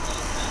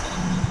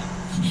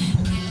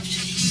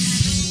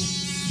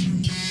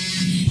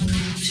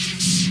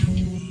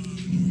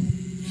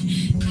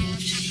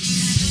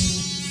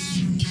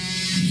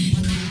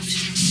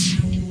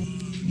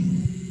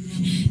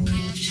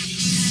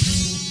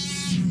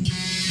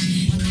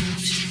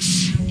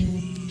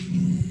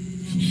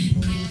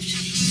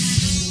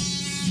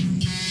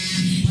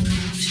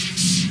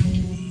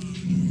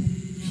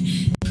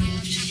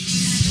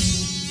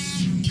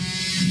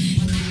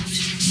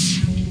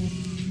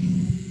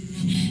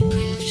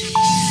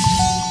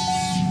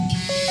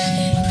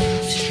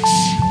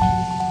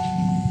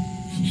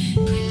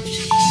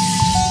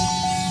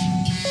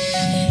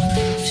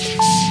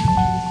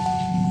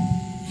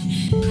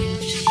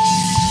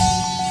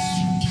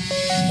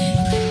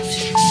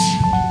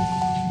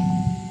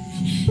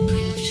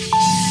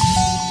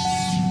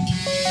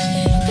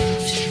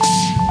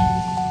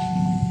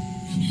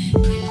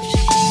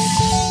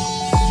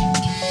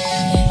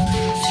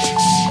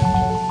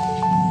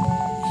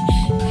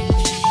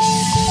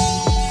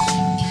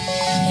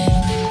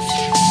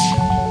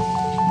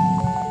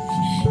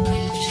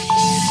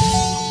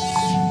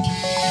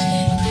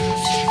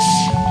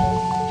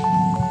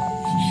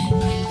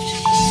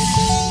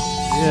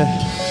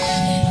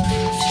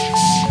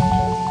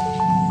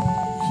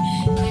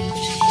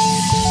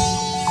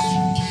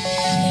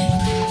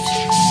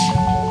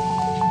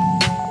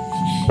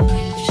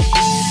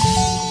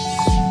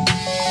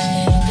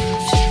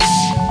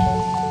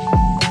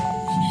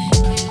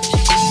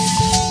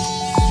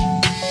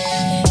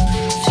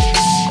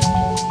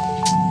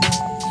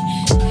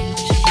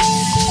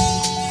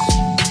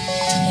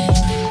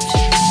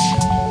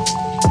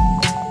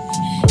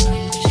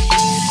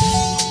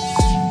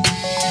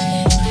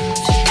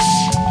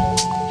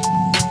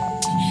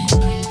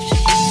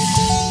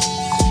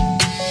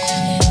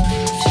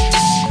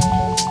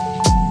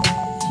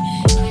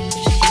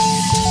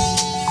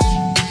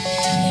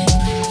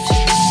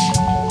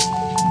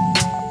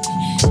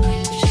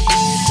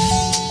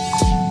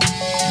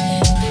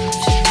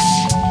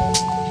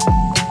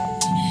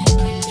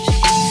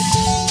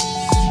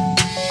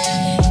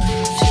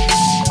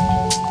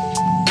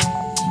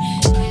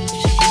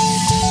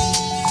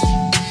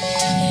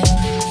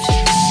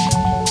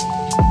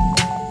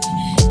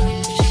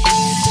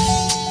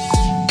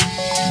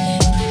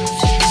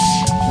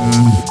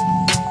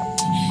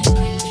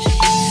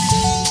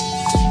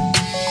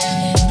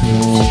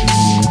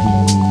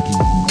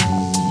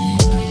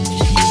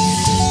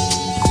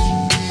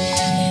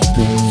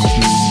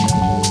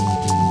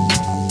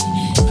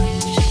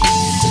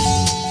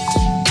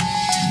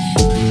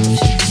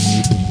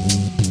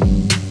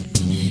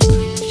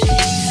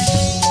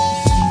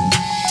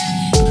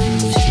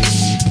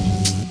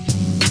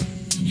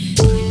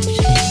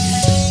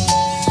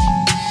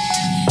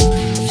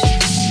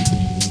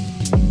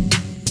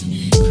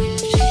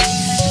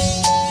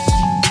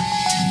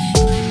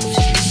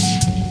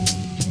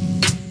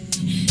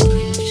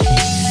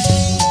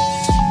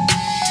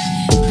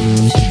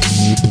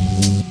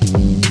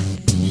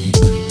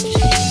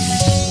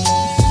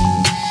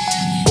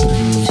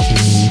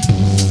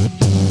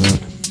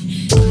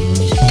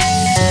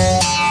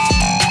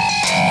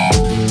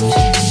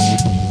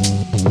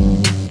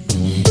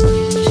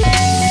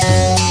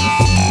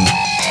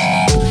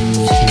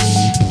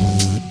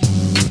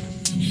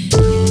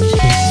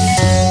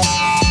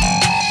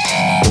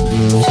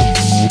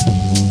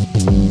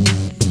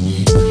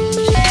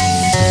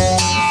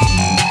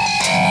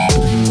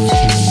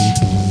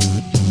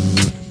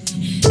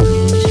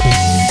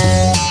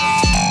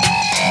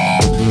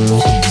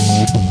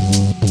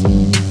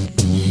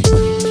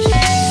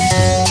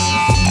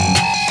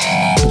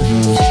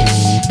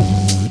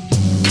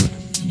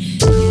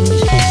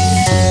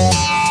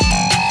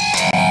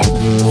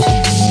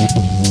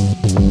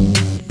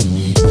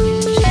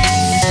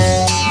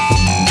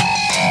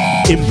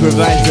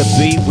 Improvise the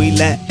beat, we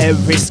let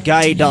every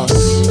guide us.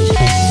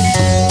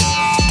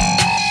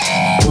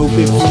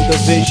 Moving through the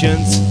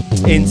visions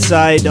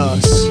inside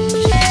us.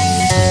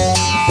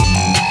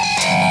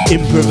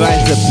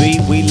 Improvise the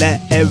beat, we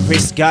let every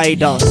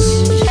guide us.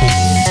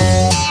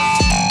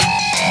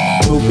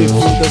 Moving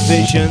through the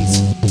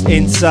visions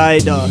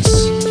inside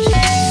us.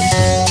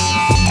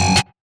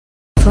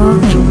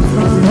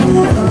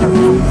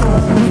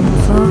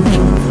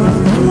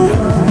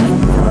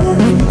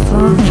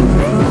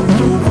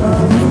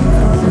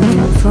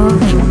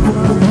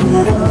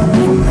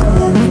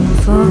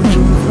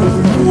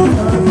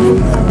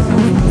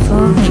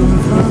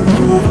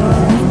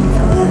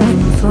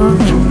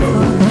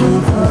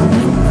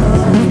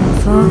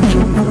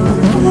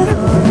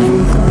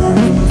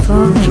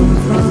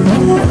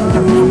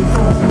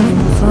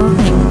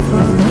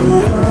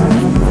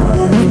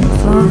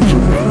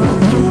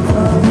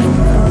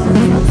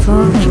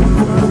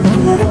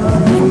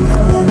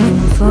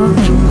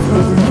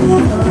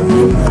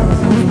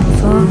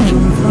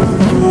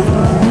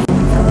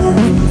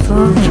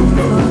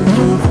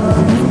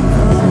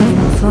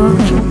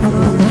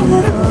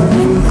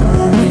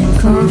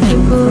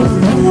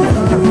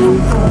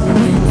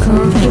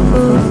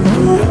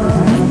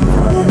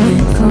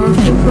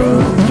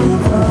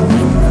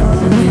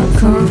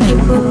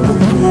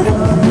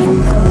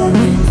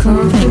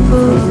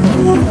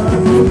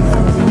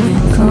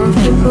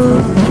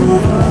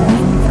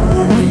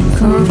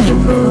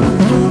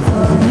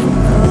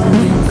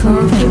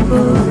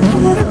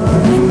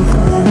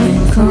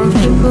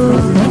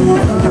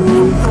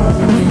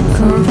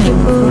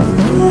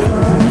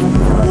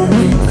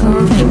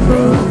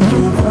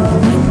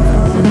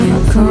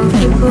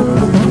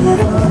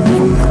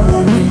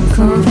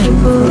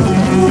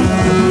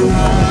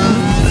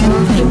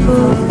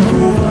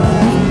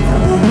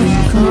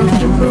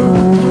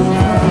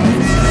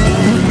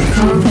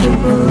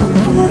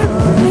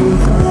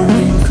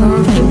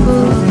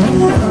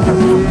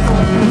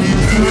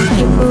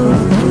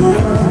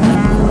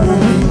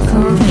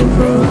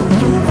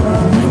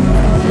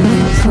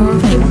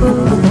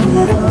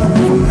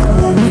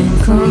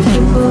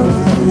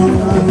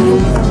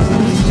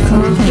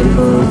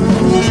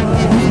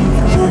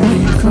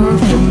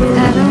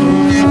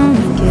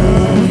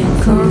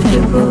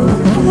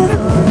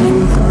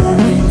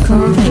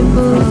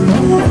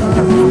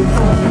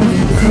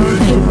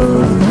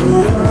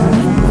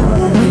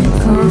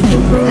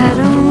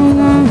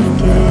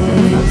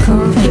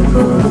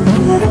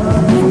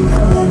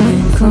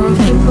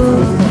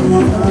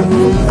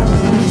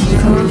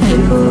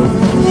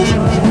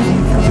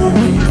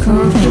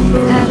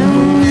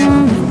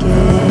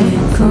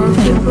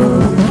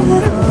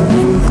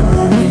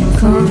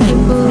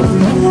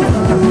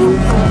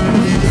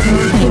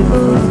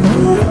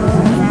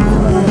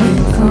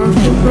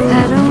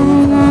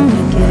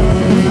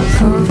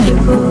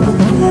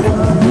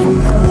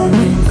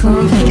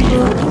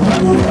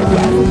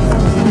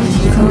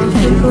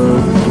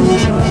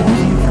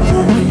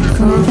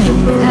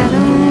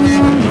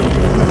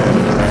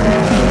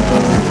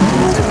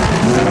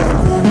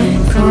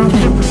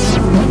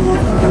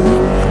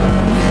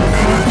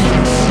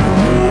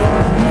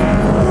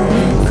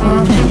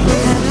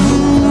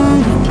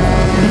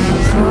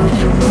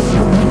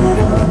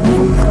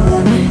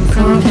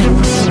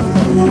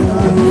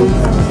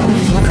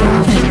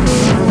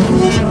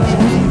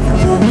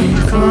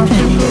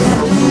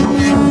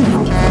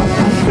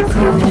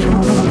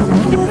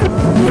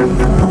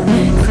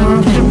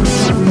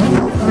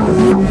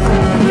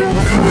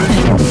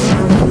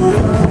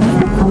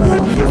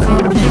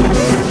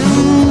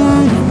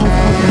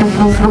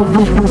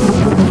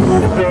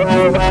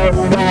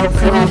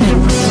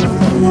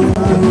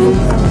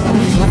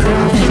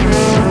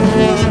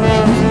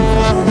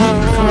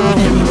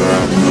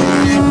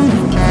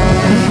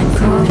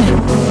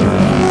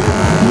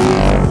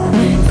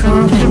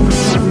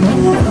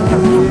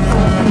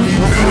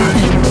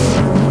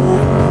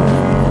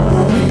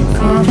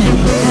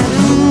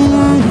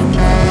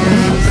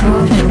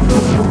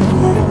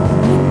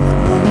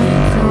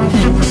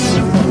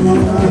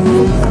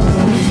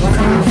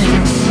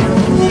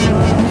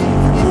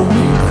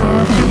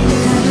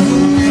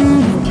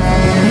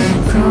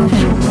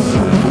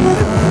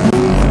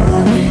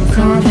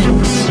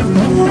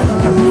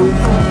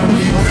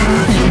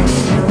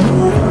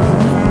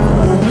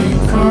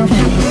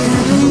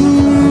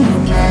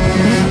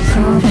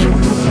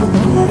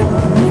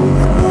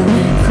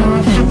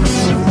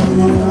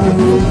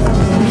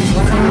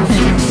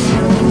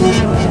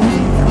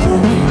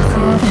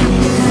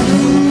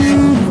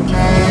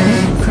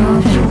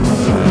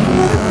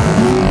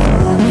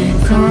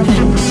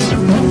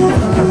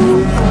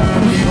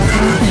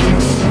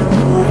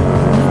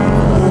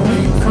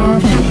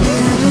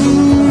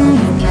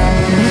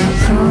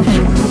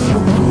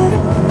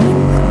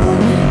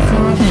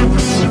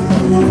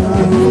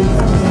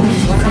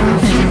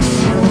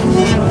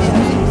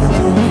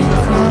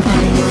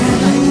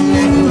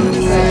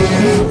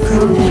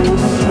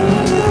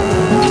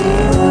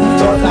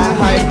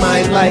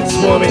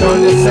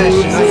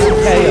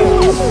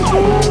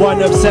 1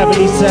 of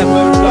 77.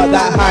 Got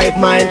that hive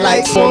mind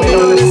like swarming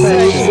on a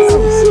session.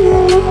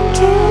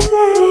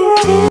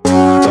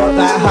 Got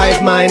that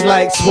hive mind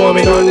like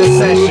swarming on a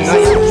session. I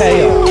am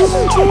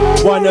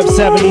chaos. 1 of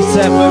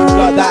 77.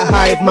 Got that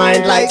hive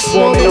mind like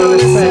swarming on a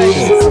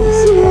session.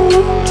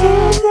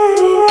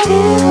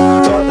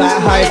 Got that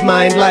hive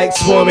mind like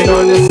swarming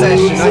on a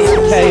session. I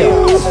am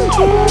chaos.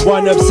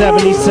 1 of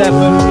 77.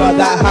 Got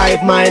that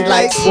hive mind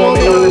like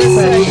swarming on a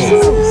session.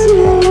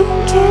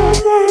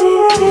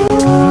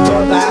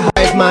 Got that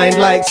hive mind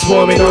like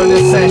swarming on a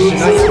session.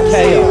 I am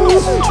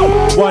chaos.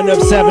 1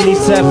 of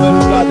 77.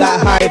 Got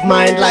that hive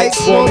mind like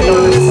swarming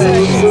on a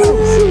session.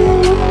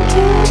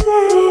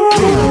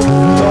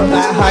 Got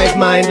that hive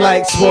mind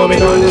like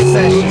swarming on a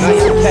session. I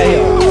am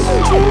chaos.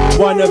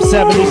 1 of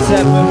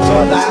 77.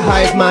 Got that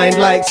hive mind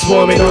like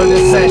swarming on a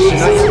session.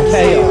 I am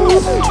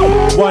chaos.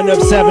 1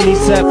 of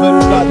 77.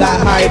 Got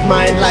that hive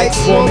mind like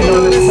swarming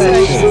on a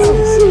session.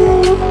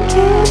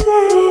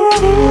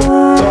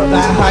 Got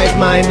that hive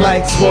mind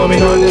like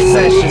swarming on a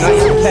session. I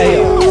am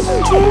chaos.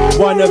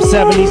 1 of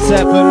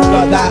 77.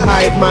 Got that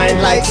hive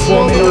mind like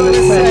swarming on a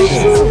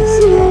session.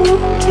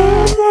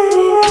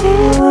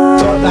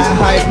 Got that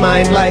hive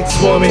mind like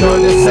swarming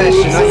on a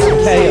session. I am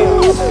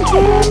chaos.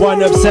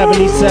 1 of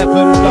 77.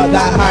 Got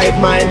that hive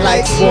mind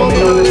like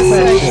swarming on a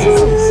session.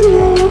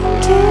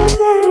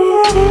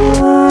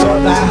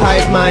 Got that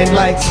hive mind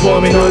like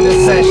swarming on a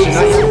session.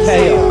 I am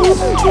chaos.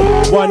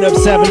 1 of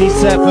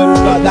 77.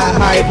 Got that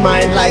hive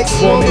mind like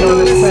swarming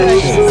on a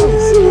session.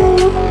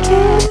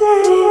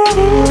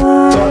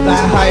 Got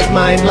that hive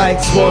mind like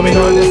swarming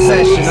on a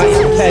session. I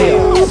am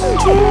chaos.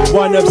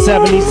 1 of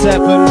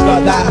 77.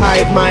 Got that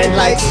hive mind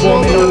like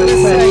swarming on a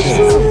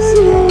session.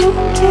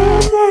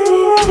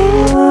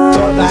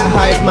 Got that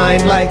hive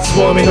mind like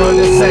swarming on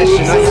a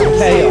session. I am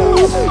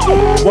chaos.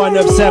 1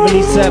 of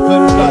 77.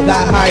 Got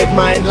that hive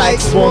mind like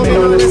swarming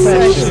on a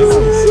session.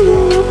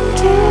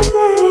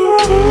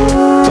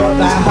 Got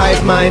that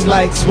hive mind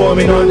like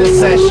swarming on a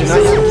session. I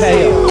am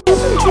chaos.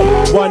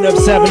 1 of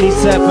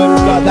 77.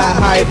 Got that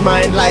hive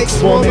mind like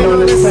swarming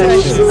on a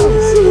session.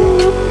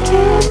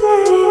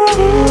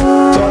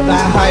 Got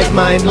that hive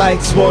mind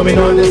like swarming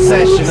on a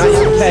session. I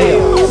am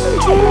chaos.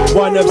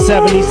 1 of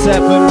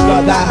 77.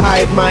 Got that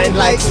hive mind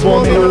like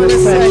swarming on a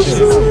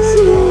session.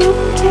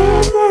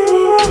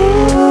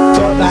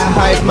 Got that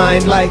hive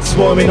mind like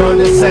swarming on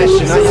a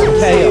session. I am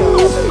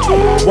chaos.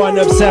 1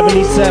 of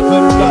 77.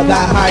 Got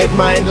that hive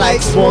mind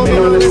like swarming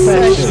on a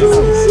session.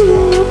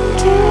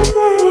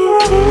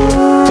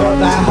 Got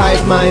that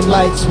hive mind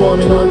like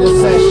swarming on a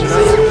session. I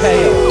am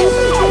chaos.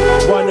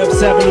 1 of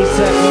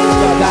 77.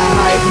 Got that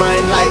hive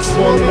mind like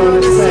swarming on a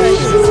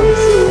session.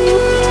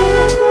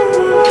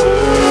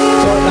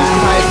 Got that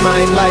hive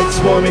mind like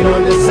swarming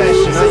on a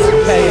session. I am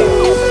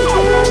chaos.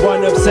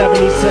 1 of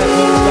 77.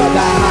 Got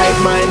that hive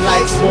mind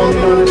like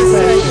swarming on a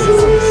session.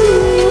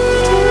 Got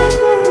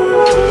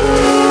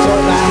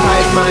that hive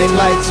mind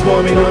like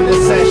swarming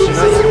on a session.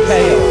 I am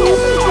chaos.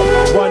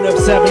 1 of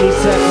 77. Got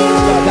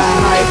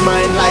that hive mind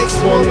like swarming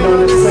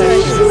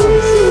on a session.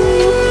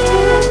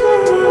 Got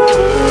that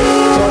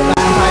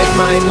hive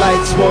mind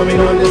like swarming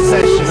on a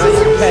session. I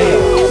am chaos.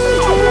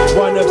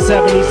 1 of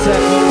 77. Got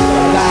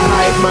that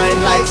hive mind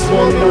like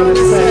swarming on a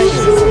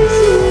session.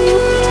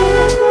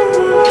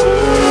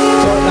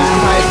 Got that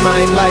hive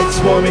mind like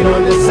swarming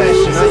on a session.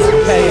 I am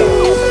chaos.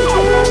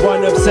 1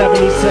 of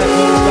 77.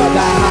 Got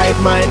that hive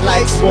mind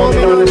like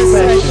swarming on a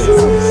session.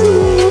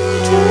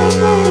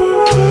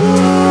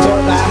 Got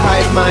that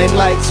hive mind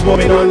like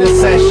swarming on a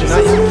session.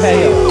 I am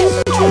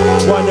chaos.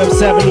 1 of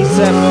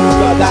 77.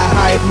 Got that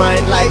hive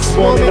mind like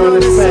swarming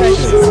on a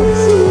session.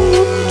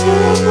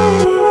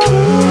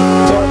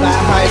 Got that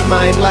hive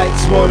mind like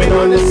swarming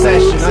on a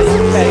session. I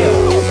am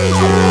chaos.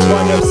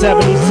 1 of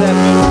 77.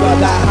 Got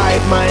that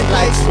hive mind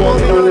like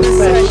swarming on a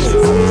session.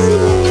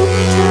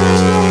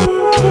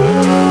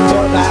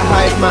 Got that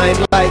hive mind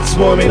like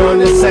swarming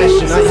on a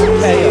session. I am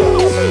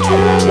chaos.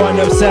 1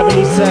 of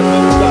 77.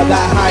 Got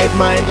that hive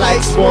mind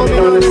like swarming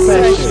on a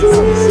session.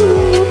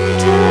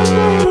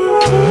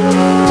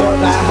 Got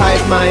that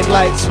hive mind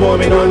like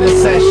swarming on a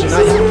session.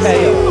 I am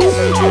chaos.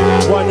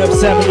 1 of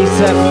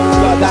 77.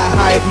 Got that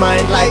hive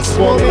mind like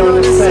swarming on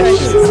a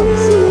session.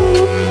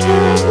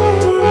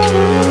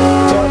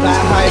 Got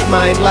that hive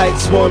mind like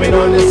swarming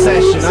on a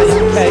session. I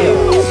am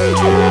chaos.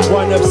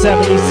 1 of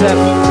 77.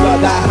 Got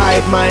that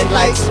hive mind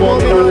like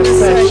swarming on a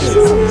session.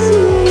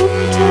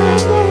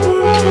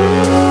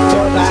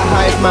 Got that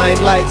hive mind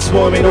like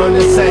swarming on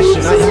a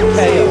session. I am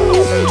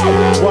chaos.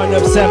 1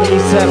 of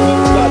 77.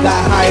 Got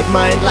that hive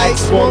mind like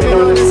swarming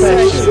on a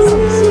session.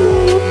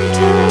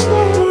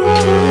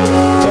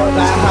 Got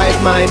that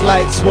hive mind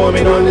like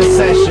swarming on a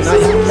session. I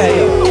am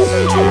chaos.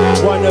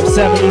 1 of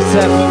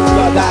 77.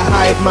 Got that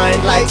hive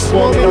mind like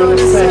swarming on a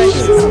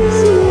session.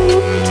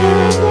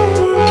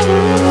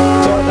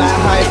 Got that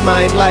hive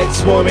mind like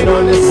swarming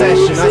on a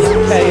session. I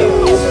am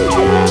chaos.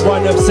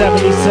 1 of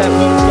 77.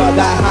 Got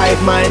that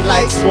hive mind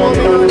like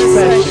swarming on a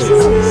session.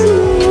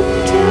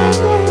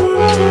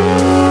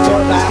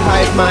 Got that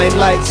hive mind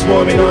like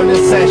swarming on a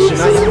session.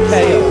 I am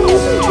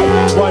chaos.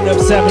 One of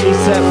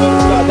 77,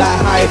 got that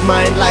hive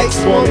mind like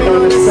swarming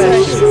on a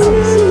session.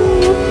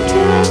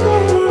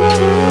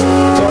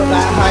 Got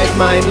that hive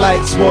mind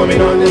like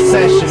swarming on a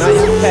session. Are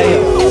you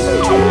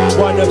chaos?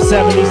 One of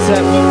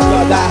 77,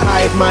 got that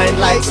hive mind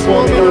like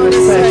swarming on a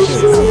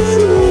session.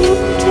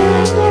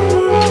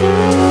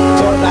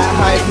 Got that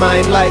hive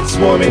mind like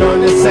swarming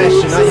on a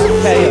session. Are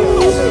you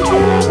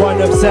chaos?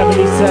 One of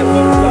 77,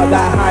 got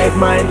that hive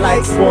mind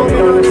like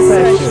swarming on a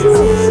session.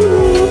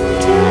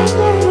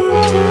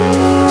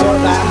 Got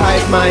that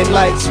hive mind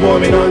like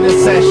swarming on a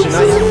session.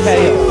 Are you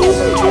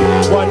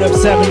chaos? One of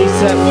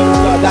 77,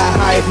 got that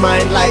hive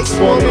mind like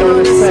swarming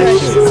on a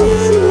session.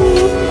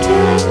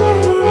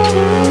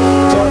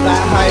 Got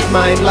that hive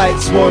mind like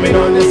swarming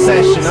on a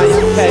session. Are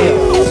you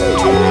chaos?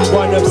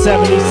 One of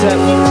 77,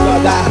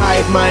 got that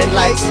hive mind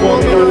like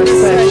swarming on a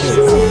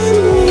session.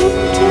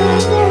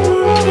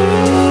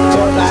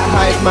 Got that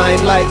hive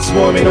mind like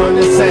swarming on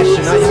a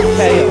session. Are you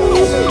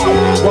chaos?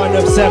 One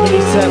of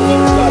 77,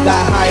 got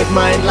that hive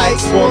mind like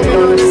swarming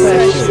on a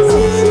session.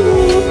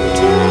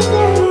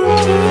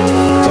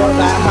 Got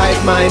that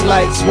hive mind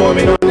like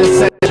swarming on a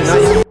session. Are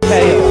you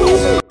chaos?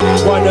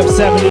 One of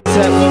 77,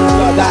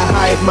 got that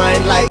hive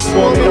mind like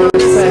swarming on a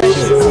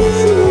session.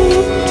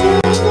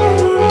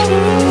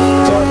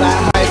 Got that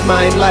hive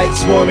mind like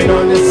swarming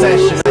on a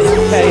session. Are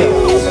you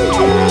chaos?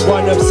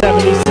 One of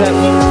 77,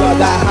 got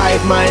that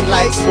hive mind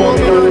like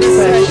swarming on a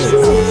session.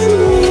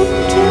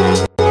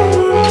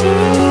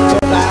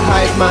 Got that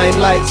hive mind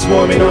like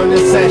swarming on a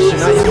session.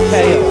 Are you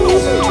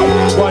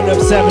chaos? One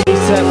of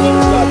 77,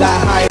 got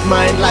that hive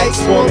mind like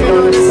swarming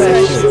on a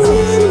session.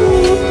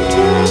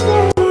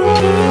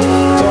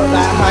 Got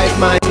that hive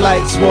mind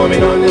like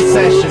swarming on a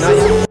session. Are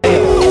you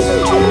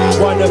chaos?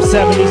 One of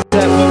 77,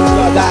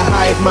 got that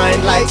hive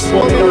mind like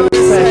swarming on a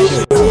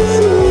session.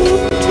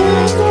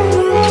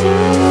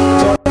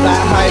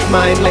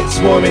 Mind like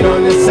swarming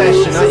on a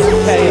session. Are you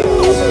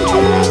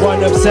chaos?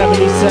 One of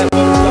 77,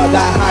 got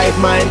that hive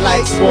mind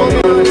like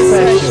swarming on a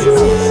session.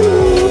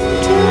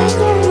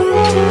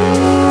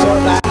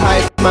 Got that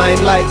hive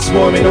mind like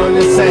swarming on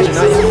a session.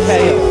 Are you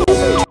chaos?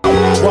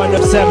 One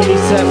of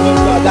 77,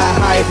 got that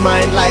hive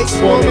mind like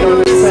swarming on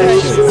a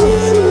session.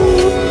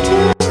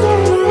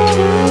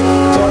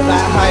 Got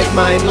that hive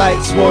mind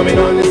like swarming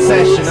on a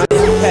session. Are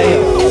you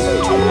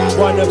chaos?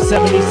 One of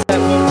 77,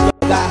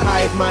 got that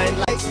hive mind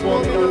like swarming.